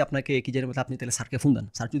পাঠাইছে আপনাকে, কি জানি, আপনি তাহলে স্যারকে ফোন দেন,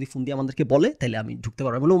 স্যার যদি ফোন দিয়ে আমাদেরকে বলে তাহলে আমি ঢুকতে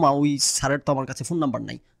পারবো। বললাম মা, ওই স্যারের তো আমার কাছে ফোন নাম্বার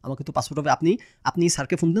নাই, আমাকে তো পাসপোর্ট হবে, আপনি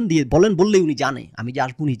স্যারকে ফোন দেন, দিয়ে বলেন, বললেই উনি জানে আমি যে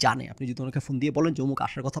আসবো, উনি জানে। আপনি যদি ওনাকে ফোন দিয়ে বলেন যে অমুক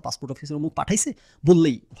আসার কথা, পাসপোর্ট অফিসের অমুক পাঠাইছে,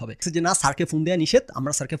 বললেই হবে। যে না, স্যারকে ফোন দেওয়া নিষেধ,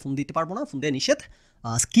 আমরা স্যারকে ফোন দিতে পারবো না, ফোন দেওয়া নিষেধ।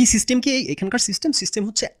 কি সিস্টেম, কি এখানকার সিস্টেম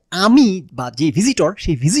হচ্ছে আমি বা যে ভিজিটর,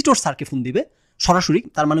 সেই ভিজিটর স্যারকে ফোন দিবে সরাসরি।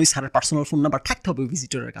 তার মানে ওই স্যারের পার্সোনাল ফোন নাম্বার থাকতে হবে ওই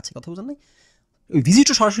ভিজিটরের কাছে, কথা বোঝেন নাই? ওই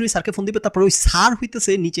ভিজিটর সরাসরি স্যারকে ফোন দিবে, তারপরে ওই স্যার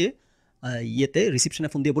হইতেছে নিচে ইয়েতে রিসিপশনে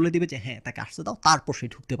ফোন দিয়ে বলে দিবে যে হ্যাঁ তাকে আসতে দাও, তারপর সে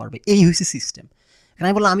ঢুকতে পারবে। এই হয়েছে সিস্টেম। এখানে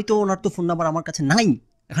আমি বললাম আমি তো ওনার তো ফোন নাম্বার আমার কাছে নাই,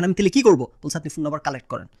 এখন আমি তাহলে কী করবো? বলছে আপনি ফোন নাম্বার কালেক্ট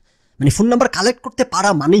করেন। মানে ফোন নাম্বার কালেক্ট করতে পারা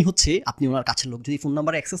মানেই হচ্ছে আপনি ওনার কাছের লোক। যদি ফোন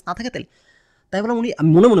নাম্বারে অ্যাক্সেস না থাকে তাহলে, তাই বললাম উনি, আমি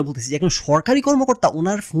মনে মনে বলতেছি যে একজন সরকারি কর্মকর্তা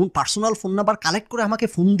ওনার phone personal phone number collect করে আমাকে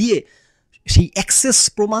ফোন দিয়ে সেই অ্যাক্সেস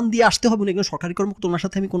প্রমাণ দিয়ে আসতে হবে, উনি একজন সরকারি কর্মকর্তা, ওনার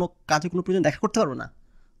সাথে আমি কোনো কাজে কোনো প্রয়োজন দেখা করতে পারবো না।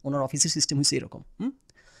 ওনার অফিসের সিস্টেম হয়েছে এরকম।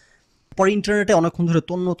 পরে ইন্টারনেটে অনেকক্ষণ ধরে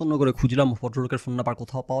তন্ন করে খুঁজলাম ভদ্রলোকের ফোন নাম্বার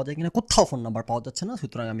কোথাও পাওয়া যায় কিনা, কোথাও ফোন নাম্বার পাওয়া যাচ্ছে না।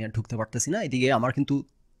 সুতরাং আমি আর ঢুকতে পারতেছি না। এদিকে আমার কিন্তু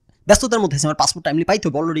ব্যস্ততার মধ্যে আছে, আমার পাসপোর্ট টাইমলি পাইতে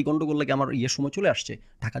হবে, অলরেডি গন্ডগোল লাগে আমার ইয়ের সময় চলে আসছে,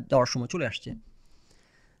 ঢাকা যাওয়ার সময় চলে আসছে।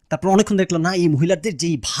 তারপর অনেকক্ষণ দেখলাম না, এই মহিলাদের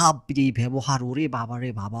যেই ভাব, যেই ব্যবহার, ওরে বাবা রে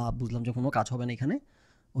বাবা, বুঝলাম যে কোনো কাজ হবে না এখানে।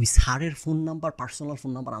 ওই স্যারের phone number, personal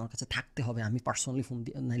phone number আমার কাছে থাকতে হবে, আমি পার্সোনালি ফোন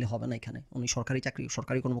দিয়ে নাইলে হবে না এখানে। উনি সরকারি চাকরি,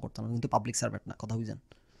 সরকারি কর্মকর্তা না, কিন্তু পাবলিক সার্ভেন্ট না, কথা বুঝেন।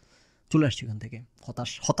 চলে আসছি ওখান থেকে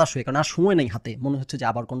হতাশ হয়ে, কারণ আর সময় নেই হাতে, মনে হচ্ছে যে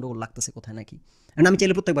আবার গন্ডগোল লাগতেছে কোথায় নাকি। আমি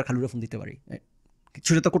চাইলে প্রত্যেকবার খালুরে ফোন দিতে পারি,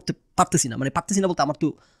 কিছু তো করতে পারতেছি না। মানে পারতেছি না বলতে, আমার তো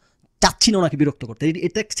চাচ্ছি না ওনাকে বিরক্ত করতে,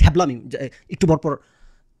 এটা ছ্যাবলামি। একটু পরপর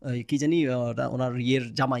কি জানি ওনার ইয়ের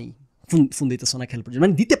জামাই ফোন দিতেছে না, খেয়াল পর্যন্ত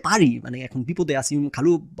মানে দিতে পারি, মানে এখন বিপদে আসি।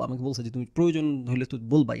 খালু আমাকে বলছে যে তুমি প্রয়োজন হইলে তো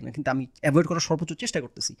বলবাই না, কিন্তু আমি অ্যাভয়েড করার সর্বোচ্চ চেষ্টা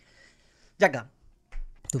করতেছি। জায়গা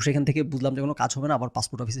তো সেখান থেকে বুঝলাম যে কোনো কাজ হবে না, আবার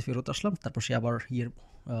পাসপোর্ট অফিসে ফেরত আসলাম। তারপর সে আবার ইয়ের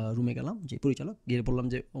রুমে গেলাম, যে পরিচালক, গিয়ে বললাম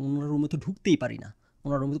যে ওনার রুমে তো ঢুকতেই পারি না,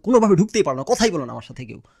 ওনার রুমে তো কোনোভাবে ঢুকতেই পারো না, কথাই বলো না আমার সাথে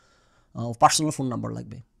কেউ, পার্সোনাল ফোন নাম্বার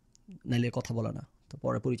লাগবে, নাইলে কথা বলে না। তো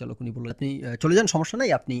পরে পরিচালক উনি বললেন আপনি চলে যান, সমস্যা নেই,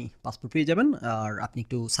 আপনি পাসপোর্ট পেয়ে যাবেন। আর আপনি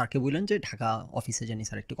একটু স্যারকে বললেন যে ঢাকা অফিসে জানি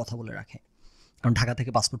স্যার একটু কথা বলে রাখে, কারণ ঢাকা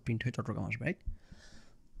থেকে পাসপোর্ট প্রিন্ট হয়ে চট্টগ্রাম আসবে, রাইট?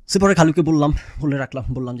 সে পরে খালুকে বলে রাখলাম,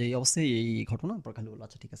 বললাম যে এই অবস্থায় এই ঘটনা। পরে খালু বললো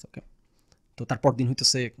আচ্ছা ঠিক আছে ওকে। তো তারপর দিন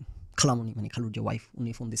হইতেছে খালামণি, মানে খালুর যে ওয়াইফ, উনি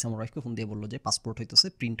ফোন দিয়েছে আমার ওয়াইফকে, ফোন দিয়ে বললো যে পাসপোর্ট হইতেছে,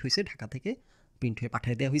 প্রিন্ট হয়েছে, ঢাকা থেকে প্রিন্ট হয়ে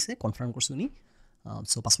পাঠিয়ে দেওয়া হয়েছে, কনফার্ম করছে উনি।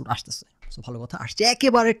 সো পাসপোর্ট আসতেছে। সো ভালো কথা, আসছে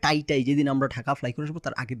একেবারে টাইটাই। যেদিন আমরা ঢাকা ফ্লাই করে আসবো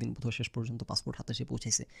তার আগের দিন বোধহয় শেষ পর্যন্ত পাসপোর্ট হাতে এসে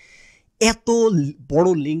পৌঁছাইছে। এত বড়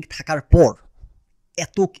লিঙ্ক থাকার পর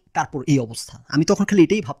তারপর এই অবস্থা। আমি তখন খালি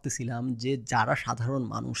এটাই ভাবতেছিলাম যে যারা সাধারণ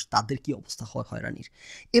মানুষ তাদের কি অবস্থা হয় হয়রানির।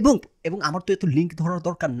 এবং আমার তো এত লিঙ্ক ধরার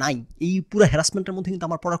দরকার নাই, এই পুরো হ্যারাসমেন্টের মধ্যে কিন্তু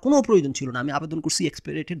আমার পড়ার কোনো প্রয়োজন ছিল না। আমি আবেদন করছি,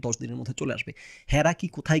 এক্সপায়ারি 10 দিনের মধ্যে চলে আসবে। হেরা কি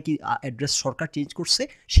কোথায় কি অ্যাড্রেস সরকার চেঞ্জ করছে,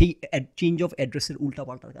 সেই চেঞ্জ অফ অ্যাড্রেসের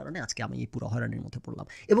উল্টাপাল্টার কারণে আজকে আমি এই পুরো হয়রানির মধ্যে পড়লাম।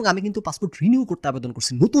 এবং আমি কিন্তু পাসপোর্ট রিনিউ করতে আবেদন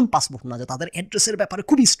করছি, নতুন পাসপোর্ট না, যে তাদের অ্যাড্রেসের ব্যাপারে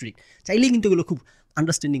খুবই স্ট্রিক্ট। চাইলেই কিন্তু এগুলো খুব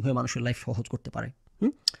আন্ডারস্ট্যান্ডিং হয়ে মানুষের লাইফ সহজ করতে পারে।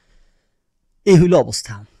 এই হইল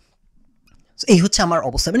অবস্থা। এই হচ্ছে আমার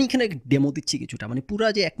অবস্থা, মানে এখানে ডেমো দিচ্ছি কিছুটা, মানে পুরা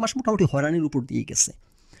যে 1 মাস মোটামুটি হয়রানির উপর দিয়ে গেছে।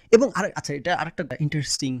 এবং আচ্ছা, এটা আরেকটা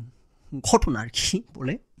ইন্টারেস্টিং ঘটনা আর কি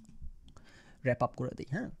বলে র্যাপ আপ করে দিই।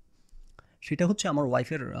 হ্যাঁ, সেটা হচ্ছে আমার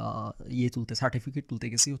ওয়াইফের সার্টিফিকেট তুলতে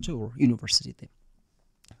গেছি হচ্ছে ওর ইউনিভার্সিটিতে।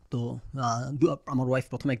 তো আমার ওয়াইফ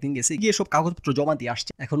প্রথম একদিন গেছে, গিয়ে সব কাগজপত্র জমা দিয়ে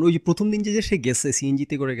আসছে। এখন ওই যে প্রথম দিন যে সে গেছে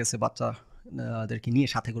সিএনজিতে করে গেছে বাচ্চাদেরকে নিয়ে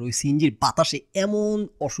সাথে করে, ওই সিএনজির বাতাসে এমন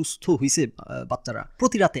অসুস্থ হয়েছে বাচ্চারা।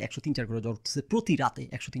 প্রতি রাতে 103-4 করে জ্বর উঠতেছে, প্রতি রাতে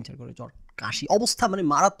 103-4 করে জ্বর, কাশি, অবস্থা মানে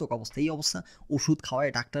মারাত্মক অবস্থা। এই অবস্থা ওষুধ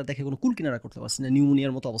খাওয়ায় ডাক্তার দেখে কোনো কুল কিনারা করতে পারছে না,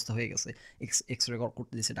 নিউমোনিয়ার মতো অবস্থা হয়ে গেছে। এক্স রে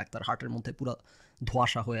করতে দিয়েছে ডাক্তার, হার্টের মধ্যে পুরো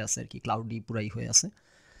ধোঁয়াশা হয়ে আছে আর কি, ক্লাউডি পুরাই হয়ে আছে।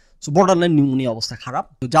 সো বর্ডার লাইন নিউমোনিয়া, অবস্থা খারাপ।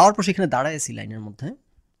 তো যাওয়ার পর সেখানে দাঁড়াইছি লাইনের মধ্যে।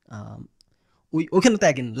 ওইখানে তো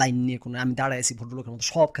একদিন লাইন নিয়ে কোনো, আমি দাঁড়ায় আছি ভদ্রলোকের মতো,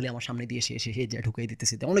 সব খালি আমার সামনে দিয়ে এসে ঢুকিয়ে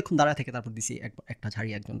দিতেছি, অনেকক্ষণ দাঁড়ায় থেকে তারপর দিছি একটা ঝাড়ি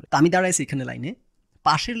একজন। তো আমি দাঁড়ায় আছি এখানে লাইনে,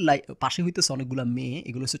 পাশে হইতেছে অনেকগুলো মেয়ে,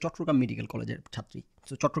 এগুলো হচ্ছে চট্টগ্রাম মেডিকেল কলেজের ছাত্রী।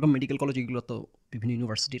 তো চট্টগ্রাম মেডিকেল কলেজ এগুলো তো বিভিন্ন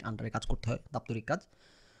ইউনিভার্সিটির আন্ডারে কাজ করতে হয়, দাপ্তরিক কাজ।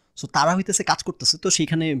 সো তারা হইতেছে কাজ করতেছে, তো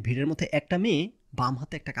সেইখানে ভিড়ের মধ্যে একটা মেয়ে বাম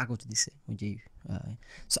হাতে একটা কাগজ দিছে, ওই যে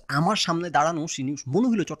সো আমার সামনে দাঁড়ানো মনে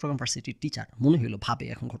হইলো চট্টগ্রাম ভার্সিটির টিচার, মনে হইলো, ভাবে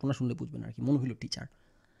এখন ঘটনা শুনলে বুঝবেন আর কি, মনে হইলো টিচার।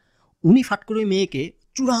 উনি ফাট করে ওই মেয়েকে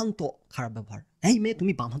চূড়ান্ত খারাপ ব্যবহার, এই মেয়ে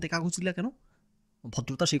তুমি বাম হাতে কাগজ দিলা কেন,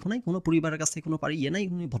 ভদ্রতা শেখো নাই কোনো, পরিবারের কাছ থেকে কোনো নাই,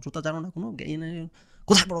 তুমি ভদ্রতা জানো না কোনো,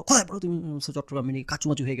 কোথায় পড়ো তুমি, চট্টগ্রাম মেডিকেল,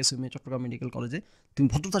 কাচুমাচু হয়ে গেছে মেয়ে চট্টগ্রাম মেডিকেল কলেজে, তুমি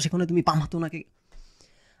ভদ্রতা শেখো না, তুমি বাম হাতে ওনাকে।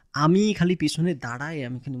 আমি খালি পিছনে দাঁড়ায়,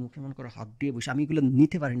 আমি খালি মুখে মন করে হাত দিয়ে বসে, আমি এগুলো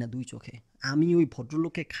নিতে পারি না দুই চোখে। আমি ওই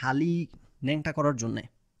ভদ্রলোককে খালি ন্যাংটা করার জন্যে,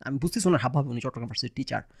 আমি বুঝতেছি ওনার হাবভাব, উনি চট্টগ্রাম ভার্সিটির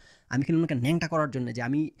টিচার, আমি খালি ওনাকে ন্যাংটা করার জন্য যে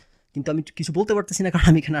আমি কিছু বলতে পারতেছি না, কারণ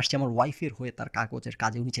আমি এখানে আসছি আমার ওয়াইফের হয়ে তার কাগজের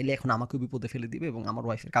কাজে। উনি চাইলে এখন আমাকেও বিপদে ফেলে দিবে এবং আমার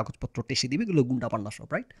ওয়াইফের কাগজপত্র টেসে দিবে, এগুলো গুন্ডা পান্ডা সব,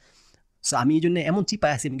 রাইট? সো আমি এই জন্য এমন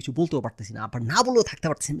চিপায় আছি, আমি কিছু বলতেও পারতেছি না, আবার না বলেও থাকতে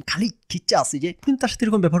পারতেছি, আমি খালি খিচ্চা আছি যে আপনি তার সাথে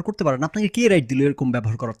এরকম ব্যবহার করতে পারেন, আপনাকে কে রাইট দিল এরকম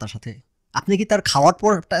ব্যবহার করার তার সাথে? আপনি কি তার খাওয়ার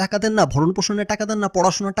পর টাকা দেন না, ভরণ পোষণের টাকা দেন না,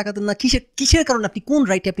 পড়াশোনার টাকা দেন না, কিসের কারণে আপনি কোন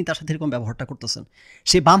রাইটে আপনি তার সাথে এরকম ব্যবহারটা করতেছেন?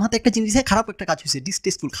 সে বাম হাতে একটা জিনিস, খারাপ একটা কাজ হয়েছে,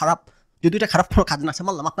 ডিসটেস্টফুল, খারাপ, যদি এটা খারাপ কোনো কাজ না আছে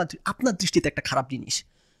মানলাম, আপনার দৃষ্টিতে একটা খারাপ জিনিস,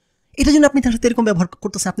 এটার জন্য আপনি তার সাথে এরকম ব্যবহার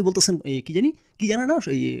করতেছেন। আপনি বলতেছেন কি জানে না,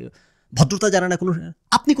 এই ভদ্রতা জানে না কোনো,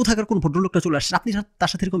 আপনি কোথাকার কোন ভদ্রলোকটা চলে আসছেন, আপনি তার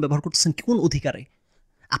সাথে এরকম ব্যবহার করতেছেন কোন অধিকারে?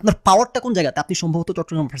 আপনার পাওয়ারটা কোন জায়গাতে? আপনি সম্ভবত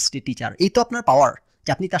চট্টগ্রাম ইউনিভার্সিটির টিচার, এই তো আপনার পাওয়ার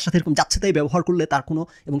যে আপনি তার সাথে এরকম যাচ্ছে তাই ব্যবহার করলে তার কোনো,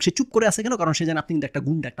 এবং সে চুপ করে আছে কেন? কারণ সে জানে আপনি কিন্তু একটা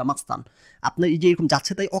গুন্ডা, একটা মাস্তান। আপনার এই যে এরকম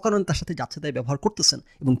যাচ্ছে তাই অকারণে তার সাথে যাচ্ছে তাই ব্যবহার করতেছেন,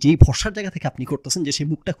 এবং যেই ভরসার জায়গা থেকে আপনি করতেছেন যে সেই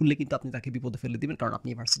মুখটা খুললে কিন্তু আপনি তাকে বিপদে ফেলে দিবেন, কারণ আপনি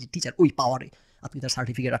ইউনিভার্সিটির টিচার, ওই পাওয়ারে আপনি তার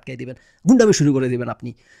সার্টিফিকেট আটকাই দিবেন, গুন্ডামি শুরু করে দিবেন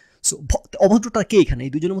আপনি। সো অভদ্রটা কে এখানে?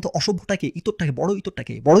 এই দুজনের মতো অসভ্যটাকে, ইতরটাকে,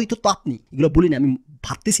 বড় ইতর তো আপনি। এগুলো বলি না, আমি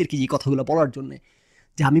ভাবতেছি আর কি এই কথাগুলো বলার জন্য,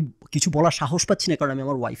 যে আমি কিছু বলার সাহস পাচ্ছি না, কারণ আমি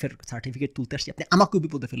আমার ওয়াইফের সার্টিফিকেট তুলতে আসছি, আপনি আমাকেও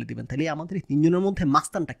বিপদে ফেলে দিবেন। তাহলে আমাদের এই তিনজনের মধ্যে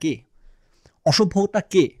মাস্তানটা কে, অসভ্যটা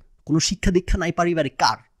কে? কোনো শিক্ষা দীক্ষা নাই পারিবারিক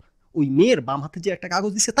কার? ওই মেয়ের বাম হাতে যে একটা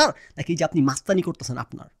কাগজ দিচ্ছে তার, নাকি যে আপনি মাস্তানি করতেছেন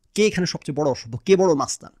আপনার? কে এখানে সবচেয়ে বড় অসভ্য, কে বড়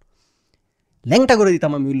মাস্তান? ল্যাংটা করে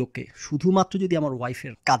দিতাম আমি ওই লোককে, শুধুমাত্র যদি আমার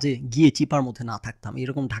ওয়াইফের কাজে গিয়ে চিপার মধ্যে না থাকতাম।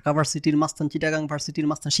 এরকম ঢাকা ভার্সিটির মাস্তান, চিটাগাং ভার্সিটির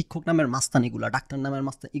মাস্তান, শিক্ষক নামের মাস্তান, এগুলো ডাক্তার নামের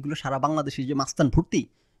মাস্তান, এগুলো সারা বাংলাদেশের যে মাস্তান ভর্তি,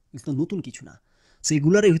 এগুলো নতুন কিছু না।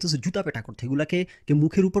 সেগুলারে হইতেছে জুতা পেটা করতে, এগুলাকে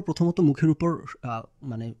মুখের উপর, প্রথমত মুখের উপর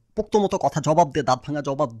মানে পোক্ত মতো কথা জবাব দিয়ে, দাঁত ভাঙা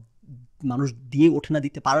জবাব মানুষ দিয়ে ওঠে না,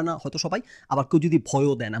 দিতে পারে না হয়তো সবাই, আবার কেউ যদি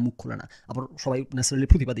ভয়ও দেয় না, মুখ খুলে না, আবার সবাই ন্যাচারালি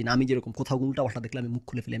প্রতিবাদী না। আমি যেরকম কোথাও উল্টা পাল্টা দেখলে আমি মুখ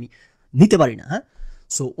খুলে ফেলে, আমি নিতে পারি না। হ্যাঁ,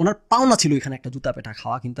 সো ওনার পাওনা ছিল এখানে একটা জুতা পেটা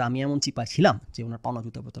খাওয়া, কিন্তু আমি এমন চিপা ছিলাম যে ওনার পাওনা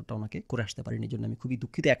জুতা পেটাটা ওনাকে করে আসতে পারিনি, জন্য আমি খুবই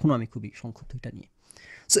দুঃখিত, এখনও আমি খুবই সংক্ষুব্ধ এটা নিয়ে।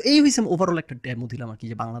 সো এই হয়েছে ওভারঅল একটা ডেমো দিলাম আর কি,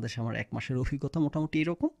 যে বাংলাদেশে আমার 1 মাসের অভিজ্ঞতা মোটামুটি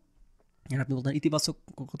এরকম। আর আপনি বলতেন ইতিবাচক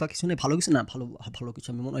কথা কিছু নেই, ভালো কিছু না, ভালো কিছু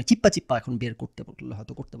আমি মনে হয় চিপ্পা এখন বের করতে পারলে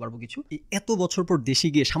হয়তো করতে পারবো কিছু। এত বছর পর দেশে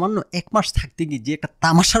গিয়ে সামান্য 1 মাস থাকতে গিয়ে যে একটা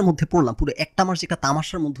তামাশার মধ্যে পড়লাম, পুরো একটা মাস যে একটা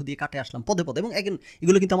তামাশার মধ্য দিয়ে কাটে আসলাম পদে পদে, এবং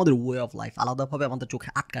এগুলো কিন্তু আমাদের ওয়ে অফ লাইফ, আলাদাভাবে আমাদের চোখে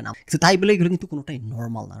আটকায় না, কিন্তু তাই বলে এগুলো কিন্তু কোনোটাই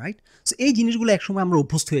নর্মাল না, রাইট? সো এই জিনিসগুলো একসময় আমরা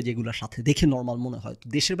অভ্যস্ত হয়ে যায়, এগুলোর সাথে দেখে নর্মাল মনে হয়। তো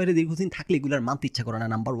দেশের বাইরে দীর্ঘদিন থাকলে এগুলোর মানতে ইচ্ছা করে না,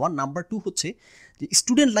 নাম্বার 1। নাম্বার 2 হচ্ছে যে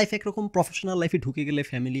স্টুডেন্ট লাইফ একরকম, প্রফেশনাল লাইফে ঢুকে গেলে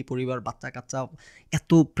ফ্যামিলি, পরিবার, বাচ্চা কাচ্চা,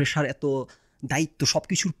 এত প্রেশার, এত দায়িত্ব, সব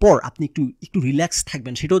কিছুর পর আপনি একটু রিল্যাক্স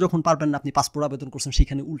থাকবেন, সেটাও যখন পারবেন না। আপনি পাসপোর্ট আবেদন করছেন,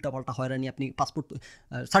 সেখানে উল্টাপাল্টা হয়রানি, আপনি পাসপোর্ট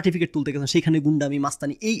সার্টিফিকেট তুলতে গেছেন, সেখানে গুন্ডামি,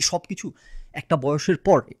 মাস্তানি, এই সব কিছু একটা বয়সের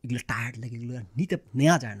পর এগুলো টায়ার্ড লাগে, এগুলো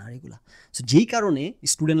নেওয়া যায় না এগুলো। সো যেই কারণে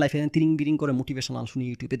স্টুডেন্ট লাইফে তিরিং বিরিং করে মোটিভেশনাল শুনি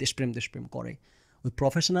ইউটিউবে, দেশপ্রেম করে, ওই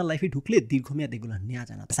প্রফেশনাল লাইফে ঢুকলে দীর্ঘমেয়াদে এগুলো নেওয়া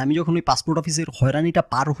যায় না। আমি যখন ওই পাসপোর্ট অফিসের হয়রানিটা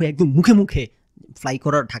পার হয়ে একদম মুখে ফ্লাই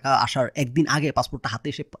করার, ঢাকা আসার একদিন আগে পাসপোর্টটা হাতে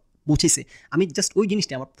এসে বুঝেছে। আমি জাস্ট ওই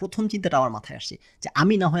জিনিসটা আমার ১ম চিন্তাটা আমার মাথায় আসছে যে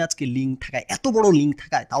আমি না হয় আজকে লিঙ্ক থাকায়, এত বড় লিঙ্ক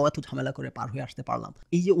থাকায় তাও এত ঝামেলা করে পার হয়ে আসতে পারলাম।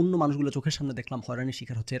 এই যে অন্য মানুষগুলো চোখের সামনে দেখলাম হয়রানির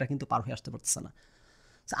শিকার হচ্ছে, এরা কিন্তু পার হয়ে আসতে পারতেছে না।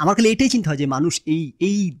 আমার খালি এটাই চিন্তা হয় যে মানুষ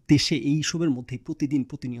এই দেশে এইসবের মধ্যেই প্রতিদিন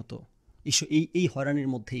প্রতিনিয়ত এই হয়রানির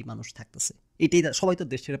মধ্যেই মানুষ থাকতেছে। এটাই সবাই তো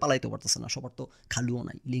দেশ ছেড়ে পালাইতে পারতেছে না, সবার তো খালুও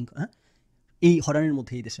নাই লিঙ্ক, হ্যাঁ? এই হয়রানির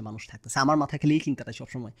মধ্যে এই দেশে মানুষ থাকতেছে। আমার মাথায় খালি এই চিন্তাটাই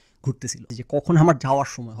সবসময় ঘুরতেছিল যে কখন আমার যাওয়ার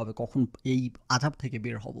সময় হবে, কখন এই আযাব থেকে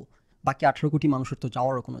বের হব। বাকি ১৮ কোটি মানুষের তো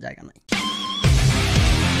যাওয়ারও কোনো জায়গা নাই।